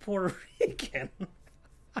looked Puerto Rican.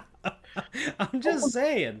 I'm just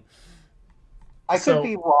saying. I could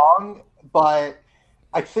be wrong, but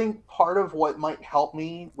I think part of what might help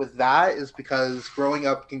me with that is because growing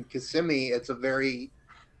up in Kissimmee, there's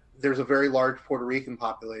a very large Puerto Rican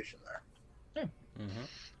population there. Yeah.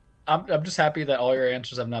 Mm-hmm. I'm just happy that all your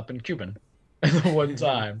answers have not been Cuban at the one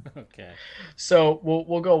time. Okay. So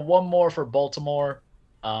we'll go one more for Baltimore,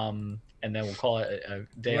 and then we'll call it a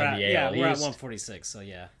day on the AL East. Yeah, we're at 146. So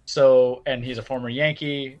yeah. So and he's a former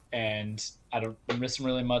Yankee, and I don't miss him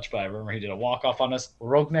really much, but I remember he did a walk-off on us.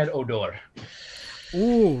 Rougned Odor.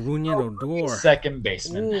 Ooh, Rougned Odor. Second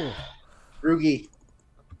baseman. Ooh. Rugi.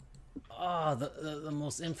 Oh, the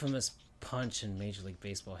most infamous punch in Major League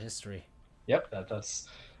Baseball history. Yep, that's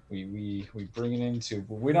we bring it into.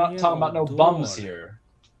 We're not talking about no bums here.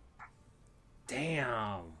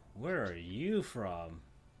 Damn, where are you from?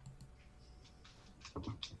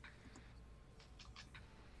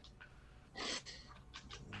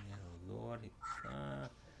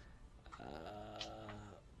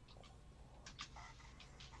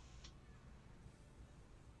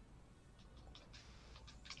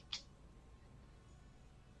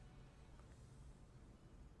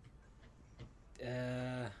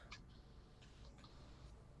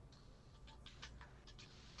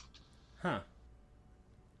 Huh.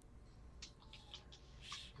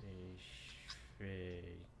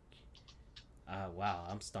 Wow,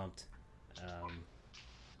 I'm stumped.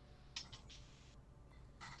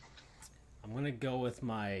 I'm gonna go with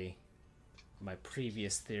my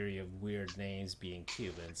previous theory of weird names being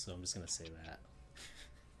Cuban, so I'm just gonna say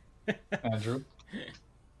that. Andrew?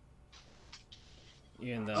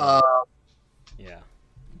 Even though, yeah.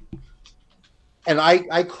 And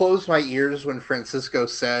I closed my ears when Francisco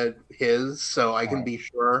said his, so I can be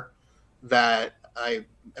sure that I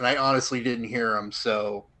honestly didn't hear him,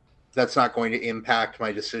 so that's not going to impact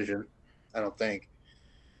my decision, I don't think.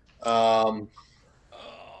 Oh,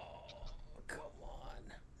 come on.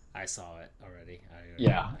 I saw it already.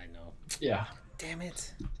 I know. Yeah. Damn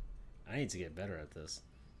it. I need to get better at this.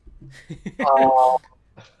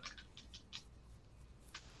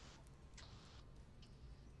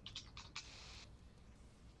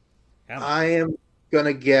 I am going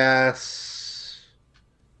to guess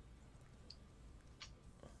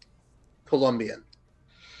Colombian.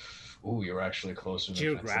 Ooh, you're actually closer.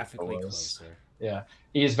 Geographically closer. Yeah.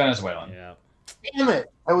 He's Venezuelan. Yeah. Damn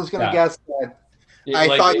it. I was going to guess that. Yeah,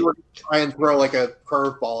 I thought you were going to try and throw like a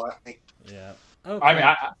curveball at me. Yeah. Okay. I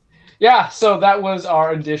mean, yeah, so that was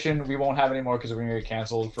our edition. We won't have any more because we're going to get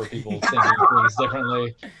canceled for people thinking things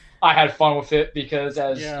differently. I had fun with it because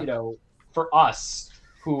you know, for us,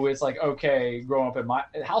 who is like, okay, growing up in my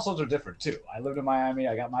households are different too. I lived in Miami,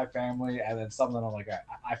 I got my family, and then something I'm like,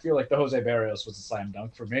 I feel like the Jose Barrios was a slam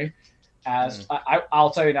dunk for me.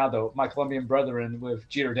 I'll tell you now though, my Colombian brethren with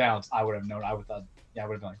Jeter Downs, I would have known. I would have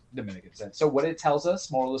been like Dominican descent. So what it tells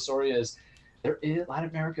us, moral of the story is, Latin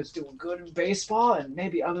America's doing good in baseball, and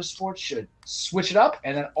maybe other sports should switch it up.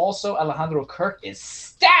 And then also Alejandro Kirk is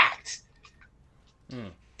stacked.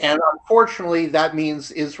 And unfortunately, that means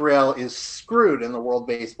Israel is screwed in the World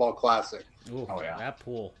Baseball Classic. Ooh, that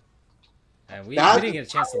pool. And we didn't get a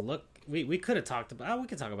chance to look. We could have talked about. We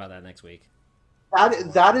could talk about that next week. That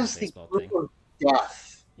is the group of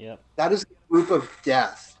death. Yep. That is the group of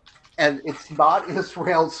death, and it's not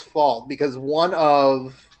Israel's fault because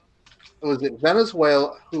was it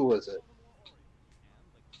Venezuela? Who was it?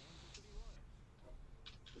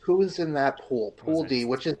 Who was in that pool? Pool D,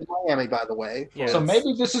 which is Miami, by the way. Yeah, so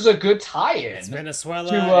maybe this is a good tie-in. It's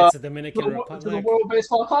Venezuela. It's the Dominican Republic. To the World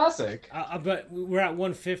Baseball Classic. But we're at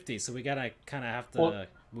 150, so we gotta kind of have to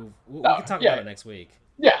move. We can talk about it next week.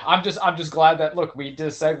 Yeah, I'm just glad that look, we did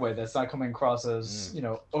a segue that's not coming across as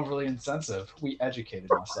overly insensitive. We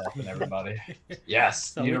educated myself and everybody.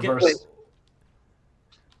 Yes, So universe.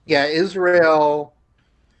 Yeah, Israel,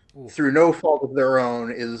 Oof. through no fault of their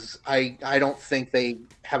own, is I don't think they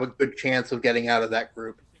have a good chance of getting out of that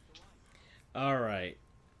group. All right.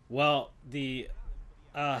 Well, the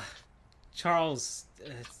Charles,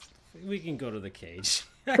 we can go to the cage.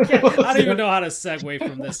 I don't even know how to segue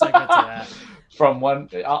from this segment to that. From one,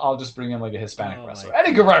 I'll just bring in like a Hispanic wrestler,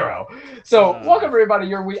 Eddie Guerrero. So, welcome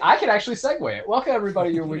everybody. I can actually segue it. Welcome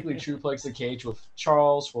everybody. Your weekly True Plagues the Cage with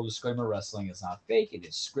Charles. Full disclaimer: wrestling is not fake. It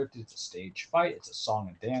is scripted. It's a stage fight. It's a song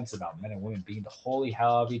and dance about men and women being the holy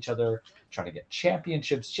hell of each other, trying to get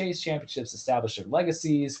championships, chase championships, establish their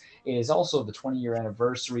legacies. It is also the 20-year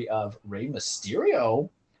anniversary of Rey Mysterio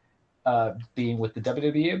being with the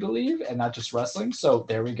WWE, I believe, and not just wrestling. So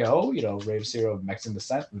there we go. Rey Mysterio of Mexican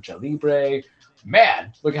descent, Lucha Libre.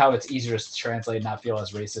 Man, look how it's easier to translate and not feel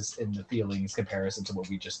as racist in the feelings comparison to what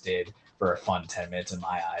we just did for a fun 10 minutes in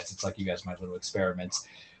my eyes. It's like you guys, my little experiments.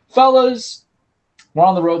 Fellas, we're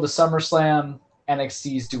on the road to SummerSlam.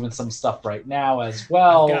 NXT's doing some stuff right now as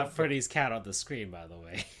well. I've got Freddy's cat on the screen, by the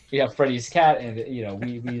way. We have Freddy's cat, and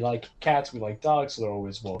we like cats, we like dogs, so they're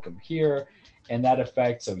always welcome here. And that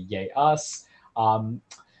effect, so yay us.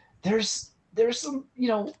 There's some,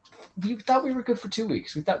 we thought we were good for 2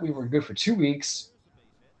 weeks.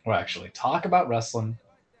 We'll actually talk about wrestling,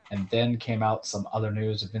 and then came out some other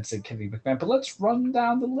news of Vincent Kennedy McMahon. But let's run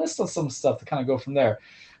down the list of some stuff to kind of go from there.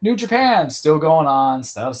 New Japan, still going on,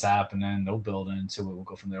 stuff's happening, no building into it. We'll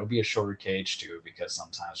go from there. It'll be a shorter cage too, because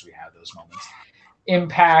sometimes we have those moments.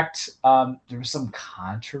 Impact, there was some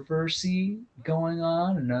controversy going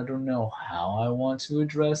on, and I don't know how I want to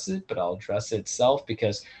address it, but I'll address it itself,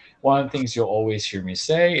 because one of the things you'll always hear me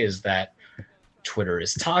say is that Twitter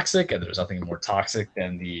is toxic, and there's nothing more toxic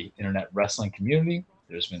than the internet wrestling community.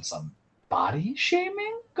 There's been some body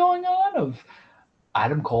shaming going on of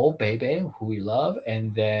Adam Cole, Bebe, who we love,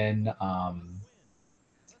 and then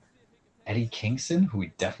Eddie Kingston, who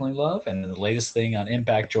we definitely love. And the latest thing on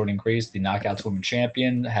Impact, Jordan Grace, the Knockouts Women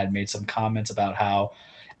Champion, had made some comments about how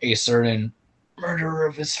a certain murderer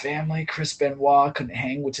of his family, Chris Benoit, couldn't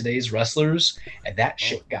hang with today's wrestlers. And that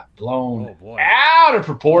shit got blown out of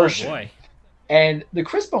proportion. Oh, boy. And the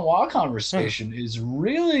Chris Benoit conversation is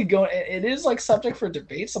really going – it is like subject for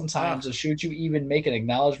debate sometimes. Or should you even make an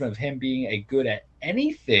acknowledgement of him being a good at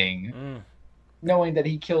anything – knowing that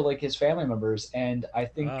he killed like his family members. And I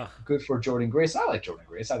think good for Jordan Grace. I like Jordan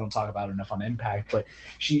Grace. I don't talk about her enough on Impact, but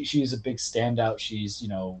she's a big standout. She's,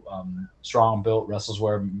 strong built, wrestles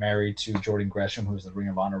where married to Jordan Gresham, who's the Ring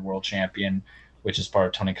of Honor world champion, which is part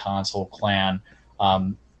of Tony Khan's whole clan,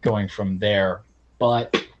 going from there.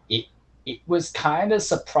 But it was kind of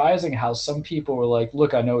surprising how some people were like,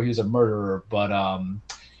 look, I know he's a murderer, but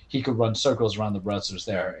he could run circles around the wrestlers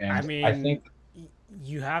there. And I think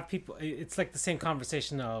you have people, it's like the same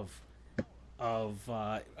conversation of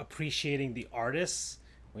appreciating the artists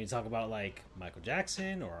when you talk about like Michael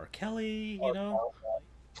Jackson or R. Kelly,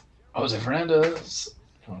 Jose Fernandez,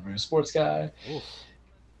 a sports guy. Oof.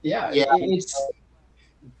 Yeah. It's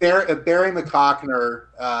Barry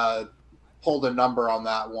McCockner pulled a number on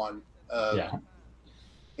that one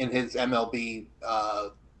in his MLB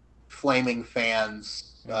flaming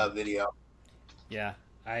fans video. Yeah,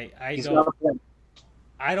 I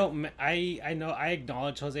know I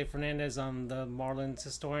acknowledge Jose Fernandez on the Marlins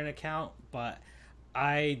historian account, but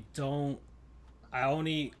I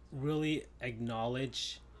only really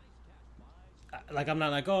acknowledge, like, I'm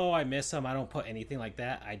not like, oh, I miss him. I don't put anything like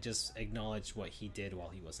that. I just acknowledge what he did while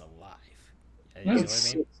he was alive. You know what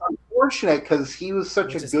I mean? It's unfortunate because he was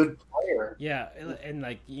such a good player. Yeah, and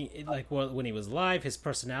when he was alive, his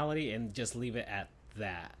personality, and just leave it at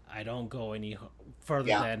that. I don't go any further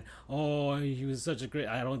than, oh, he was such a great.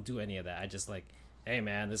 I don't do any of that. I just like, hey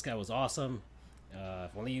man, this guy was awesome.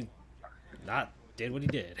 If only you not did what he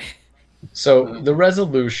did. So the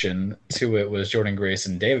resolution to it was Jordan Grace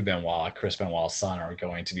and David Benoit, Chris Benoit's son, are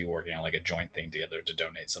going to be working on like a joint thing together to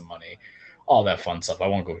donate some money. All that fun stuff. I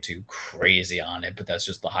won't go too crazy on it, but that's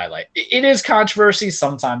just the highlight. It is controversy.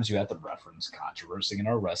 Sometimes you have to reference controversy in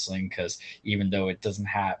our wrestling because even though it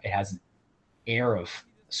has an air of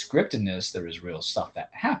scriptedness, there is real stuff that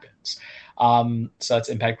happens. So that's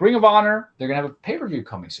Impact. Ring of Honor, they're going to have a pay-per-view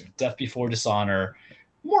coming soon. Death Before Dishonor.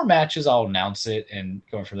 More matches, I'll announce it. And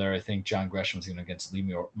going from there, I think John Gresham's going against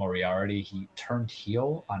Lee Moriarty. He turned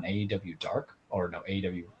heel on AEW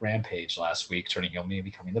Rampage last week, turning heel, maybe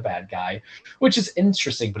becoming the bad guy, which is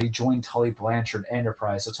interesting. But he joined Tully Blanchard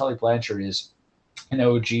Enterprise. So Tully Blanchard is an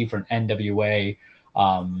OG for an NWA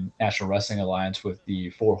National Wrestling Alliance with the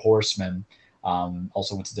Four Horsemen.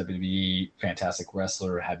 Also went to WWE, fantastic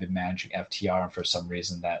wrestler, had been managing FTR, and for some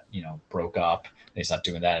reason that, broke up. He's not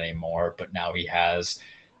doing that anymore, but now he has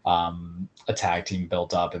a tag team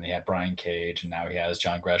built up, and they had Brian Cage, and now he has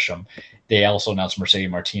John Gresham. They also announced Mercedes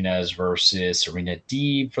Martinez versus Serena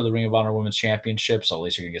Deeb for the Ring of Honor Women's Championship, so at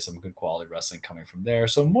least you're going to get some good quality wrestling coming from there.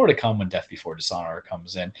 So more to come when Death Before Dishonor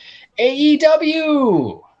comes in.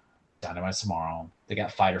 AEW! Dynamite tomorrow. They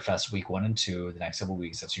got Fyter Fest week 1 and 2 the next couple of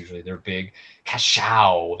weeks. That's usually their big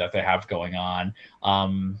cash-ow that they have going on.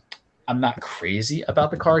 I'm not crazy about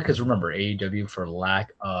the card because remember, AEW, for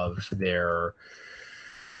lack of their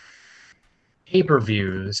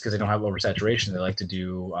pay-per-views, because they don't have oversaturation, they like to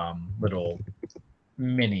do little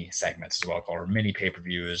mini segments as well, called mini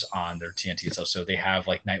pay-per-views on their TNT stuff. So they have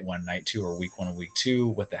like night 1, night 2, or week 1 and week 2.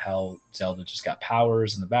 What the hell? Zelda just got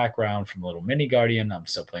powers in the background from a little mini Guardian. I'm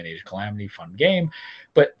still playing Age of Calamity, fun game.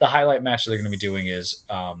 But the highlight match that they're going to be doing is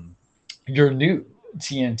your new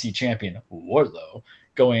TNT champion, Wardlow,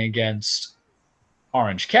 going against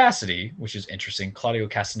Orange Cassidy, which is interesting. Claudio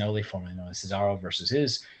Castagnoli, formerly known as Cesaro, versus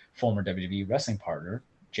his former WWE wrestling partner,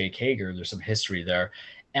 Jake Hager. There's some history there.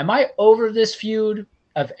 Am I over this feud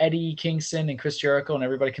of Eddie Kingston and Chris Jericho and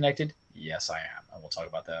everybody connected? Yes, I am. And we'll talk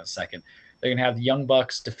about that in a second. They're going to have the Young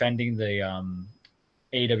Bucks defending the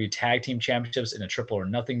AEW Tag Team Championships in a triple or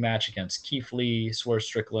nothing match against Keith Lee, Swerve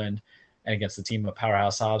Strickland, and against the team of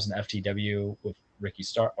Powerhouse Hobbs and FTW with Ricky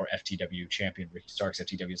Stark, or FTW champion Ricky Starks.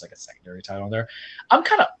 FTW is like a secondary title there. I'm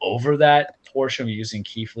kind of over that portion of using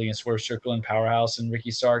Keith Lee and Swerve Strickland, Powerhouse, and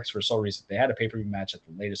Ricky Starks for some reason. They had a pay-per-view match at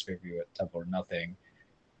the latest pay-per-view at Double or Nothing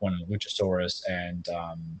when Luchasaurus and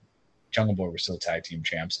Jungle Boy were still tag team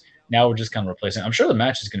champs. Now we're just kind of replacing. I'm sure the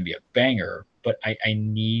match is going to be a banger, but I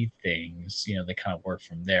need things, they kind of work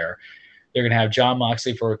from there. They're going to have John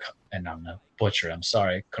Moxley and I'm not butcher, I'm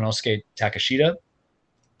sorry, Konosuke Takeshita.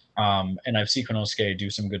 And I've seen Konosuke do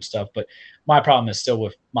some good stuff, but my problem is still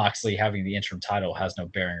with Moxley having the interim title has no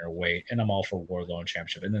bearing or weight, and I'm all for Wardlow and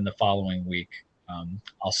Championship. And then the following week,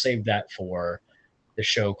 I'll save that for the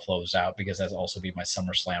show closeout because that's also be my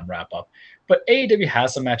SummerSlam wrap up. But AEW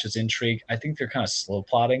has some matches intrigue. I think they're kind of slow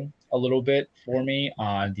plotting a little bit for me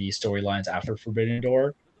on the storylines after Forbidden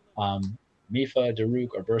Door. Mifa, Daruk,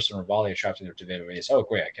 or Burst, and Rivali are trapped in their division race. Oh,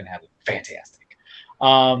 great. I can have it. Fantastic.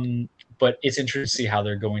 But it's interesting to see how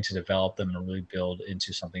they're going to develop them and really build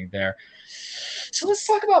into something there. So let's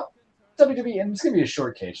talk about WWE. And it's going to be a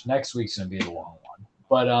short cage. Next week's going to be a long one.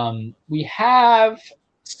 But we have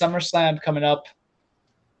SummerSlam coming up.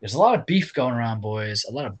 There's a lot of beef going around, boys.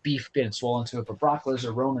 A lot of beef being swollen to it. But Brock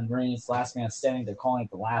Lesnar, Roman Reigns, last man standing. They're calling it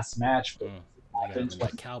the last match.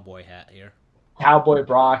 That cowboy hat here. Cowboy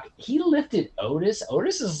Brock. He lifted Otis.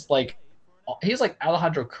 Otis is like, he's like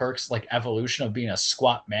Alejandro Kirk's like evolution of being a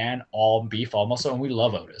squat man, all beef, all muscle. And we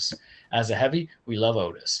love Otis. As a heavy, we love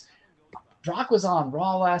Otis. Brock was on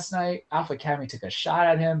Raw last night. Alpha Academy took a shot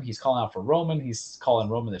at him. He's calling out for Roman. He's calling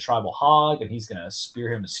Roman the tribal hog, and he's going to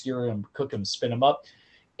spear him, skewer him, cook him, spin him up.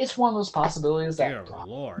 It's one of those possibilities that. Dear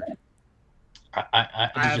Lord. I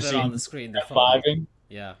have it on the screen. The photo.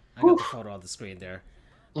 Yeah, I got the photo on the screen there.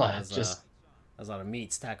 Just a lot of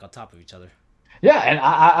meat stacked on top of each other. Yeah, and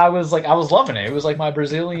I was loving it. It was like my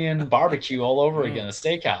Brazilian barbecue all over again, a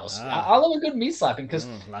steakhouse. I love a good meat slapping because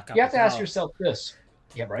you have to ask yourself this.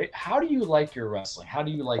 Yeah, right. How do you like your wrestling? How do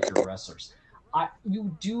you like your wrestlers?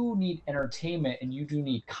 You do need entertainment and you do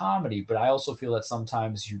need comedy, but I also feel that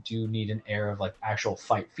sometimes you do need an air of like actual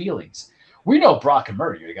fight feelings. We know Brock can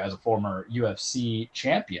murder you. The guy's a former UFC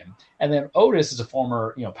champion, and then Otis is a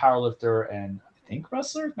former powerlifter and I think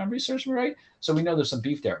wrestler, if memory serves me right. So we know there's some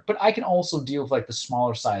beef there. But I can also deal with like the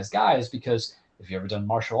smaller size guys because if you've ever done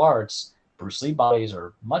martial arts, Bruce Lee bodies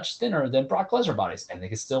are much thinner than Brock Lesnar bodies, and they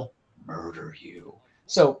can still murder you.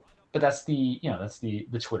 So, but that's the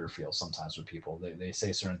Twitter feel sometimes with people. They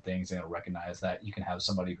say certain things, they don't recognize that you can have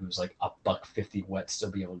somebody who's like a $150 wet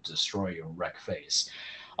still be able to destroy your wreck face.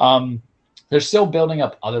 They're still building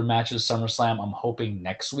up other matches SummerSlam. I'm hoping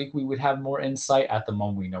next week we would have more insight. At the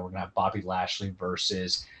moment, we know we're going to have Bobby Lashley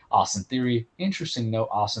versus Austin Theory. Interesting note,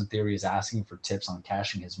 Austin Theory is asking for tips on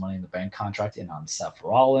cashing his Money in the Bank contract in on Seth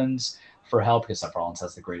Rollins for help because Seth Rollins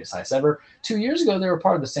has the greatest heights ever. 2 years ago, they were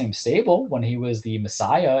part of the same stable when he was the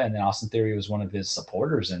Messiah, and then Austin Theory was one of his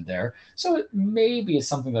supporters in there. So it maybe is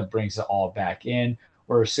something that brings it all back in.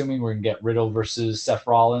 We're assuming we're going to get Riddle versus Seth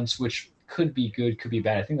Rollins, which could be good, could be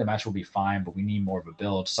bad. I think the match will be fine, but we need more of a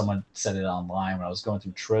build. Someone said it online when I was going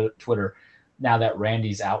through Twitter. Now that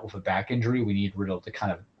Randy's out with a back injury, we need Riddle to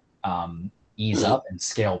kind of ease up and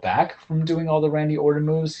scale back from doing all the Randy Orton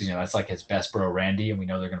moves. That's like his best bro Randy, and we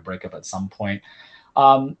know they're going to break up at some point.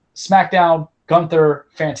 SmackDown, Gunther,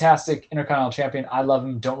 fantastic Intercontinental Champion. I love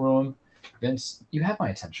him. Don't ruin him. Vince, you have my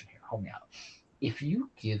attention here. Hold me out. If you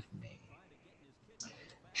give me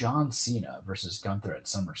John Cena versus Gunther at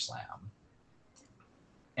SummerSlam,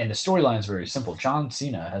 and the storyline is very simple. John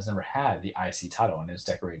Cena has never had the IC title in his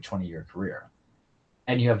decorated 20-year career.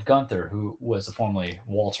 And you have Gunther, who was formerly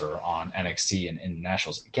Walter on NXT and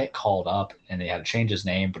Nationals, get called up, and they had to change his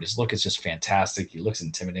name, but his look is just fantastic. He looks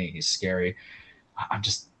intimidating. He's scary. I'm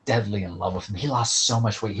just deadly in love with him. He lost so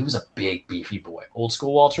much weight. He was a big, beefy boy. Old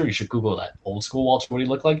school Walter. You should Google that. Old school Walter, what he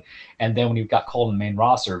looked like. And then when he got called in the main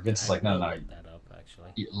roster, Vince is like, no. That up,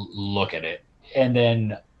 actually. Look at it. And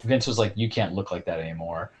then Vince was like, you can't look like that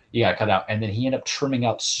anymore. You got to cut out. And then he ended up trimming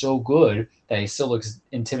out so good that he still looks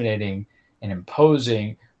intimidating and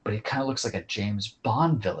imposing, but it kind of looks like a James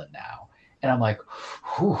Bond villain now. And I'm like,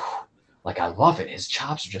 whew, like I love it. His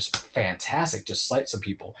chops are just fantastic. Just slight some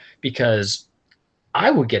people, because I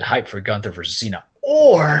would get hyped for Gunther versus Cena,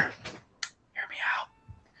 or hear me out,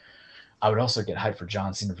 I would also get hyped for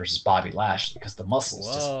John Cena versus Bobby Lashley, because the muscles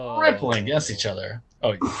just rippling against each other.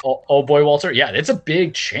 Oh boy, Walter. Yeah, it's a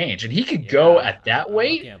big change, and he could go at that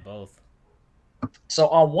weight. Yeah, both. So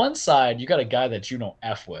on one side, you got a guy that you don't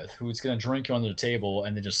F with, who's going to drink you under the table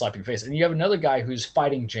and then just slap your face. And you have another guy who's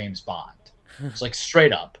fighting James Bond. It's like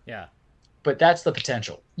straight up. Yeah. But that's the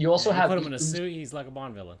potential. You also have... put him in a suit, he's like a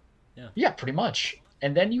Bond villain. Yeah, pretty much.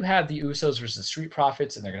 And then you have the Usos versus the Street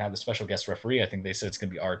Profits, and they're going to have the special guest referee. I think they said it's going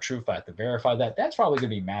to be R-Truth. I have to verify that. That's probably going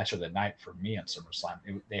to be match of the night for me on SummerSlam.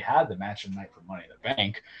 They had the match of the night for Money in the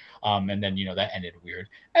Bank, and then, that ended weird.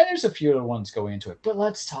 And there's a few other ones going into it. But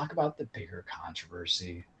let's talk about the bigger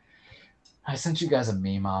controversy. I sent you guys a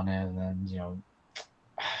meme on it, and then,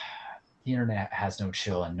 the internet has no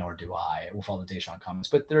chill, and nor do I, with all the Deshaun comments.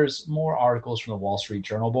 But there's more articles from the Wall Street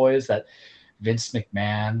Journal boys that Vince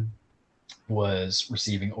McMahon was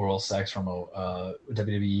receiving oral sex from a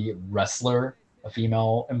WWE wrestler, a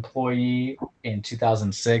female employee, in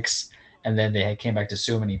 2006, and then they came back to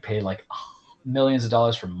sue him, and he paid like millions of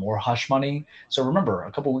dollars for more hush money. So remember,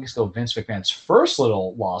 a couple of weeks ago, Vince McMahon's first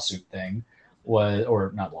little lawsuit thing was,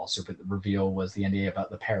 or not lawsuit, but the reveal was the NDA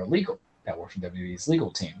about the paralegal that worked from WWE's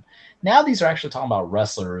legal team. Now these are actually talking about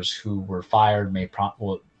wrestlers who were fired,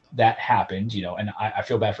 that happened, and I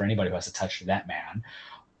feel bad for anybody who has to touch that man.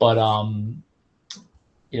 But,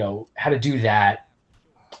 how to do that,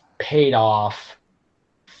 paid off,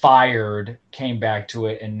 fired, came back to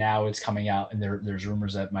it, and now it's coming out, and there's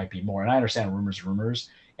rumors that might be more. And I understand rumors,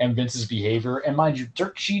 and Vince's behavior. And mind you,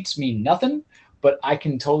 dirt sheets mean nothing, but I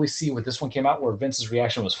can totally see what this one came out where Vince's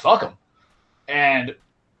reaction was, fuck him. And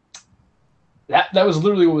that was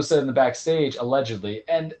literally what was said in the backstage, allegedly.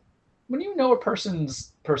 And when you know a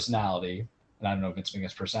person's personality, and I don't know Vince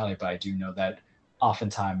McMahon's personality, but I do know that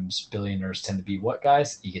oftentimes billionaires tend to be what,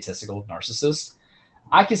 guys? Egotistical narcissists.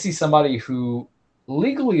 I can see somebody who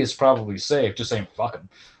legally is probably safe just saying, fuck them.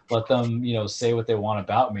 Let them, say what they want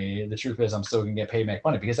about me. The truth is I'm still going to get paid, make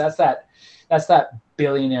money, because that's that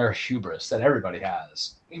billionaire hubris that everybody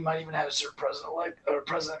has. You might even have a certain president, like a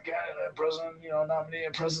president candidate, president, nominee,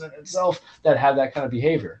 and president itself that have that kind of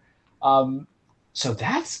behavior. So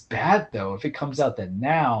that's bad, though, if it comes out that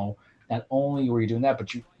now, not only were you doing that,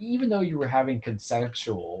 but even though you were having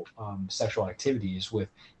consensual sexual activities with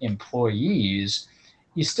employees,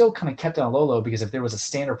 you still kind of kept it on low, because if there was a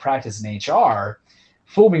standard practice in HR,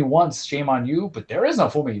 fool me once, shame on you, but there is no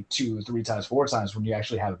fool me 2, 3 times, 4 times when you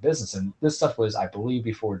actually have a business. And this stuff was, I believe,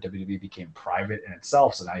 before WWE became private in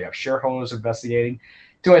itself. So now you have shareholders investigating.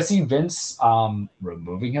 Do I see Vince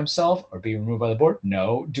removing himself or being removed by the board?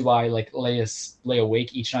 No. Do I lay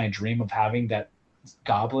awake each night and dream of having that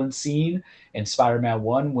Goblin scene in Spider-Man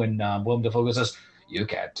 1 when Willem Dafoe says, "You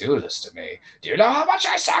can't do this to me. Do you know how much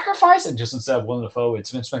I sacrifice?" And just instead of Willem Dafoe,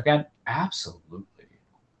 it's Vince McMahon. Absolutely.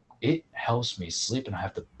 It helps me sleep, and I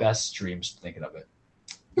have the best dreams thinking of it.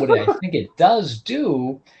 What I think it does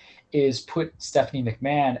do is put Stephanie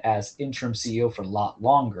McMahon as interim CEO for a lot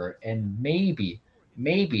longer, and maybe,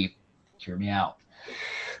 hear me out,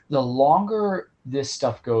 the longer this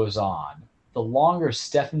stuff goes on, the longer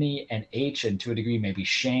Stephanie and H, and to a degree maybe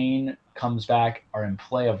Shane comes back, are in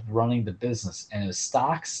play of running the business. And if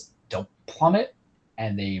stocks don't plummet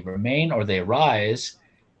and they remain or they rise,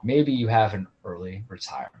 maybe you have an early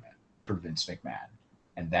retirement for Vince McMahon.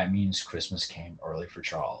 And that means Christmas came early for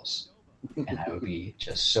Charles. And I would be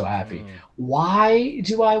just so happy. Why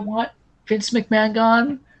do I want Vince McMahon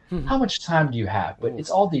gone? How much time do you have? But it's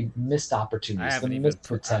all the missed opportunities, the missed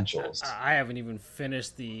potentials. I haven't even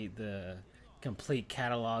finished the complete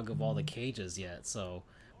catalog of all the cages yet. So,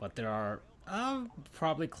 but there are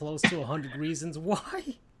probably close to 100 reasons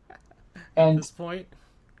why. at And this point.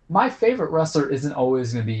 my favorite wrestler isn't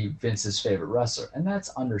always going to be Vince's favorite wrestler, and that's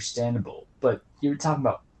understandable. But you're talking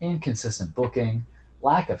about inconsistent booking,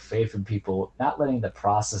 lack of faith in people, not letting the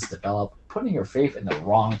process develop, putting your faith in the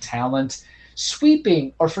wrong talent,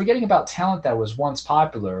 sweeping or forgetting about talent that was once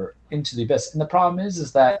popular into the abyss. And the problem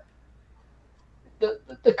is that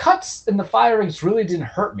the cuts and the firings really didn't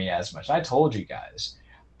hurt me as much. I told you guys,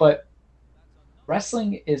 but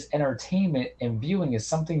wrestling is entertainment, and viewing is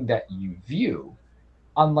something that you view,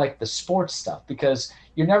 unlike the sports stuff, because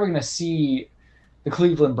you're never going to see the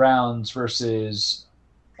Cleveland Browns versus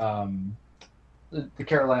um, the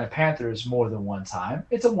Carolina Panthers more than one time.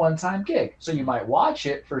 It's a one-time gig. So you might watch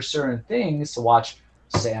it for certain things, to watch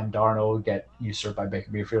Sam Darnold get usurped by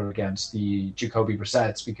Baker Mayfield against the Jacoby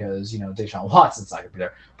Brissetts because, Deshaun Watson's not going to be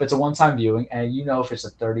there. But it's a one-time viewing, and if it's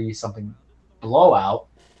a 30-something blowout,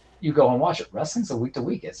 you go and watch it. Wrestling's a week to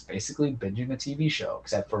week. It's basically binging a TV show,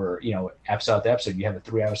 except for, episode after episode. You have a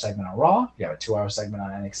 3-hour segment on Raw, you have a 2-hour segment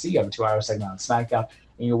on NXT, you have a 2-hour segment on SmackDown,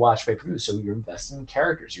 and you watch pay-per-view. So you're invested in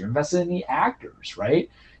characters, you're invested in the actors, right?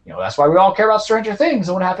 That's why we all care about Stranger Things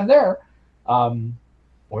and what happened there.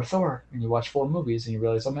 Or Thor, and you watch 4 movies and you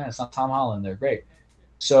realize, oh man, it's not Tom Holland. They're great.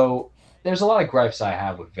 So there's a lot of gripes I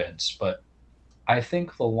have with Vince, but I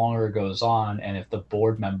think the longer it goes on, and if the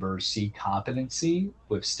board members see competency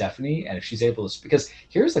with Stephanie, and if she's able to, because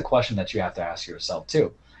here's the question that you have to ask yourself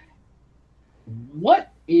too.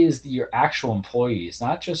 What is your actual employees,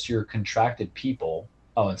 not just your contracted people?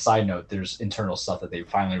 Oh, and side note, there's internal stuff that they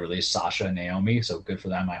finally released, Sasha and Naomi, so good for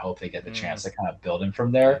them. I hope they get the chance to kind of build in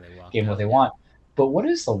from there, give them what they want. But what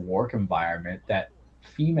is the work environment that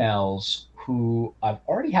females who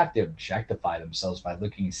already have to objectify themselves by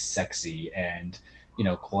looking sexy and,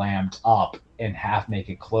 glammed up in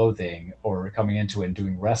half-naked clothing, or coming into it and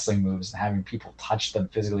doing wrestling moves and having people touch them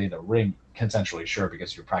physically in the ring, consensually, sure,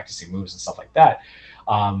 because you're practicing moves and stuff like that.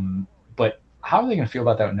 But how are they going to feel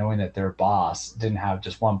about that, knowing that their boss didn't have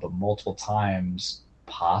just one, but multiple times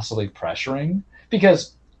possibly pressuring?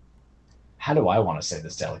 Because how do I want to say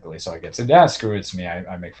this delicately so I get to, screw it, it's me.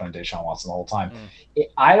 I make fun of Deshaun Watson the whole time.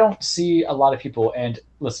 I don't see a lot of people, and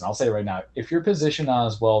listen, I'll say it right now, if you're positioned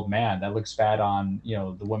as, well, man, that looks bad on,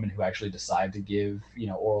 the women who actually decide to give,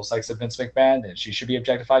 oral sex to Vince McMahon, and she should be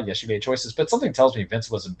objectified. Yes, she made choices, but something tells me Vince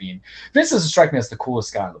doesn't strike me as the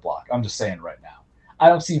coolest guy on the block. I'm just saying right now. I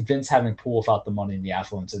don't see Vince having pull without the money and the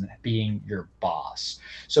affluence and being your boss.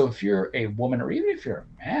 So if you're a woman, or even if you're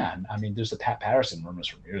a man, I mean, there's the Pat Patterson rumors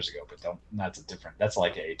from years ago, but that's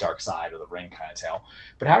like a dark side of the ring kind of tale.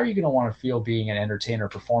 But how are you going to want to feel being an entertainer,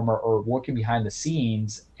 performer, or working behind the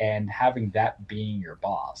scenes and having that being your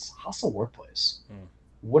boss? Hostile workplace.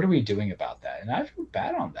 What are we doing about that? And I feel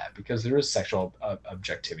bad on that, because there is sexual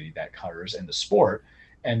objectivity that occurs in the sport.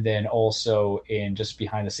 And then also in just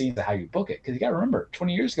behind the scenes of how you book it. Because you got to remember,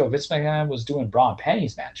 20 years ago, Vince McMahon was doing bra and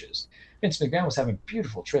panties matches. Vince McMahon was having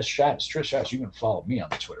beautiful Trish Stratus. Trish Stratus, you can follow me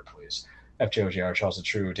on the Twitter, please. FJOGR, Charles the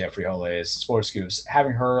True, Jeffrey Holles, Sports Goofs,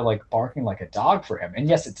 having her like barking like a dog for him. And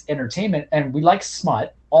yes, it's entertainment, and we like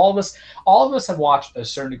smut. All of us have watched a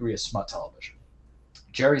certain degree of smut television.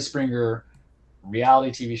 Jerry Springer,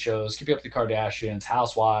 reality TV shows, Keeping Up with the Kardashians,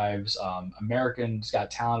 Housewives, Americans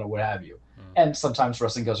Got Talent, or what have you. And sometimes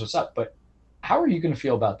wrestling goes what's up. But how are you going to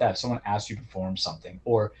feel about that if someone asks you to perform something?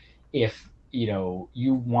 Or if,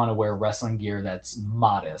 you want to wear wrestling gear that's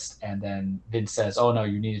modest, and then Vince says, oh, no,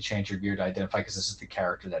 you need to change your gear to identify because this is the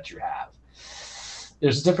character that you have.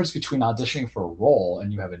 There's a difference between auditioning for a role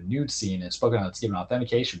and you have a nude scene and spoken on it's given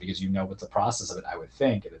authentication because you know what the process of it, I would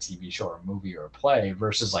think, in a TV show or a movie or a play,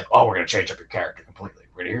 versus like, oh, we're going to change up your character completely.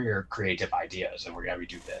 We're going to hear your creative ideas and we're going to have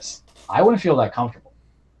you do this. I wouldn't feel that comfortable.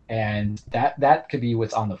 And that could be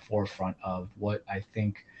what's on the forefront of what I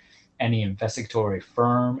think any investigatory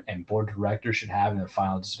firm and board director should have in their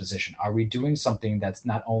final disposition. Are we doing something that's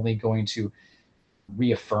not only going to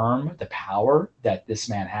reaffirm the power that this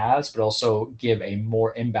man has, but also give a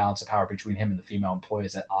more imbalance of power between him and the female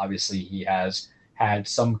employees that obviously he has had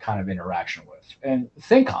some kind of interaction with? And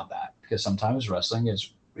think on that, because sometimes wrestling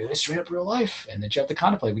is really straight up real life, and that you have to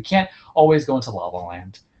contemplate. We can't always go into La La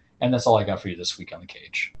Land. And that's all I got for you this week on The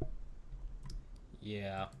Cage.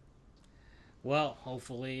 Yeah. Well,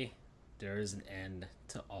 hopefully there is an end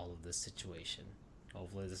to all of this situation.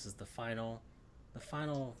 Hopefully this is the final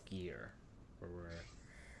year where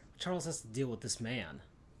Charles has to deal with this man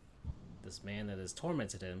that has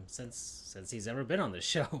tormented him since he's ever been on this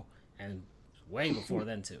show, and way before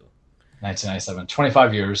then too. 1997,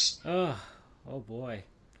 25 years. Oh boy.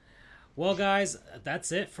 Well, guys,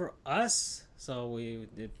 that's it for us. So we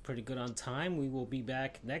did pretty good on time. We will be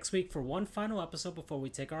back next week for one final episode before we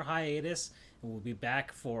take our hiatus. And we'll be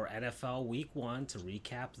back for NFL Week 1 to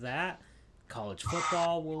recap that. College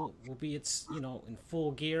football will be in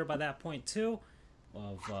full gear by that point too.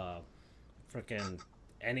 Of freaking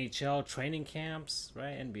NHL training camps,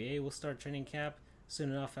 right? NBA will start training camp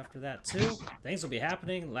soon enough after that too. Things will be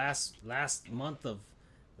happening last month of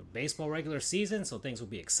baseball regular season, so things will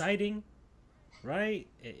be exciting, right?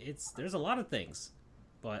 There's a lot of things,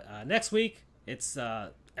 but next week it's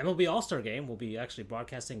MLB All-Star Game. We'll be actually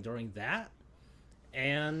broadcasting during that,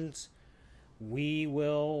 and we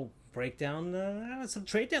will break down some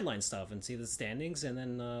trade deadline stuff and see the standings, and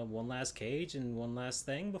then one last cage and one last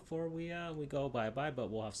thing before we go bye-bye, but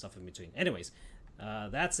we'll have stuff in between. Anyways,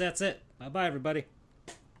 that's it. Bye-bye, everybody.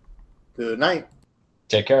 Good night.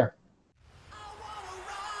 Take care.